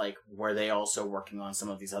curious, like, were they also working on some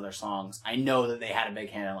of these other songs? I know that they had a big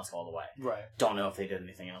hand in Let's Go All the Way. Right. Don't know if they did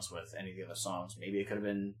anything else with any of the other songs. Maybe it could have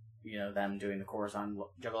been, you know, them doing the chorus on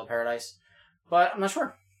Juggalo Paradise. But I'm not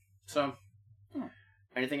sure. So,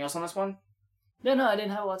 anything else on this one? No, I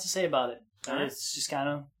didn't have a lot to say about it. Right. It's just kind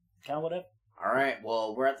of whatever. Alright,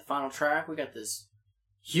 well, we're at the final track. We got this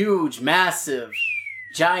huge, massive,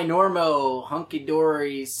 ginormo,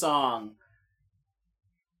 hunky-dory song.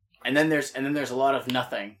 And then there's a lot of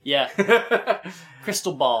nothing. Yeah.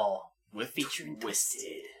 Crystal Ball. with Featuring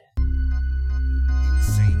Twisted.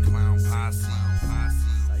 Insane clown posse.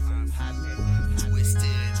 Twisted.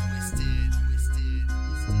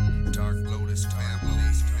 Dark Lotus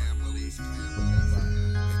family.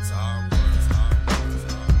 It's our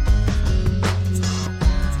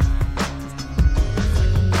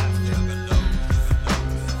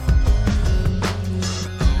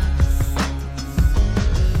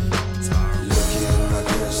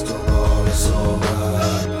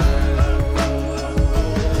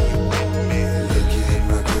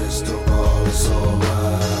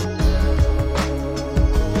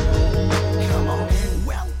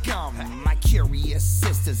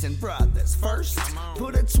and brothers. First,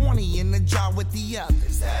 put a 20 in the jar with the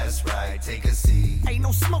others. That's right, take a seat. Ain't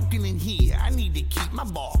no smoking in here, I need to keep my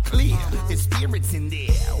ball clear. There's spirits in there.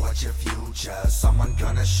 What's your future? Someone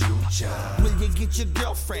gonna shoot ya. Will you get your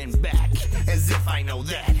girlfriend back? As if I know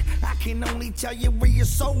that. I can only tell you where your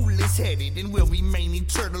soul is headed and will remain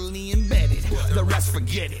eternally embedded. The rest,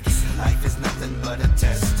 forget it. Life is nothing but a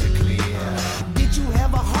test to clear. Did you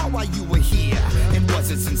have a heart while you were here? And was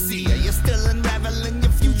it sincere? You're still unraveling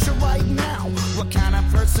your future right now. What kind of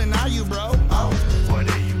person are you, bro? Oh, well,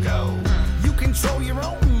 there you go. You control your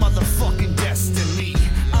own motherfucking destiny.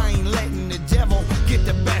 I ain't letting the devil get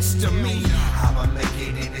the best of me. I'ma make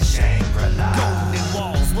it into Shangri-La. Golden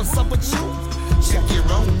walls, what's up with you? Check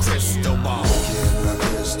your own crystal ball.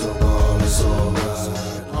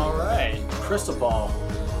 All right, Crystal Ball.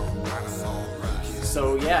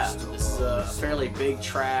 So yeah, this is a fairly big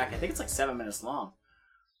track. I think it's like 7 minutes long.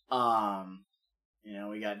 You know,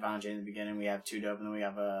 we got Von J in the beginning, we have 2 Dope, and then we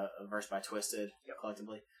have a verse by Twisted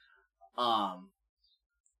collectively.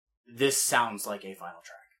 This sounds like a final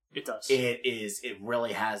track. It does. It is. It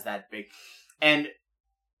really has that big. And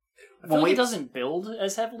I feel like it doesn't build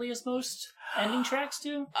as heavily as most ending tracks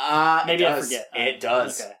do. Maybe I forget. It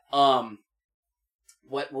does. Okay.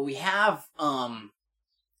 What we have.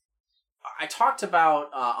 I talked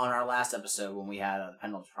about on our last episode when we had The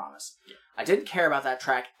Pendulum's Promise. Yeah. I didn't care about that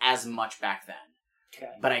track as much back then.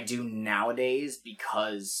 Okay. But I do nowadays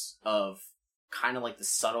because of kind of like the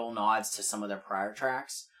subtle nods to some of their prior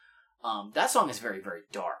tracks. That song is very, very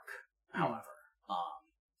dark, however.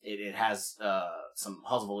 It has some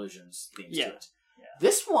Halls of Illusions themes to it. Yeah.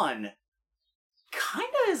 This one kind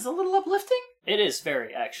of is a little uplifting. It is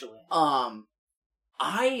very, actually.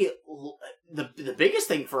 The biggest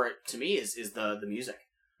thing for it to me is the music.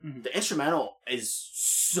 Mm-hmm. The instrumental is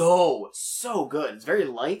so good. It's very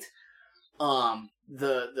light.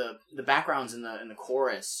 The backgrounds in the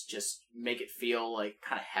chorus just make it feel like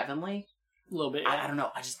kind of heavenly. A little bit. Yeah. I don't know.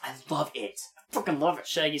 I love it. I freaking love it.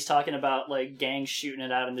 Shaggy's talking about like gangs shooting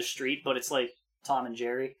it out in the street, but it's like Tom and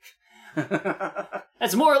Jerry.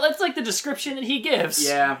 That's like the description that he gives.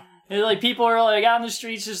 Yeah. And, like, people are like out in the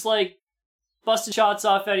streets just like busting shots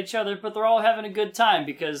off at each other, but they're all having a good time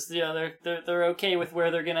because they're okay with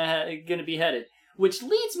where they're gonna be headed. Which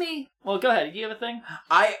leads me. Well, go ahead. Do you have a thing?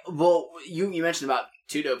 You mentioned about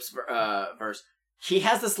 2 Dope's verse. He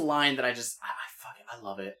has this line that I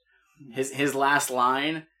love it. His last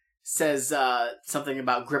line says something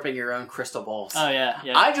about gripping your own crystal balls. Oh yeah.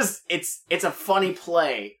 It's a funny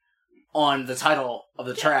play on the title of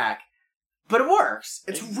the track, but it works.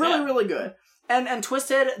 It's really good. And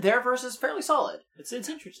Twisted, their verse is fairly solid. It's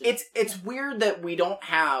interesting. It's weird that we don't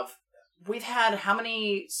have. We've had how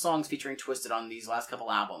many songs featuring Twisted on these last couple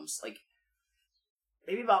albums? Like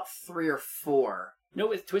maybe about 3 or 4. No,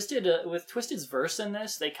 with Twisted's verse in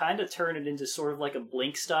this, they kind of turn it into sort of like a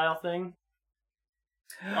Blink style thing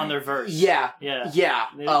on their verse. Yeah.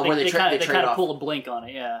 Where they kind of pull a Blink on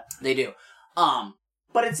it. Yeah, they do.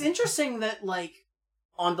 But it's interesting that like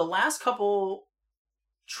on the last couple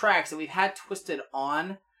tracks that we've had Twisted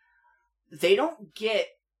on, they don't get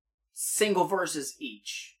single verses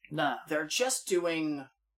each. Nah, they're just doing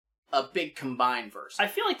a big combined verse. I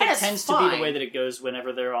feel like that tends to be the way that it goes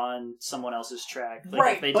whenever they're on someone else's track. Like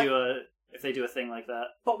right. If they do a thing like that.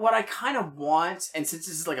 But what I kind of want, and since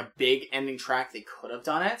this is like a big ending track, they could have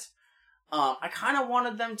done it. I kind of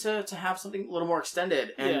wanted them to have something a little more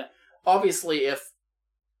extended. And obviously if,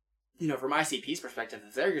 from ICP's perspective,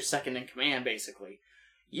 if they're your second in command, basically,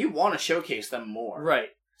 you want to showcase them more. Right.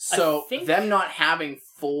 So them not having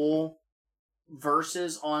full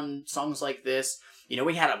verses on songs like this,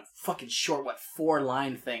 we had a fucking short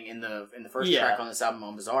 4-line thing in the first track on this album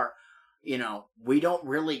on Bizarre. We don't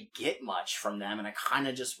really get much from them, and I kind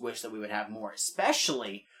of just wish that we would have more,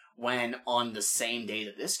 especially when on the same day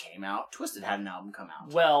that this came out, Twisted had an album come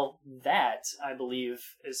out. Well, that, I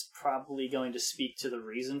believe, is probably going to speak to the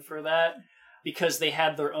reason for that, because they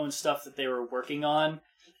had their own stuff that they were working on.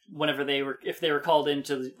 whenever if they were called in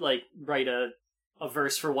to like write a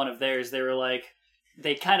verse for one of theirs, they were like,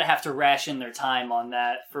 they kind of have to ration their time on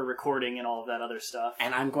that for recording and all of that other stuff.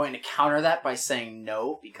 And I'm going to counter that by saying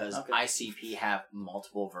no, because ICP have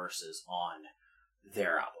multiple verses on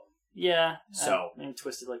their album. Yeah. So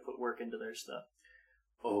Twisted like put work into their stuff.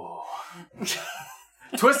 Oh.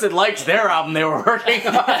 Twisted liked their album they were working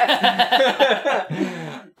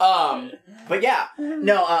on. But yeah,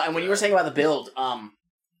 no. And when you were saying about the build,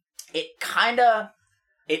 it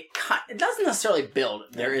doesn't necessarily build.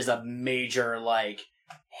 There is a major like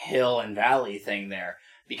hill and valley thing there,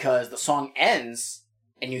 because the song ends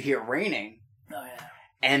and you hear raining. Oh yeah.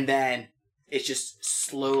 And then it's just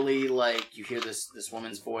slowly like you hear this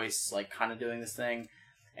woman's voice like kind of doing this thing.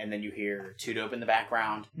 And then you hear Two Dope in the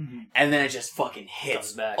background. Mm-hmm. And then it just fucking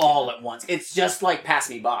hits back, all at once. It's just like Pass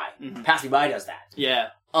Me By. Mm-hmm. Pass Me By does that.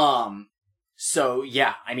 Yeah. So,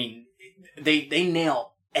 yeah, I mean, they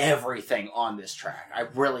nail everything on this track. I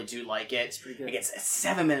really do like it. It's pretty good. Like, it's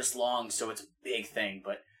 7 minutes long, so it's a big thing.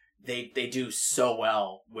 But they do so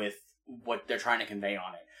well with what they're trying to convey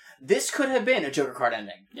on it. This could have been a Joker card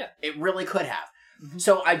ending. Yeah. It really could have. Mm-hmm.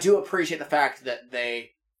 So I do appreciate the fact that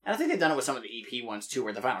they... And I think they've done it with some of the EP ones too,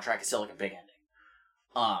 where the final track is still like a big ending.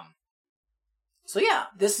 So yeah,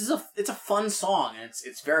 it's a fun song, and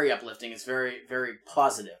it's very uplifting. It's very, very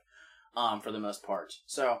positive, for the most part.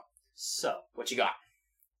 So what you got?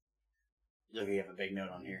 Look, you have a big note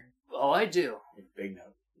on here. Oh, I do. Big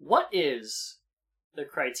note. What is the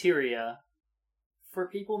criteria for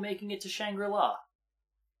people making it to Shangri-La?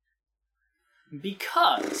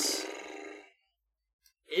 Because...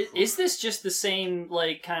 Is this just the same,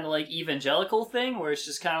 like, kind of like evangelical thing, where it's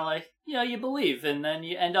just kind of like, you know, you believe and then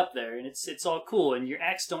you end up there and it's all cool and your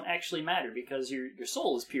acts don't actually matter because your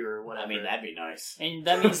soul is pure or whatever. I mean, that'd be nice. And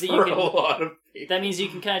that means that you can a lot of people. That means you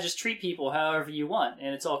can kind of just treat people however you want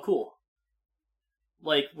and it's all cool.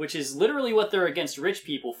 Like, which is literally what they're against rich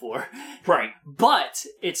people for. Right. But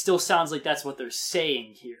it still sounds like that's what they're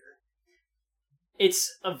saying here.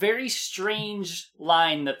 It's a very strange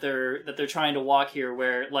line that they're trying to walk here,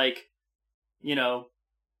 where, like, you know,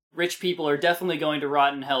 rich people are definitely going to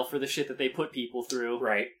rot in hell for the shit that they put people through,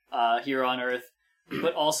 right? Here on Earth,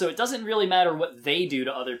 but also it doesn't really matter what they do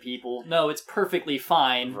to other people. No, it's perfectly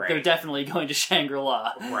fine. Right. They're definitely going to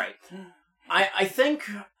Shangri-La, right? I think,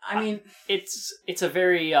 I mean, it's a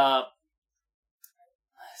very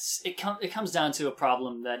it comes down to a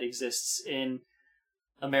problem that exists in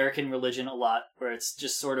American religion a lot, where it's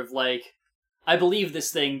just sort of like, I believe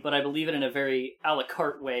this thing, but I believe it in a very a la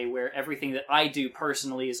carte way, where everything that I do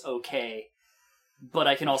personally is okay, but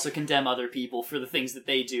I can also condemn other people for the things that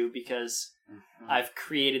they do, because I've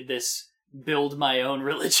created this build my own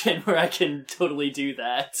religion where I can totally do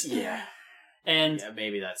that. Yeah. And yeah,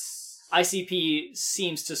 maybe that's... ICP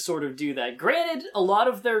seems to sort of do that. Granted, a lot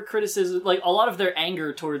of their criticism, like a lot of their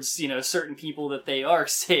anger towards, you know, certain people that they are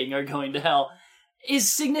saying are going to hell,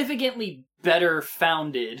 is significantly better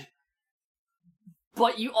founded,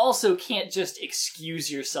 but you also can't just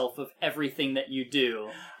excuse yourself of everything that you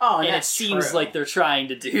do. Oh, and that's it seems true. like they're trying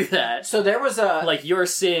to do that. So there was a... Like, your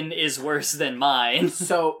sin is worse than mine.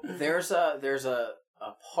 So there's a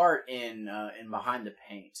part in Behind the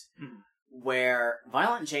Paint where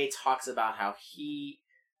Violent J talks about how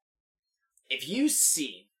if you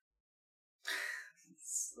see...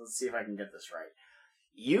 Let's see if I can get this right.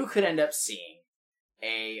 You could end up seeing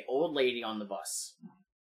a old lady on the bus,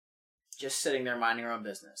 just sitting there minding her own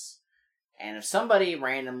business. And if somebody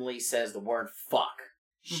randomly says the word fuck,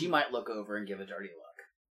 she might look over and give a dirty look.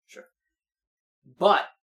 Sure. But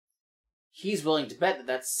he's willing to bet that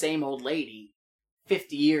that same old lady,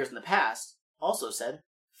 50 years in the past, also said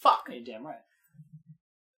fuck. You're damn right.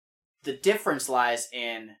 The difference lies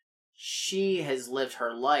in she has lived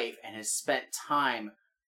her life and has spent time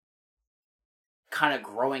kind of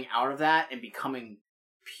growing out of that and becoming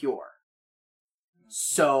pure.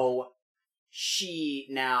 So she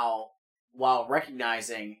now, while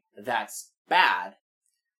recognizing that's bad,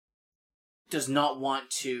 does not want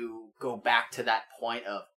to go back to that point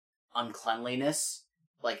of uncleanliness,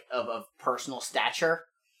 like of personal stature.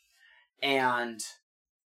 And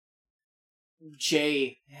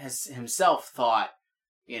Jay has himself thought,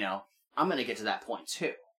 you know, I'm going to get to that point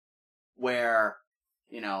too, where,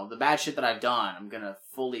 you know, the bad shit that I've done, I'm going to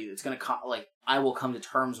I will come to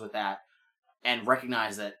terms with that and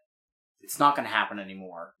recognize that it's not going to happen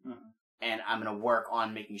anymore. Mm-hmm. And I'm going to work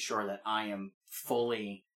on making sure that I am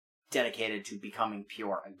fully dedicated to becoming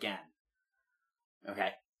pure again.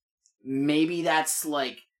 Okay. Maybe that's,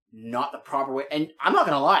 like, not the proper way. And I'm not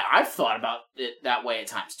going to lie, I've thought about it that way at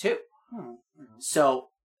times too. Mm-hmm. So,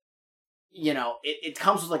 you know, it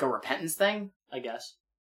comes with like a repentance thing, I guess.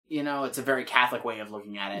 You know, it's a very Catholic way of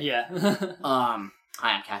looking at it. Yeah. I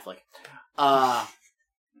am Catholic.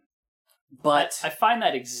 But I find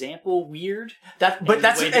that example weird.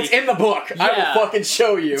 It's in the book. Yeah. I will fucking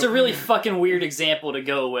show you. It's a really fucking weird example to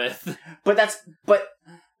go with. But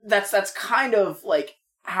that's kind of like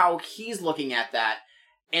how he's looking at that.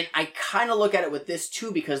 And I kind of look at it with this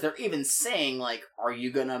too, because they're even saying, like, are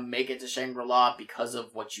you gonna make it to Shangri-La because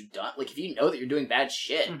of what you've done? Like, if you know that you're doing bad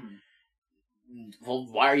shit, well,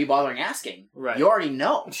 why are you bothering asking? Right. You already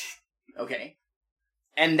know. Okay?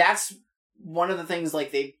 And that's one of the things,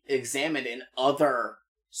 like, they've examined in other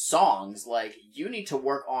songs. Like, you need to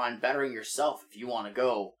work on bettering yourself if you want to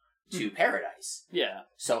go to paradise. Yeah.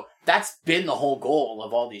 So that's been the whole goal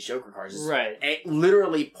of all these Joker cards. Right.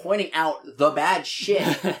 Literally pointing out the bad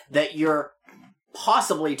shit that you're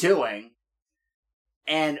possibly doing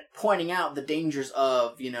and pointing out the dangers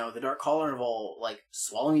of, you know, the Dark Carnival, like,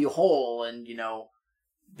 swallowing you whole and, you know,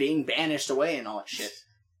 being banished away and all that shit.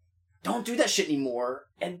 Don't do that shit anymore,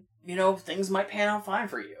 and, you know, things might pan out fine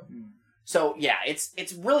for you. So, yeah,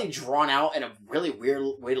 it's really drawn out in a really weird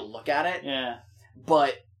way to look at it. Yeah.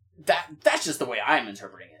 But that's just the way I'm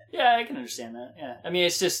interpreting it. Yeah, I can understand that. Yeah. I mean,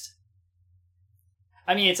 it's just...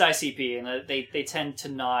 I mean, it's ICP, and they tend to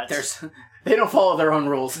not... They don't follow their own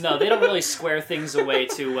rules. No, they don't really square things away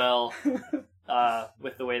too well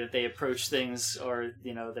with the way that they approach things, or,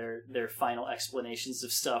 you know, their final explanations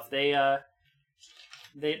of stuff. They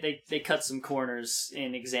cut some corners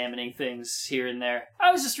in examining things here and there.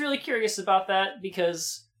 I was just really curious about that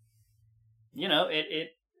because, you know,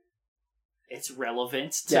 it's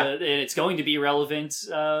relevant to, it's going to be relevant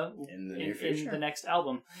in the near future. In the next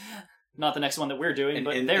album. Not the next one that we're doing,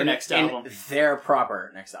 but their next album. Their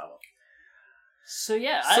proper next album. So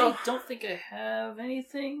yeah, I don't think I have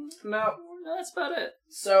anything. No, that's about it.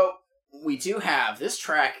 So we do have, this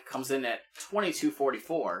track comes in at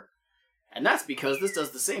 22:44, and that's because this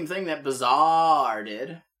does the same thing that Bizarre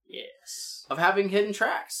did. Yes. Of having hidden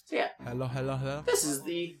tracks. So yeah. Hello. This is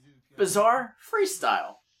the Bizarre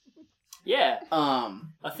Freestyle. Yeah.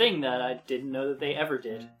 A thing that I didn't know that they ever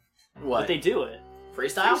did. What? But they do it.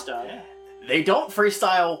 Freestyle? Freestyle, yeah. They don't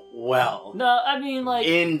freestyle well. No, I mean, like...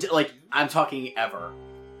 I'm talking ever.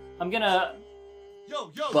 I'm gonna...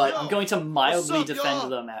 But I'm going to mildly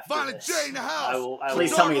defend them after Violent this. J in the house.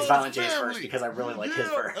 Please tell me it's Violent J's verse, because I really like his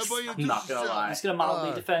verse. I'm not gonna lie. I'm just gonna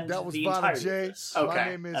mildly defend that was the Violent entirety J. of this. Okay. My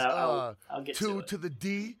name is I'll get 2 to to the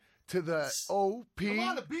D to the O-P-E.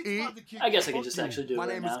 I guess I can just actually do it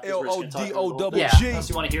right now. LODOWG. Yeah. Unless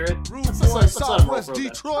you want to hear it. Let's let them roll for a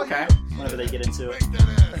bit. Detroit. Okay. Whenever they get into it.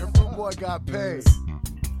 Every boy got paid.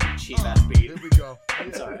 Cheap ass beat. Here we go.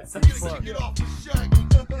 It's alright. Fuck. Yo,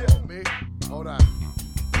 me? Hold on.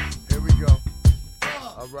 Here we go.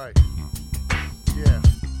 Alright. Yeah.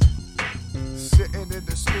 Sitting in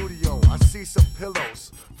the studio, I see some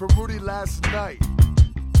pillows from Rudy last night.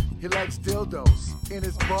 He likes dildos in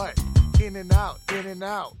his butt, in and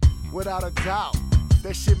out, without a doubt.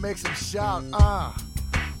 That shit makes him shout,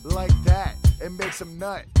 like that. It makes him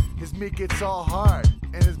nut. His meat gets all hard,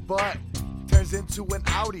 and his butt turns into an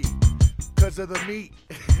Audi. Cause of the meat,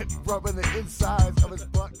 rubbing the insides of his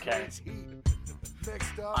butt. Okay.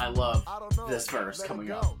 Next up, I love this verse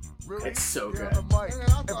coming up. It's so good.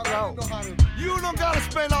 You don't gotta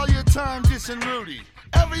spend all your time dissing Rudy.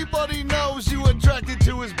 Everybody knows you attracted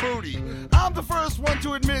to his booty. I'm the first one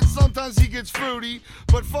to admit sometimes he gets fruity,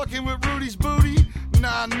 but fucking with Rudy's booty?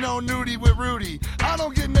 Nah, no nudie with Rudy. I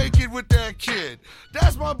don't get naked with that kid.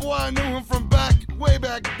 That's my boy, I knew him from way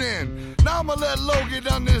back then. Now I'ma let Lo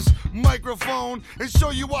get on this microphone and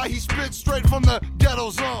show you why he spit straight from the ghetto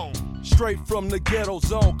zone. Straight from the ghetto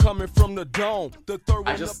zone, coming from the dome. The third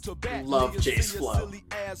I just love Jay's flow.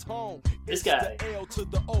 This guy,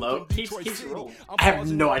 Lo, keeps rolling. I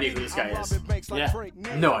have no idea who this guy is. Yeah.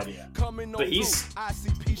 No idea. But he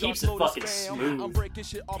keeps it fucking smooth.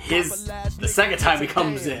 The second time he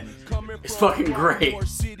comes in is fucking great.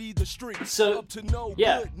 So,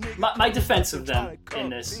 yeah, my defense of them in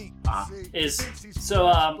this is,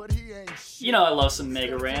 you know I love some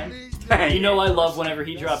Mega Ran. You know I love whenever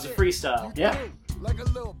he drops a freestyle. Yeah.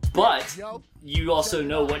 But you also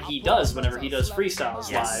know what he does whenever he does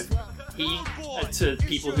freestyles live. He, to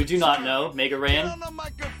people who do not know, Mega Ran,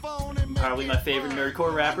 probably my favorite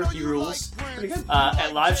nerdcore rapper, he rules.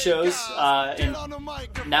 At live shows, and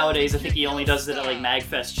nowadays I think he only does it at like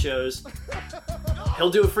MagFest shows.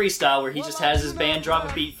 He'll do a freestyle where he just has his band drop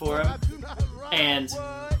a beat for him, and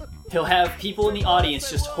he'll have people in the audience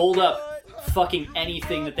just hold up fucking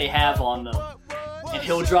anything that they have on them, and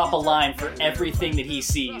he'll drop a line for everything that he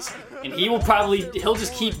sees. And he'll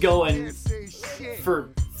just keep going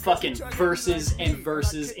for fucking verses and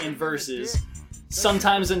verses and verses.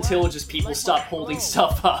 Sometimes until just people stop holding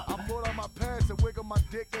stuff up.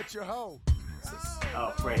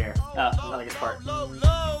 Oh, right here. I like his part.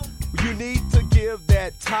 You need to give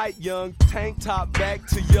that tight young tank top back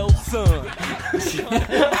to your son. Just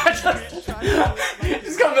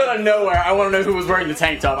comes out of nowhere. I want to know who was wearing the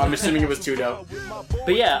tank top. I'm assuming it was Tudo.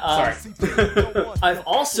 But yeah, sorry. I've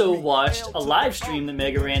also watched a live stream that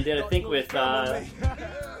Mega Ran did, I think with, I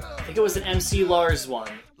think it was an MC Lars one,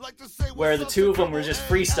 where the two of them were just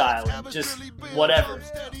freestyling, just whatever.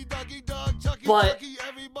 But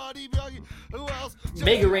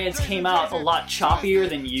Mega Ran's came out a lot choppier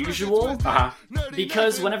than usual,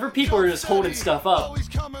 because whenever people are just holding stuff up,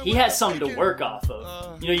 he has something to work off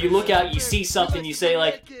of. You know, you look out, you see something, you say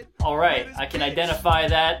like, alright, I can identify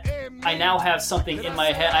that, I now have something in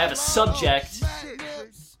my head, I have a subject,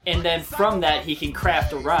 and then from that he can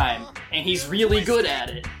craft a rhyme, and he's really good at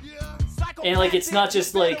it. And like, it's not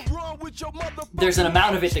just like, there's an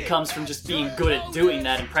amount of it that comes from just being good at doing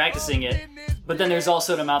that and practicing it, but then there's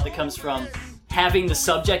also an amount that comes from having the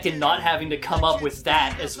subject and not having to come up with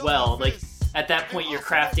that as well. Like, at that point you're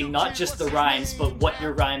crafting not just the rhymes, but what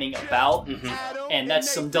you're rhyming about, and that's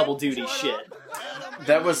some double duty shit.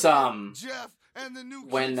 That was,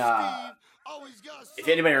 when, if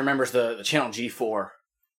anybody remembers the channel G4,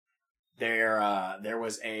 there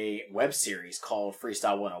was a web series called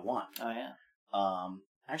Freestyle 101. Oh yeah.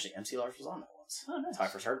 Actually, MC Lars was on that once. Oh, nice. That's how I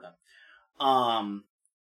first heard them.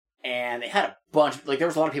 And they had a bunch, like, there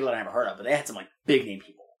was a lot of people that I never heard of, but they had some, like, big name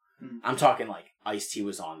people. Mm-hmm. I'm talking, like, Ice-T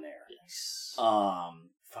was on there. Yes.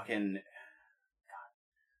 Fucking,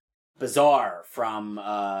 God. Bizarre from,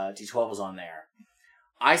 D12 was on there.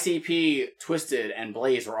 ICP, Twisted, and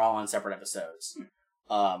Blaze were all on separate episodes.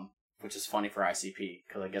 Which is funny for ICP,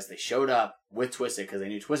 because I guess they showed up with Twisted, because they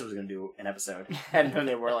knew Twisted was going to do an episode. And then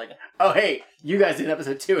they were like, oh, hey, you guys did an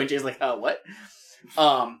episode too. And Jay's like, oh, what?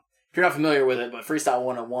 If you're not familiar with it, but Freestyle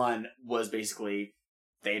 101 was basically,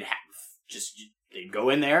 they'd go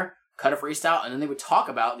in there, cut a freestyle, and then they would talk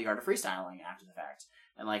about the art of freestyling after the fact,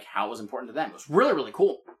 and like how it was important to them. It was really, really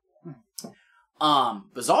cool.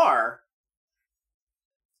 Bizarre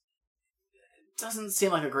doesn't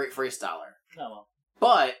seem like a great freestyler. Oh, well.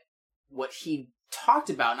 But what he talked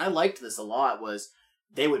about, and I liked this a lot, was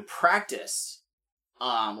they would practice,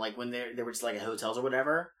 like when they were just like at hotels or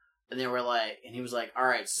whatever, and they were like, and he was like, all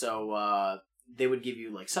right, so they would give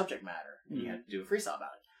you like subject matter, and you had to do a freestyle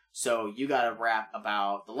about it. So you gotta rap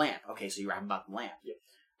about the lamp. Okay, so you rap about the lamp. Yep.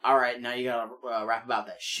 All right, now you gotta rap about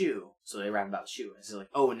that shoe. So they rap about the shoe. And it's like,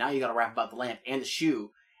 oh, now you gotta rap about the lamp and the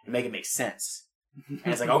shoe and make it make sense. And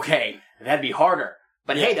it's like, okay, that'd be harder.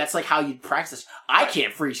 But hey, that's like how you practice. I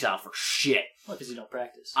can't freestyle for shit. Well, because you don't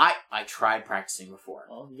practice. I tried practicing before.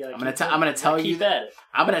 Well, you gotta I'm gonna tell you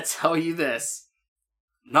this.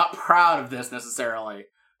 I'm not proud of this necessarily,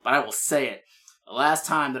 but I will say it. The last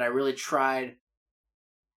time that I really tried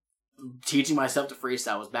teaching myself to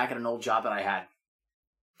freestyle was back at an old job that I had,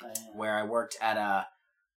 where I worked at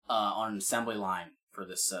on an assembly line for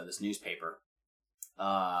this newspaper.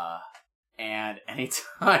 And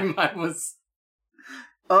anytime I was,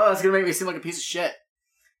 it's gonna make me seem like a piece of shit.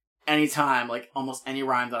 Anytime, like almost any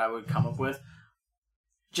rhyme that I would come up with,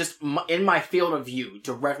 just in my field of view,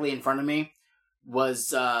 directly in front of me,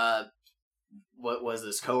 was what was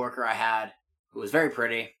this coworker I had who was very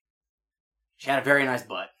pretty. She had a very nice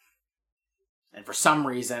butt, and for some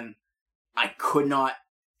reason, I could not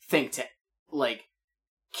think to like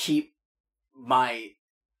keep my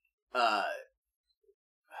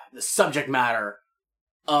the subject matter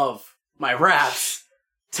of my raps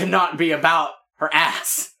to not be about her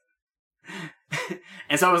ass.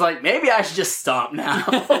 And so I was like, maybe I should just stop now.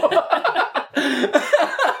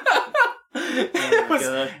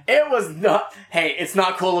 It was not, hey, it's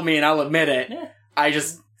not cool of me and I'll admit it. Yeah.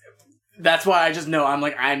 That's why I just know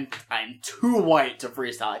I'm too white to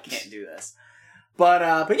freestyle. I can't do this.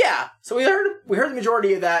 But yeah, so we heard the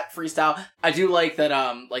majority of that freestyle. I do like that,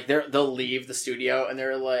 like they'll leave the studio and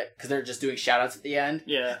they're like, cause they're just doing shout outs at the end.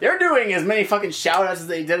 Yeah. They're doing as many fucking shout outs as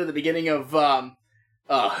they did at the beginning of,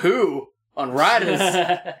 Who on Riders.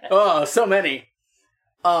 Oh, so many.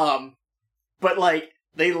 But like,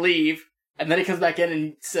 they leave and then he comes back in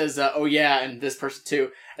and says, oh yeah, and this person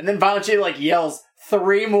too. And then Violent J like yells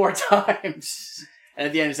 3 more times. And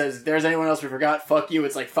at the end he says, if there's anyone else we forgot, fuck you,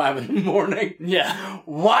 it's like 5 a.m. Yeah.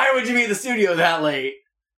 Why would you be at the studio that late?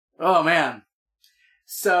 Oh, man.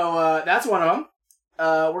 So, that's one of them.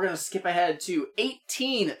 We're gonna skip ahead to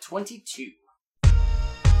 1822. 1822.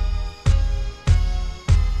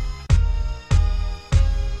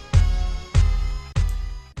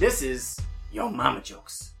 This is Yo Mama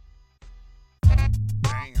Jokes.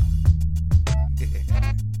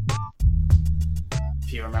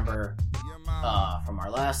 If you remember from our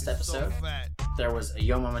last episode, there was a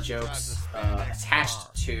Yo Mama Jokes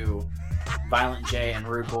attached to Violent J and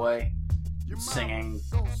Rude Boy singing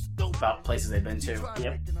about places they've been to.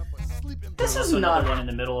 Yep. This is also another not one in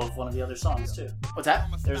the middle of one of the other songs too. What's that?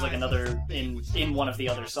 There's like another in one of the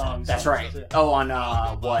other songs. That's right. Oh, on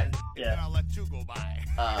what? Yeah.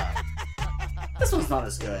 This one's not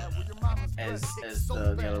as good as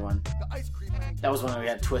the other one. That was when we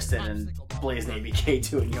had Twisted and Blaze and ABK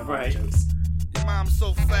doing Yo Mama Jokes. Your mom's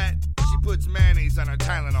so fat, she puts mayonnaise on her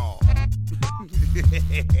Tylenol.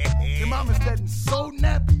 Your mama's getting so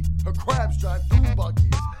nappy, her crabs drive dune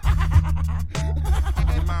buggies.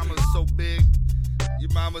 Your mama's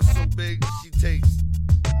so big, she takes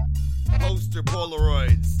poster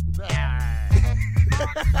Polaroids.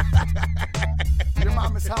 Your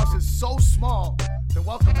mama's house is so small, the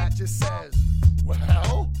welcome mat just says,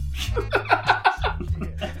 well?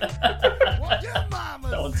 Your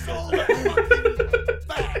mama's That one's so good. fucking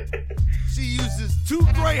fat. She uses 2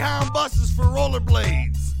 Greyhound buses for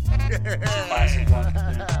rollerblades. Classic one.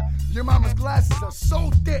 Yeah. Your mama's glasses are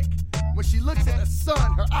so thick, when she looks at the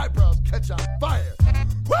sun, her eyebrows catch on fire.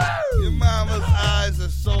 Woo! Your mama's eyes are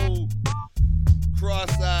so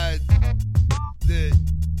cross-eyed that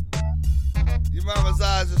your mama's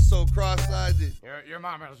eyes are so cross-eyed that Your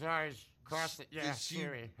mama's eyes crossed it. Yeah, she-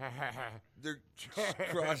 Siri. they're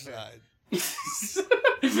cross-eyed.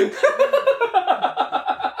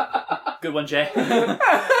 Good one, Jay.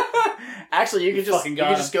 Actually, you can just fucking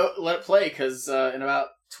got him. go let it play because in about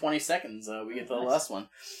 20 seconds we get to the last one.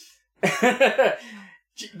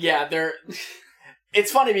 Yeah, they're. It's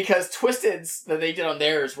funny because Twisted's that they did on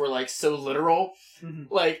theirs were like so literal. Mm-hmm.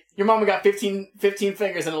 Like your mama got 15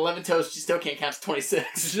 fingers and 11 toes, she still can't count to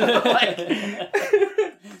 26. Like, I think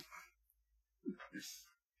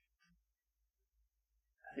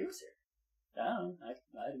it was here. I don't know.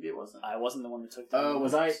 Maybe it wasn't. I wasn't the one that took the Oh,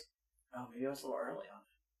 was I? Oh, maybe I was a little early on it.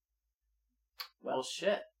 Well,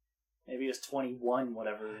 shit. Maybe it was 21,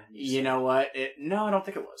 whatever. You know what? No, I don't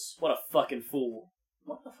think it was. What a fucking fool.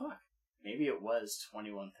 What the fuck? Maybe it was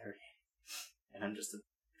 21:30. And I'm just a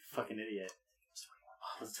fucking idiot.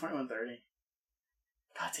 Was it 21:30?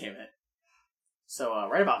 God damn it. So,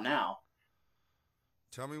 right about now.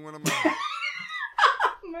 Tell me when I'm out.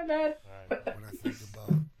 My bad. When I think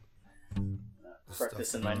about Correct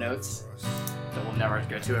this in my notes that we'll never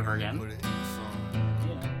go to ever again.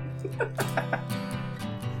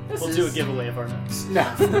 We'll do a giveaway of our notes. No.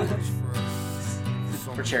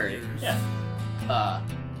 For charity. Yeah.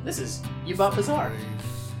 This is You Bought Bazaar.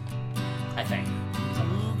 I think.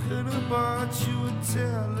 Who could have bought you a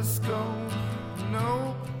telescope?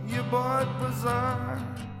 No, you bought Bazaar.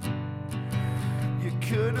 You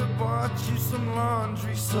could have bought you some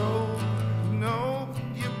laundry soap. No,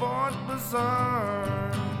 you bought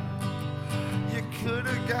Bazaar. You could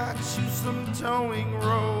have got you some towing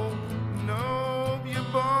rope. No, you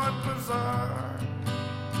bought Bazaar.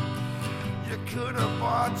 You could have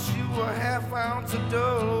bought you a half ounce of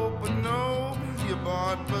dope, but no, you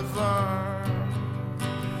bought Bazaar.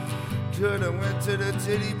 Could have went to the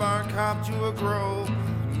titty bar, copped you a grove.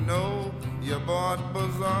 No, you bought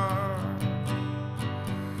Bazaar.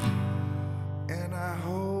 And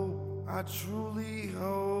I truly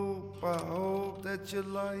hope, I hope that you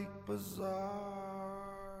like Bazaar.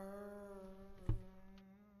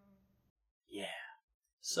 Yeah.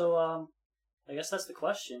 So, I guess that's the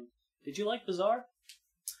question. Did you like Bazaar?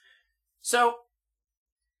 So,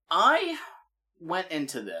 I went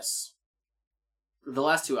into this, the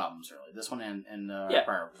last 2 albums, really. This one and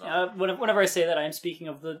prior Bazaar. Whenever I say that, I am speaking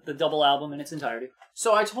of the double album in its entirety.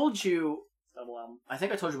 So I told you, Double album. I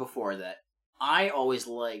think I told you before that I always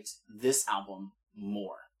liked this album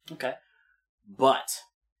more. Okay. But,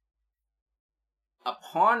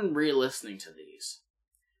 upon re-listening to these,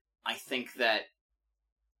 I think that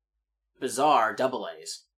Bazaar, Double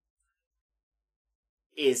A's,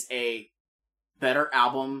 is a better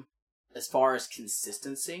album as far as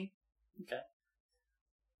consistency. Okay.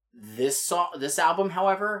 This album,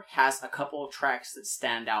 however, has a couple of tracks that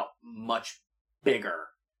stand out much bigger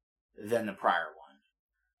than the prior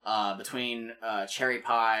one. Between Cherry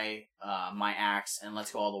Pie, My Axe, and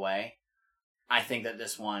Let's Go All the Way, I think that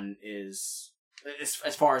this one is,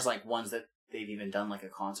 as far as like ones that they've even done like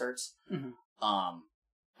at concerts,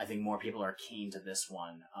 I think more people are keen to this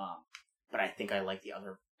one. But I think I like the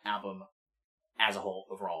other album as a whole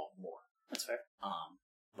overall more. That's fair.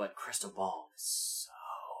 But Crystal Ball is so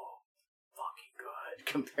fucking good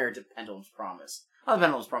compared to Pendulum's Promise. Oh,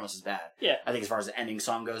 Pendulum's Promise is bad. Yeah. I think as far as the ending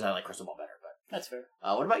song goes, I like Crystal Ball better. But That's fair.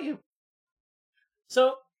 what about you?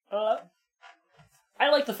 So, I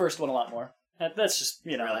like the first one a lot more. That's just,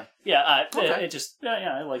 Really? Yeah, Okay. it just,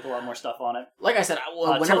 I like a lot more stuff on it. Like I said,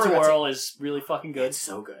 whenever Tilt-A-Whirl is really fucking good. It's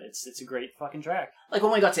so good. It's a great fucking track. Like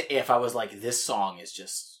when we got to If, I was like, this song is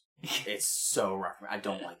just, it's so rough. I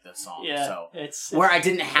don't like this song. Yeah, so it's where I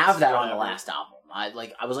didn't have that on the whatever. last album. I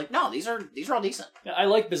was like, no, these are all decent. I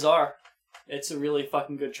like Bizarre. It's a really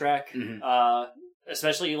fucking good track. Mhm.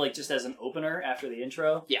 Especially like just as an opener after the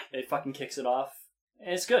intro. Yeah. It fucking kicks it off.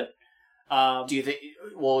 And it's good. Do you think?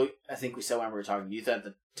 Well, I think we said when we were talking. Do you thought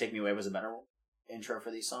the "Take Me Away" was a better intro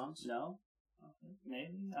for these songs? No,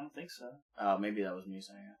 maybe I don't think so. Maybe that was me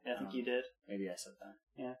saying it. Yeah, I think you did. Maybe I said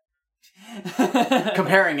Yeah. that.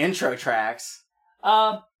 Comparing intro tracks.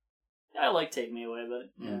 I like "Take Me Away,"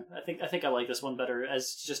 but yeah, I think I like this one better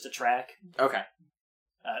as just a track. Okay.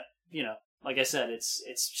 Like I said, it's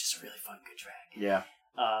just a really fucking good track. Yeah.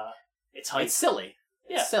 It's hype. It's silly.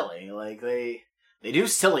 Yeah. It's silly. Like they do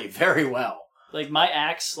silly very well. Like My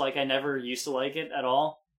Axe, like I never used to like it at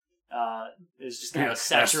all. It was just kind of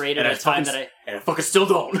saturated at a time that and I fucking still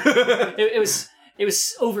don't. it was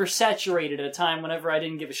oversaturated at a time whenever I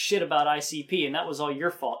didn't give a shit about ICP, and that was all your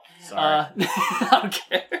fault. Sorry. I don't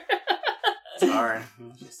care. Sorry.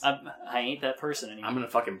 I ain't that person anymore. I'm gonna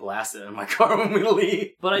fucking blast it in my car when we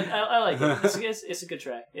leave. But I like it. It's a good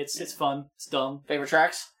track. It's fun. It's dumb. Favorite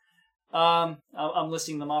tracks? I'm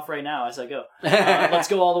listing them off right now as I go. Let's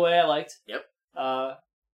Go All the Way. I liked. Yep.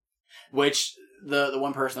 Which the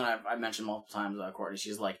one person I've mentioned multiple times, Courtney,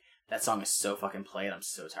 she's like, that song is so fucking played. I'm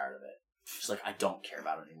so tired of it. She's like, I don't care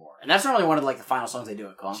about it anymore. And that's normally one of like the final songs they do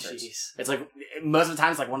at concerts. Jeez. It's like most of the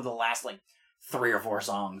time it's like one of the last like 3 or 4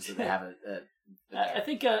 songs that they have it. I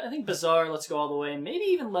think Bizarre, Let's Go All the Way, and maybe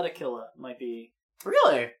even Let It Kill It might be be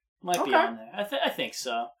on Okay. there. I think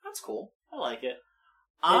so. That's cool. I like it.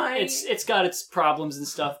 I It's got its problems and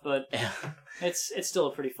stuff, but it's still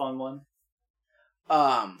a pretty fun one.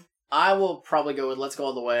 I will probably go with Let's Go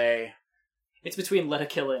All the Way. It's between Let It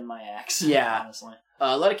Kill It and My Axe. Yeah. Honestly.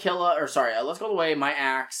 Let It Kill It, Let's Go All the Way, My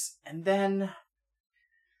Axe, and then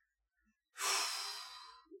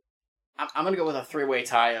I'm gonna go with a 3-way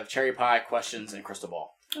tie of Cherry Pie, Questions, and Crystal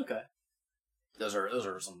Ball. Okay. Those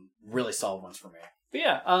are some really solid ones for me. But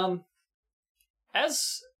yeah,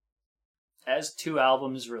 as 2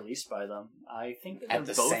 albums released by them, I think that At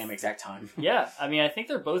the both, same exact time. Yeah, I mean, I think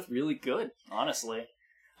they're both really good, honestly.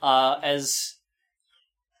 I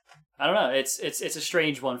don't know, it's a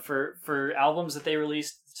strange one for albums that they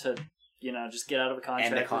released to, just get out of a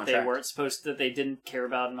contract that they weren't supposed to, that they didn't care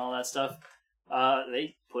about and all that stuff.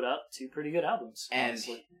 They put out 2 pretty good albums,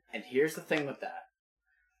 honestly. And here's the thing with that.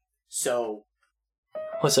 So,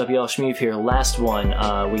 what's up, y'all? Shmeev here. Last one.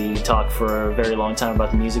 We talked for a very long time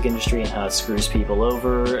about the music industry and how it screws people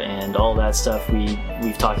over and all that stuff.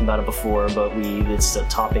 We've talked about it before, but it's a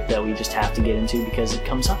topic that we just have to get into because it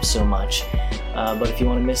comes up so much. But if you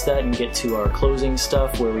want to miss that and get to our closing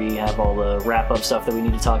stuff where we have all the wrap-up stuff that we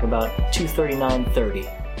need to talk about,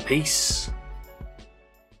 239.30. Peace.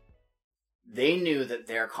 They knew that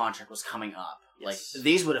their contract was coming up. Yes. Like,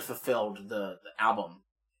 these would have fulfilled the album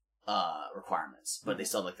requirements, but they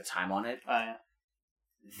still had like the time on it. Oh, yeah.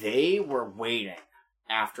 They were waiting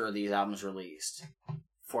after these albums released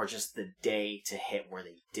for just the day to hit where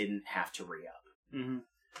they didn't have to re-up. Mm-hmm.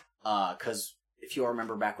 Because if you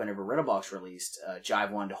remember back whenever Ritterbox released,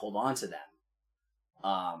 Jive wanted to hold on to them.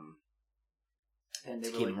 And they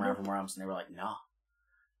to were keep like, them around nope. for more albums, and they were like, nah.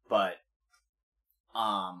 But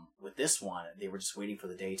with this one, they were just waiting for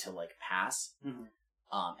the day to like pass. Mm-hmm.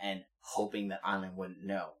 And hoping that Island wouldn't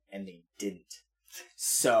know, and they didn't.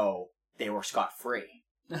 So they were scot-free,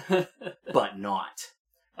 but not.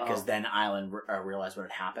 Because then Island realized what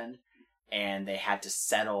had happened, and they had to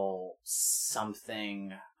settle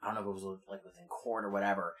something, I don't know if it was like within court or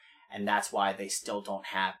whatever, and that's why they still don't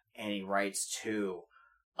have any rights to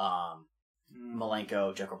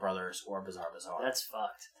Malenko, Jekyll Brothers, or Bizarre Bizarre. That's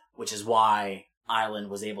fucked. Which is why Island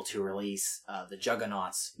was able to release the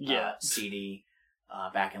Juggernauts CD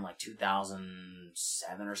back in like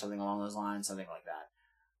 2007 or something along those lines, something like that.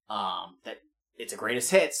 That it's a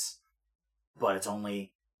greatest hits, but it's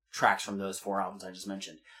only tracks from those 4 albums I just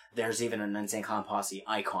mentioned. There's even an Insane Clown Posse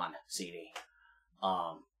Icon CD,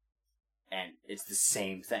 and it's the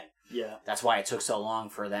same thing. Yeah, that's why it took so long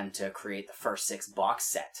for them to create the first 6 box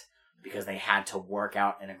set, because they had to work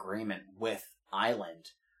out an agreement with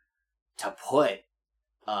Island to put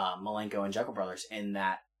Malenko and Jekyll Brothers in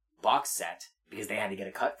that box set, because they had to get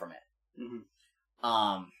a cut from it.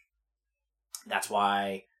 Mm-hmm. That's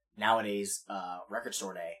why nowadays, Record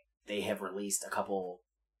Store Day, they have released a couple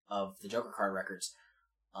of the Joker card records.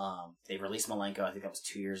 They released Malenko, I think that was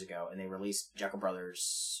 2 years ago, and they released Jekyll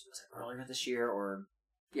Brothers, was it earlier this year, or...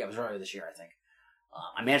 Yeah, it was earlier this year, I think.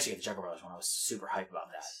 I managed to get the Jekyll Brothers one. I was super hyped about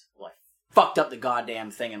that. Well, I fucked up the goddamn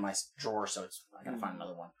thing in my drawer, so I gotta find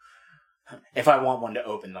another one. If I want one to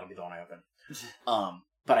open, that'll be the one I open.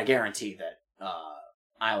 But I guarantee that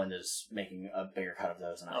Island is making a bigger cut of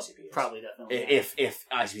those than ICP is. Probably, definitely. If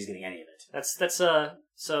ICP is getting any of it. That's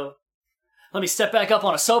so... Let me step back up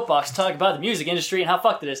on a soapbox and talk about the music industry and how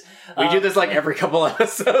fucked it is. We do this like every couple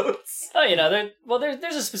episodes. Oh, you know,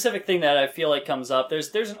 there's a specific thing that I feel like comes up.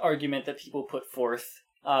 There's an argument that people put forth,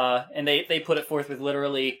 and they put it forth with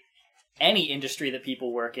literally any industry that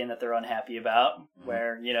people work in that they're unhappy about,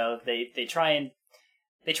 where, you know, they try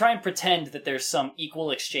and pretend that there's some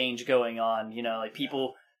equal exchange going on. You know, like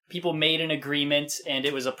people made an agreement and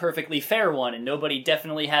it was a perfectly fair one, and nobody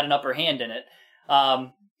definitely had an upper hand in it.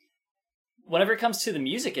 Whenever it comes to the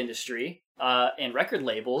music industry and record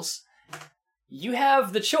labels, you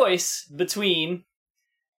have the choice between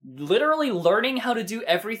literally learning how to do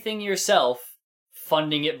everything yourself,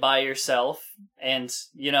 funding it by yourself, and,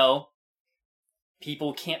 you know,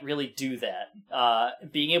 people can't really do that.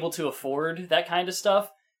 Being able to afford that kind of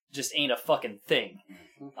stuff just ain't a fucking thing.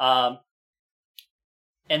 And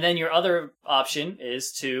then your other option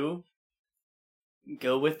is to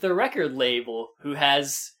go with the record label, who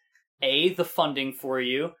has... A, the funding for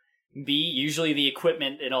you. B, usually the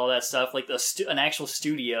equipment and all that stuff, like an actual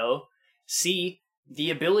studio. C, the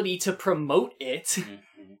ability to promote it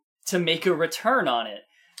to make a return on it.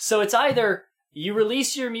 So it's either you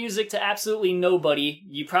release your music to absolutely nobody,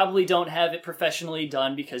 you probably don't have it professionally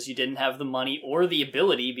done because you didn't have the money or the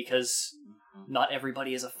ability because not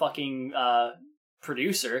everybody is a fucking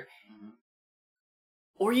producer.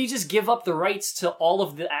 Or you just give up the rights to all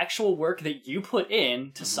of the actual work that you put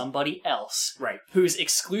in to somebody else. Right. Whose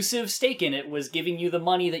exclusive stake in it was giving you the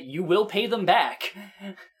money that you will pay them back.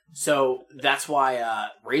 So that's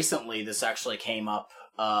why recently this actually came up,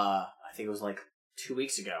 I think it was like 2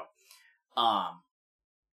 weeks ago.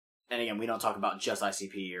 And again, we don't talk about just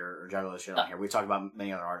ICP or Juggalo shit on here. We talk about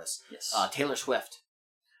many other artists. Yes. Taylor Swift.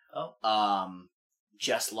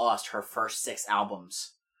 Just lost her first 6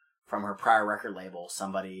 albums. From her prior record label,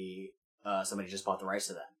 somebody just bought the rights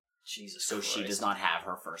to them. Jesus So Christ. she does not have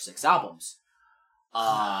her first 6 albums.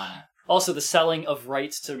 Also, the selling of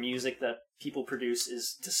rights to music that people produce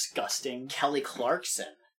is disgusting. Kelly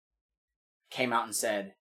Clarkson came out and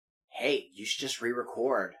said, hey, you should just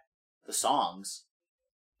re-record the songs.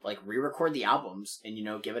 Like, re-record the albums and, you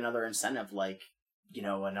know, give another incentive, like, you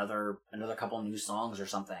know, another couple new songs or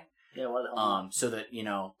something. Yeah, what the hell? So that, you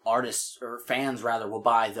know, artists, or fans rather, will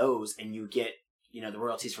buy those and you get, you know, the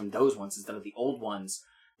royalties from those ones instead of the old ones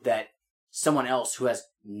that someone else who has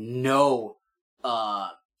no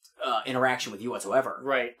interaction with you whatsoever.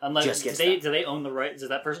 Right. Unless just gets do they own the right? Does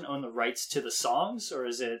that person own the rights to the songs, or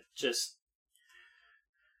is it just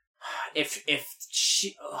if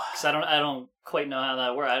she? Because I don't quite know how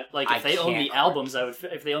that works. If they own the albums,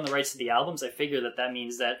 if they own the rights to the albums, I figure that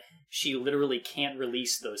means that she literally can't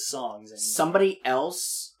release those songs. Somebody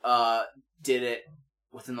else did it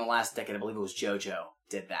within the last decade. I believe it was JoJo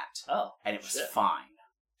did that. Oh, and it was fine.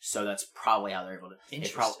 So that's probably how they're able to.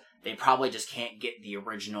 Interesting. They probably just can't get the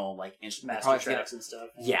original master tracks and stuff.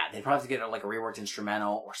 Yeah, they probably have to get like a reworked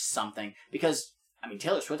instrumental or something, because I mean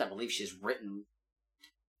Taylor Swift, I believe she's written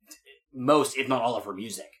most, if not all, of her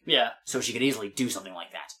music. Yeah. So she could easily do something like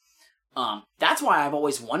that. That's why I've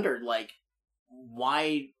always wondered,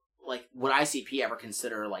 why, would ICP ever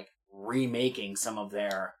consider, remaking some of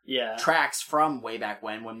their tracks from way back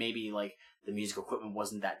when maybe, the music equipment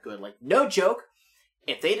wasn't that good. No joke,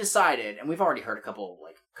 if they decided, and we've already heard a couple,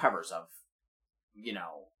 covers of,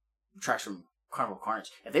 tracks from Carnival of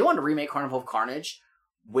Carnage. If they wanted to remake Carnival of Carnage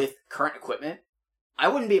with current equipment, I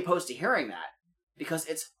wouldn't be opposed to hearing that. Because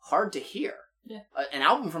it's hard to hear. Yeah. An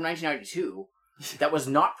album from 1992 that was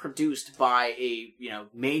not produced by a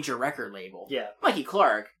major record label. Yeah. Mikey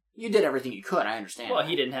Clark, you did everything you could. I understand. Well,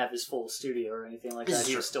 he didn't have his full studio or anything like that.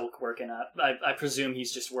 He was still working out. I presume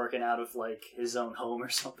he's just working out of his own home or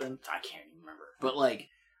something. I can't even remember. But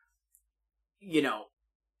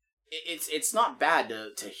it's not bad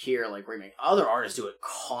to hear remake. Other artists do it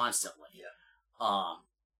constantly. Yeah.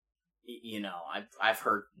 I've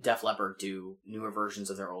heard Def Leppard do newer versions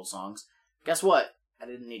of their old songs. Guess what? I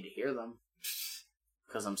didn't need to hear them.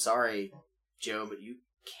 Because I'm sorry, Joe, but you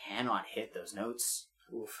cannot hit those notes.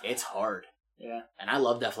 Oof. It's hard. Yeah. And I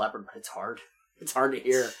love Def Leppard, but it's hard. It's hard to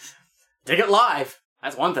hear. Dig it live.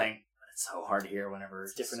 That's one thing. But it's so hard to hear whenever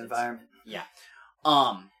it's different environment. Yeah.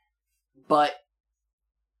 But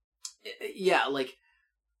yeah, like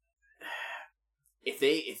if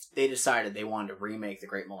they decided they wanted to remake The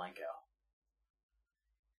Great Malenko,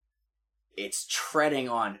 it's treading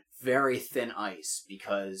on very thin ice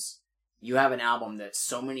because you have an album that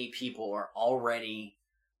so many people are already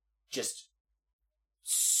just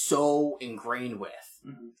so ingrained with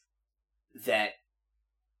that,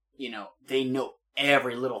 you know, they know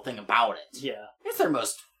every little thing about it. Yeah. It's their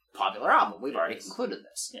most popular album. We've already concluded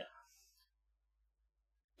this. Yeah.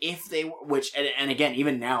 If they, which, and again,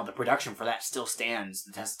 even now, the production for that still stands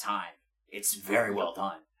the test of time. It's very well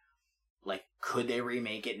done. Like, could they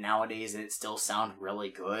remake it nowadays and it still sound really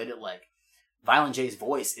good? Like, Violent J's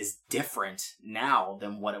voice is different now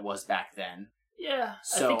than what it was back then. Yeah,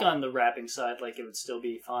 So- I think on the rapping side, like, it would still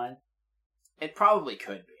be fine. It probably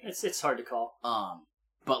could be. It's hard to call.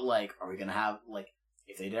 But, like, are we gonna have, like,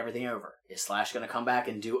 if they did everything over, is Slash gonna come back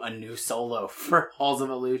and do a new solo for Halls of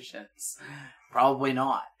Illusions? Probably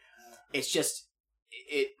not. It's just,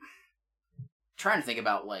 trying to think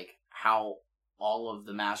about, like, how all of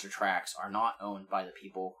the master tracks are not owned by the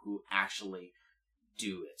people who actually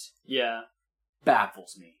do it. Yeah.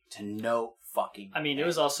 Baffles me to no fucking I mean, it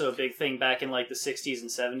was also a big thing back in, like, the 60s and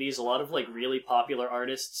 70s. A lot of, like, really popular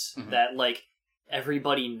artists that, like,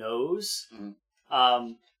 everybody knows,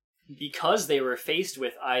 because they were faced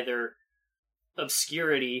with either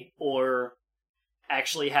obscurity or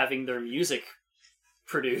actually having their music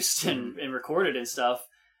produced and recorded and stuff,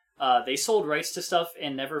 they sold rights to stuff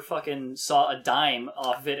and never fucking saw a dime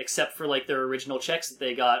off of it except for, like, their original checks that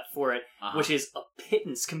they got for it, which is a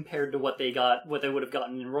pittance compared to what they would have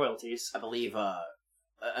gotten in royalties. I believe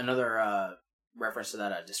another reference to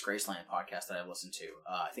that Disgraceland podcast that I listened to.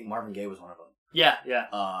 I think Marvin Gaye was one of them. Yeah.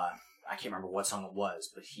 I can't remember what song it was,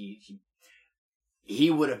 but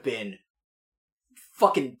he would have been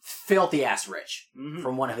fucking filthy ass rich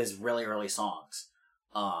from one of his really early songs.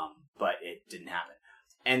 But it didn't happen.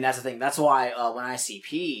 And that's the thing. That's why when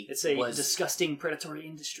ICP It's a disgusting predatory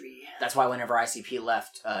industry. That's why whenever ICP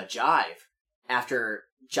left Jive, after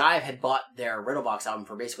Jive had bought their Riddlebox album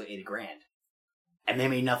for basically $80,000, and they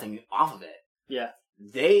made nothing off of it. Yeah.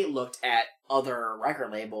 They looked at other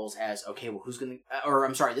record labels as, okay, well, who's gonna... Or,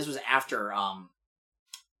 I'm sorry, this was after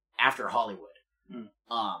Hollywood.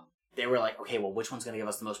 They were like, okay, well, which one's gonna give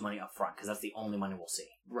us the most money up front? Because that's the only money we'll see.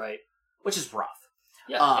 Right. Which is rough.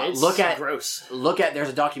 Yeah, it's gross. There's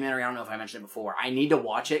a documentary, I don't know if I mentioned it before. I need to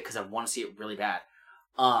watch it because I want to see it really bad.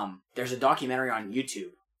 There's a documentary on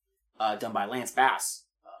YouTube done by Lance Bass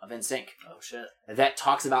of NSYNC. Oh, shit. That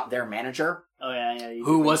talks about their manager. Oh, yeah.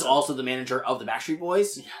 Who was also the manager of the Backstreet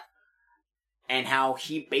Boys. Yeah. And how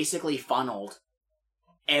he basically funneled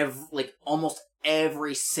almost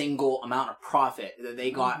every single amount of profit that they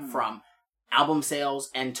got from album sales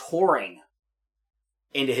and touring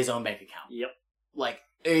into his own bank account. Yep. Like,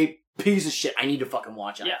 a piece of shit. I need to fucking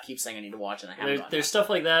watch it. Yeah. I keep saying I need to watch it, and I haven't. There's stuff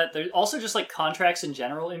like that. There's also just, like, contracts in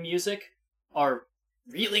general in music are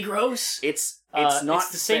really gross. It's not...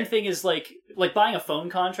 It's the same thing as, like buying a phone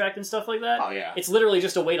contract and stuff like that. Oh, yeah. It's literally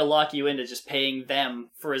just a way to lock you into just paying them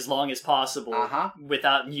for as long as possible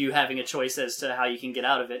without you having a choice as to how you can get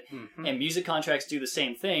out of it. And music contracts do the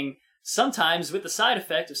same thing, sometimes with the side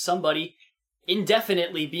effect of somebody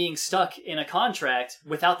indefinitely being stuck in a contract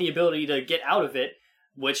without the ability to get out of it,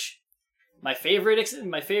 which my favorite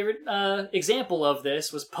example of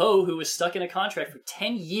this was Poe, who was stuck in a contract for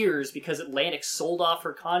 10 years because Atlantic sold off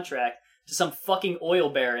her contract to some fucking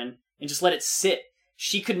oil baron and just let it sit.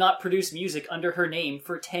 She could not produce music under her name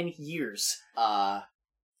for 10 years.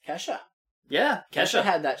 Kesha. Yeah, Kesha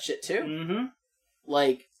had that shit too.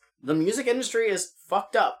 Like, the music industry is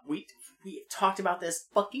fucked up. We talked about this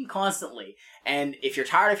fucking constantly. And if you're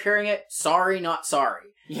tired of hearing it, sorry, not sorry.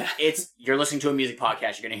 Yeah. You're listening to a music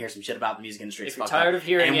podcast, you're gonna hear some shit about the music industry. If you're tired of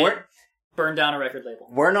hearing it, burn down a record label.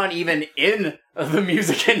 We're not even in the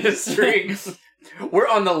music industry. We're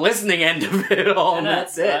on the listening end of it all, and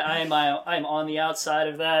that's it. I'm on the outside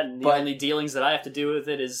of that, and the only dealings that I have to do with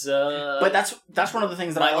it is... but that's one of the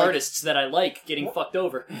things that I like. Artists that I like getting fucked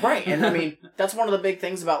over. Right, and I mean, that's one of the big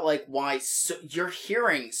things about, like, why you're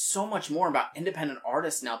hearing so much more about independent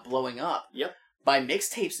artists now blowing up. Yep. By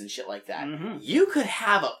mixtapes and shit like that. You could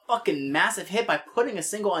have a fucking massive hit by putting a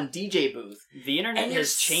single on DJ Booth. The internet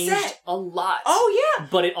has changed a lot. Oh, yeah.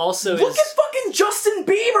 But it also Look at fucking Justin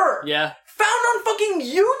Bieber! Yeah. Found on fucking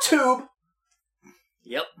YouTube!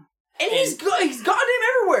 Yep. And he's goddamn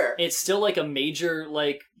everywhere! It's still like a major,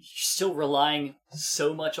 like, you're still relying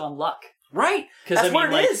so much on luck. Right. That's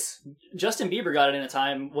what it is. Justin Bieber got it in a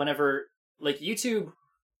time whenever, like, YouTube...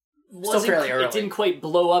 Still fairly early. It didn't quite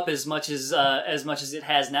blow up as much as it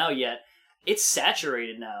has now yet. it's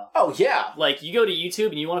saturated now. Oh, yeah. Like, you go to YouTube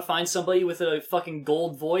and you want to find somebody with a fucking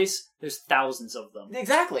gold voice, there's thousands of them.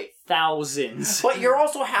 Exactly. Thousands. But you're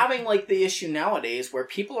also having, like, the issue nowadays where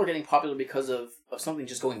people are getting popular because of something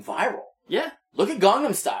just going viral. Yeah. Look at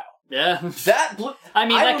Gangnam Style. Yeah. That blew... I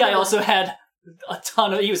mean, that guy also had a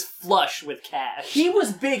ton of... He was flush with cash. He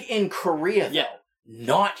was big in Korea, though. Yeah.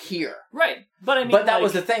 Not here. Right. But I mean, But that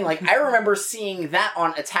was the thing. Like, I remember seeing that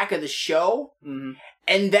on Attack of the Show,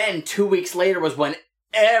 and then 2 weeks later was when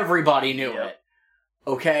everybody knew it.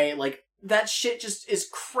 Okay? Like, that shit just is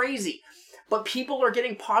crazy. But people are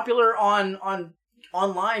getting popular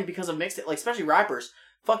online because of mixtape, like, especially rappers.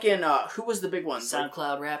 Fucking, who was the big one?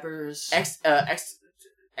 SoundCloud rappers.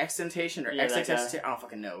 Extentation or Yeah, that XXX? I don't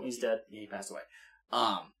fucking know. He's dead. Yeah, he passed away.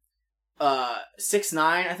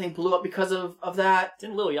 6ix9ine, I think, blew up because of that.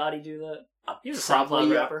 Didn't Lil Yachty do that? He was a Probably,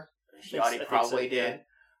 SoundCloud rapper. Yachty probably did.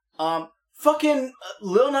 Fucking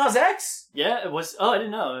Lil Nas X. Yeah, it was. Oh, I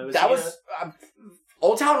didn't know. That was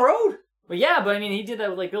Old Town Road. Well, yeah, but I mean, he did that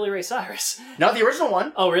with like Billy Ray Cyrus. Not the original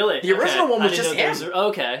one. Oh, really? The original one was just him.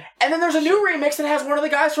 Okay. And then there's a new remix that has one of the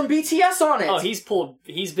guys from BTS on it. Oh,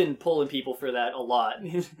 he's been pulling people for that a lot.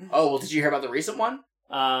 Oh, well, did you hear about the recent one?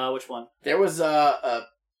 Which one? There was a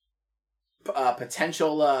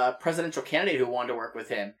potential presidential candidate who wanted to work with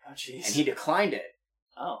him. Oh, jeez. And he declined it.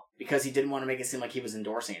 Oh. Because he didn't want to make it seem like he was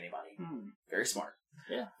endorsing anybody. Very smart.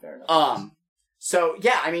 Yeah, fair enough. So,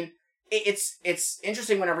 yeah, I mean, it's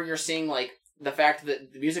interesting whenever you're seeing, like, the fact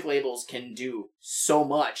that the music labels can do so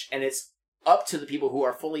much, and it's up to the people who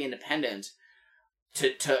are fully independent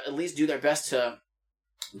to at least do their best to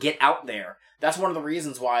get out there. That's one of the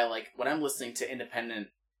reasons why, like, when I'm listening to independent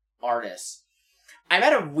artists, I'm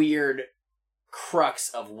at a weird crux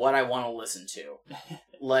of what I want to listen to.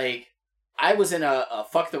 Like, I was in a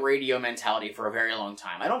fuck the radio mentality for a very long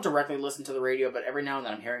time. I don't directly listen to the radio, but every now and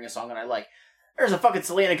then I'm hearing a song that I like. There's a fucking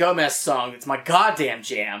Selena Gomez song that's my goddamn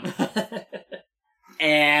jam.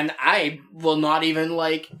 And I will not even,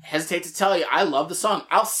 like, hesitate to tell you, I love the song.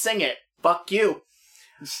 I'll sing it. Fuck you.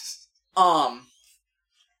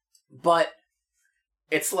 But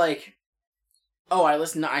it's like, oh, I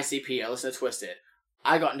listened to ICP, I listened to Twisted.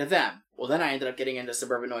 I got into them. Well, then I ended up getting into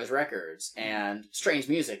Suburban Noise Records and Strange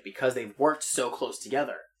Music because they've worked so close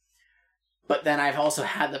together. But then I've also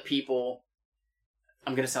had the people,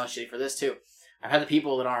 I'm going to sound shitty for this too, I've had the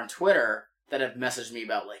people that are on Twitter that have messaged me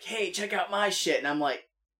about, like, hey, check out my shit. And I'm like,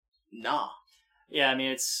 nah. Yeah, I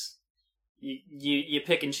mean, it's, you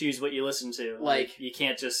pick and choose what you listen to. Like, you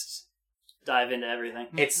can't just dive into everything.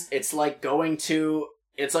 It's like going to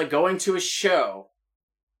a show,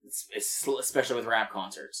 especially with rap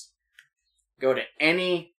concerts. Go to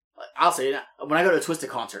any, I'll say that, when I go to Twisted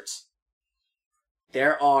concerts,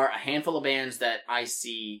 there are a handful of bands that I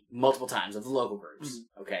see multiple times of the local groups,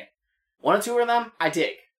 okay? One or two of them, I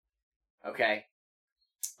dig, okay?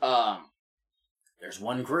 There's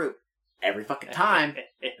one group, every fucking time,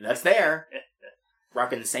 that's there,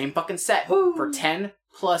 rocking the same fucking set for 10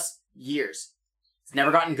 plus years. It's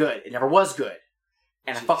never gotten good. It never was good.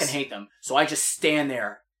 And I fucking hate them. So I just stand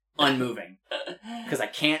there unmoving. Because I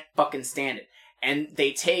can't fucking stand it. And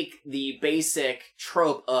they take the basic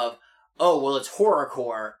trope of, oh, well, it's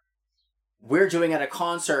horrorcore. We're doing at a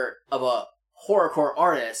concert of a horrorcore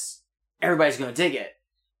artist. Everybody's gonna dig it.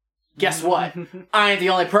 Guess what? I ain't the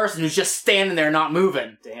only person who's just standing there not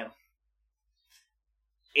moving. Damn.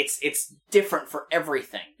 It's different for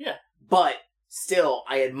everything. Yeah. But still,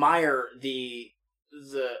 I admire the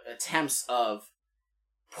attempts of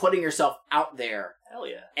putting yourself out there. Hell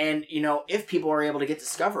yeah. And, you know, if people are able to get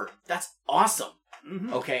discovered, that's awesome.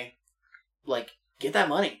 Okay? Like, get that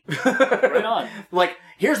money. Right on. Like,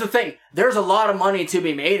 here's the thing. There's a lot of money to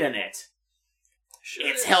be made in it. Sure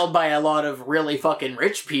it's held by a lot of really fucking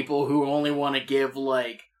rich people who only want to give,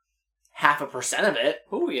 like, 0.5% of it.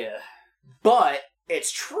 Oh, yeah. But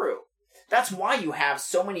it's true. That's why you have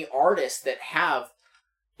so many artists that have,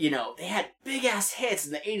 you know, they had big-ass hits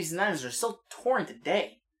in the 80s and 90s. They're still touring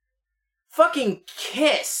today. Fucking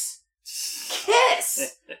Kiss.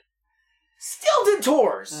 Kiss! Still did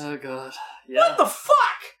tours. Oh, God. Yeah. What the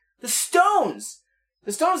fuck? The Stones.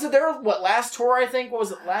 The Stones did their, last tour, I think? What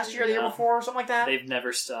was it, last year or the year before or something like that? They've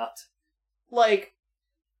never stopped. Like,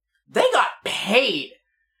 they got paid.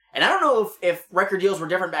 And I don't know if record deals were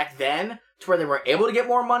different back then, to where they were able to get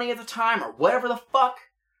more money at the time, or whatever the fuck.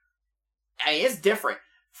 I mean, it's different.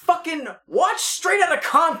 Fucking watch Straight Outta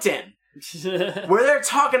Compton, where they're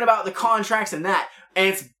talking about the contracts and that, and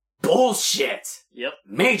it's bullshit. Yep.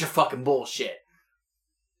 Major fucking bullshit.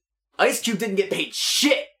 Ice Cube didn't get paid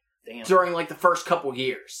shit. Damn. During, like, the first couple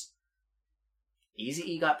years.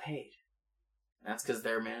 Eazy-E got paid. That's because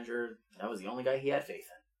their manager, that was the only guy he had faith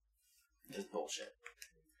in. Just bullshit.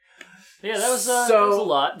 Yeah, that was a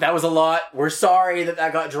lot. That was a lot. We're sorry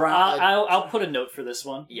that got dropped. I'll put a note for this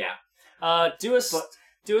one. Yeah. Do us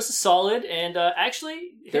a solid, and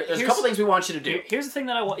actually, there's a couple things we want you to do. Here's the thing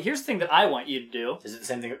that I want. Here's the thing that I want you to do. Is it the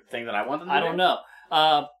same thing that I want them to do? I don't know.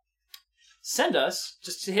 Send us,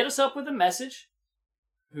 just hit us up with a message.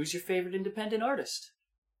 Who's your favorite independent artist?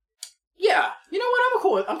 Yeah, you know what? I'm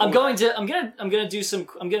cool. I'm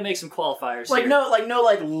gonna make some qualifiers. Like here. no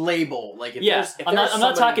label. Like if I'm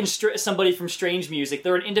not talking somebody from Strange Music.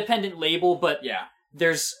 They're an independent label, but yeah,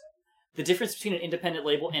 there's the difference between an independent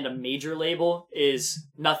label and a major label is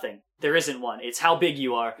nothing. There isn't one. It's how big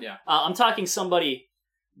you are. Yeah, I'm talking somebody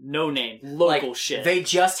no name, local shit. They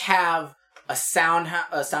just have a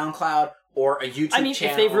SoundCloud or a YouTube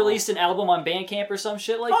channel. If they've released an album on Bandcamp or some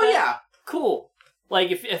shit like that. Oh yeah, cool. Like,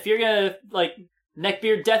 if you're gonna, like,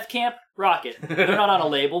 Neckbeard Death Camp, rock it. They're not on a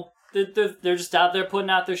label. They're just out there putting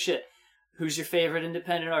out their shit. Who's your favorite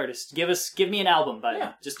independent artist? Give me an album, buddy.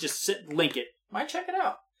 Yeah. Just link it. Might check it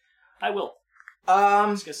out. I will.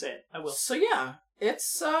 I'm just gonna say it. I will. So yeah,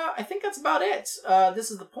 it's, I think that's about it.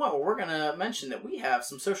 This is the point where we're gonna mention that we have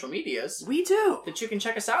some social medias. We do. That you can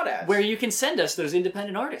check us out at. Where you can send us those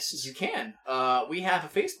independent artists. You can. We have a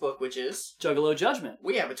Facebook, which is Juggalo Judgment.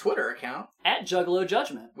 We have a Twitter account. At Juggalo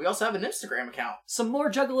Judgment. We also have an Instagram account. Some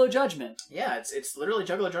more Juggalo Judgment. Yeah, it's literally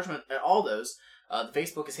Juggalo Judgment at all those. The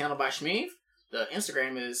Facebook is handled by Shmeev. The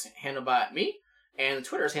Instagram is handled by me. And the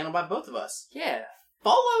Twitter is handled by both of us. Yeah.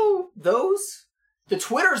 Follow those. The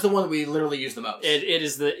Twitter is the one that we literally use the most. It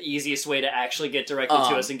is the easiest way to actually get directly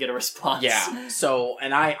to us and get a response. Yeah. So,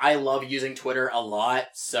 and I love using Twitter a lot.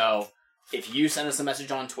 So, if you send us a message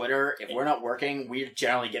on Twitter, if we're not working, we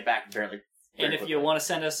generally get back very and if quickly. you want to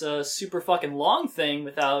send us a super fucking long thing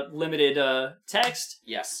without limited text,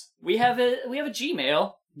 yes, we have a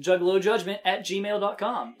Gmail,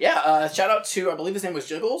 juggalojudgment@gmail.com. Yeah. Shout out to, I believe his name was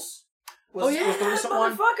Jiggles. Was the recent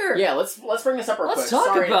one. Motherfucker. Yeah, let's bring this up real quick. Let's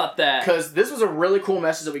talk about that. Because this was a really cool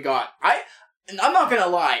message that we got. I'm not gonna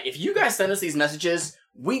lie, if you guys send us these messages,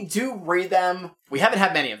 we do read them. We haven't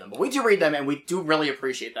had many of them, but we do read them and we do really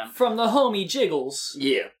appreciate them. From the homie Jiggles.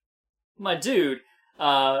 Yeah. My dude,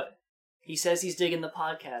 he says he's digging the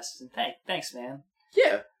podcast, and thanks, man.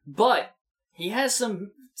 Yeah. But he has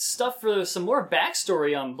some stuff for some more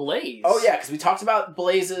backstory on Blaze. Oh yeah, because we talked about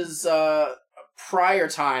Blaze's prior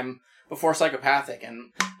time before Psychopathic,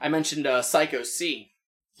 and I mentioned Psycho C,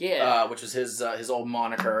 which was his old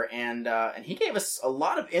moniker, and he gave us a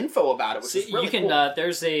lot of info about it, which is really cool.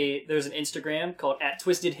 There's an Instagram called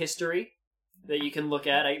 @TwistedHistory that you can look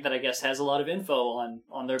at that I guess has a lot of info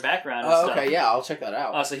on their background and stuff. Okay, yeah, I'll check that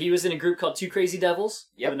out. So he was in a group called Two Crazy Devils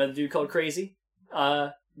with another dude called Crazy.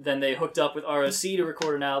 Then they hooked up with ROC to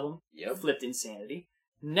record an album. Yep. Flipped Insanity.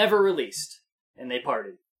 Never released, and they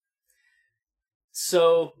parted.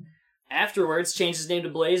 So afterwards, changed his name to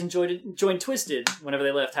Blaze and joined Twisted whenever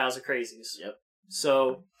they left House of Crazies. Yep.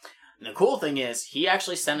 So and the cool thing is, he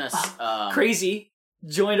actually sent us Crazy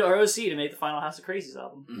joined ROC to make the final House of Crazies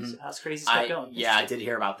album. Mm-hmm. So House of Crazies kept going. Yeah, I did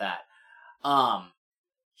hear about that.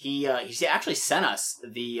 He actually sent us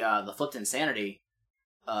the Flipped Insanity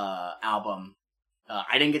album.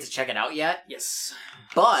 I didn't get to check it out yet. Yes.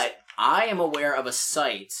 But I am aware of a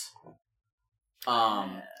site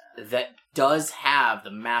that does have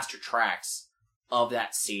the master tracks of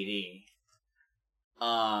that CD.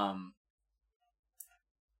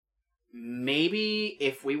 Maybe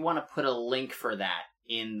if we want to put a link for that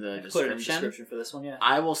in the description. Put it in the description for this one, yeah.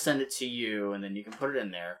 I will send it to you, and then you can put it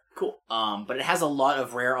in there. Cool. But it has a lot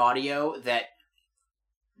of rare audio that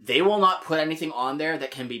they will not put anything on there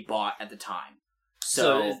that can be bought at the time.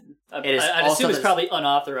 So I'd assume it's probably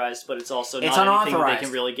unauthorized, but it's also not anything that they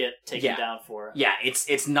can really get taken down for. Yeah,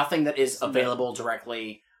 it's nothing that is available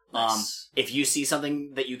directly. Nice. If you see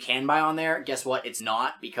something that you can buy on there, guess what? It's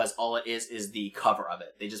not, because all it is the cover of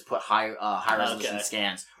it. They just put high resolution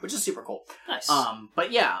scans, which is super cool. Nice.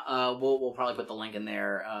 But yeah, we'll probably put the link in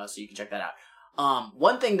there so you can check that out.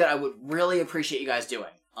 One thing that I would really appreciate you guys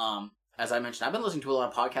doing, as I mentioned, I've been listening to a lot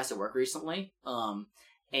of podcasts at work recently,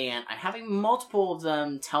 and I'm having multiple of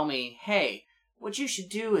them tell me, hey, what you should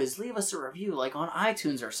do is leave us a review, like on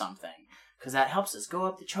iTunes or something, because that helps us go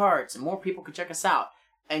up the charts and more people can check us out.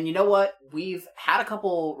 And you know what? We've had a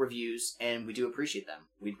couple reviews, and we do appreciate them.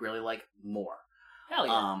 We'd really like more. Hell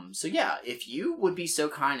yeah. So yeah, if you would be so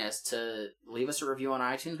kind as to leave us a review on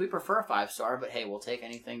iTunes, we prefer a 5-star, but hey, we'll take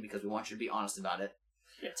anything because we want you to be honest about it.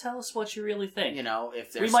 Yeah, tell us what you really think. You know,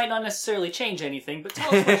 if we might not necessarily change anything, but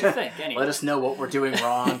tell us what you think. Anyway. Let us know what we're doing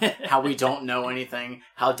wrong, how we don't know anything,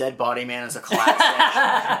 how Dead Body Man is a classic.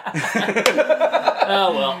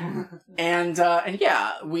 Oh well. And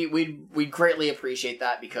yeah, we greatly appreciate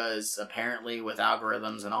that because apparently with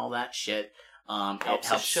algorithms and all that shit, it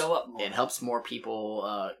helps show up more. It helps more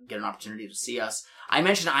people get an opportunity to see us. I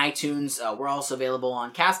mentioned iTunes. We're also available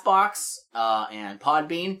on CastBox and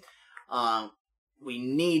Podbean.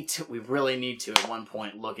 We really need to at one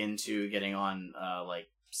point look into getting on like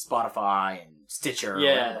Spotify and Stitcher or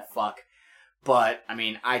whatever the fuck. But I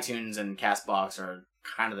mean, iTunes and CastBox are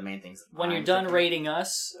kind of the main things. When you're done rating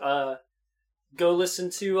us, go listen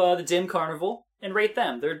to the Dim Carnival and rate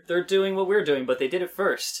them. They're doing what we're doing, but they did it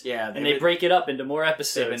first. Yeah, and they break it up into more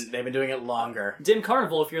episodes. They've been doing it longer. Dim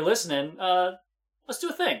Carnival, if you're listening, let's do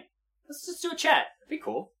a thing. Let's just do a chat. That'd be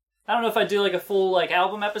cool. I don't know if I'd do like a full like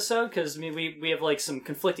album episode because I mean we have like some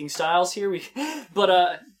conflicting styles here. But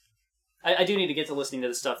I do need to get to listening to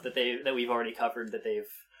the stuff that we've already covered that they've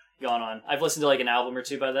gone on. I've listened to like an album or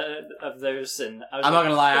two of theirs, and I'm not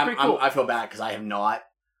gonna lie, cool. I feel bad because I have not.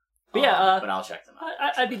 But yeah, but I'll check them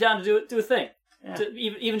out. I'd be down to do a thing,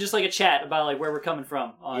 even just like a chat about like where we're coming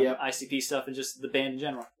from on ICP stuff and just the band in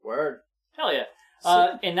general. Word, hell yeah.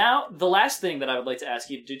 And now the last thing that I would like to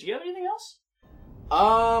ask you: did you have anything else?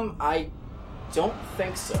 I don't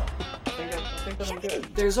think so. I think that I'm good.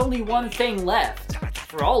 There's only one thing left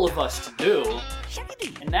for all of us to do,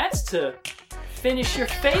 and that's to finish your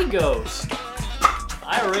Fagos.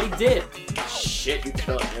 I already did. Shit, you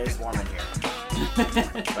killed it. It's warm in here.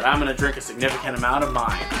 But I'm gonna drink a significant amount of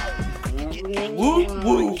mine. Woo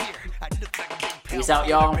woo. Peace out,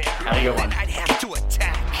 y'all. Have a good one. I'd have to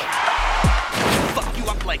attack. Fuck you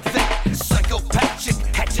up like that.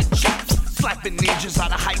 Psychopathic, hatchet chops. Slapping ninjas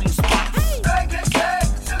out of hiding spots.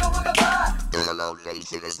 To the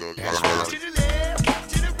left.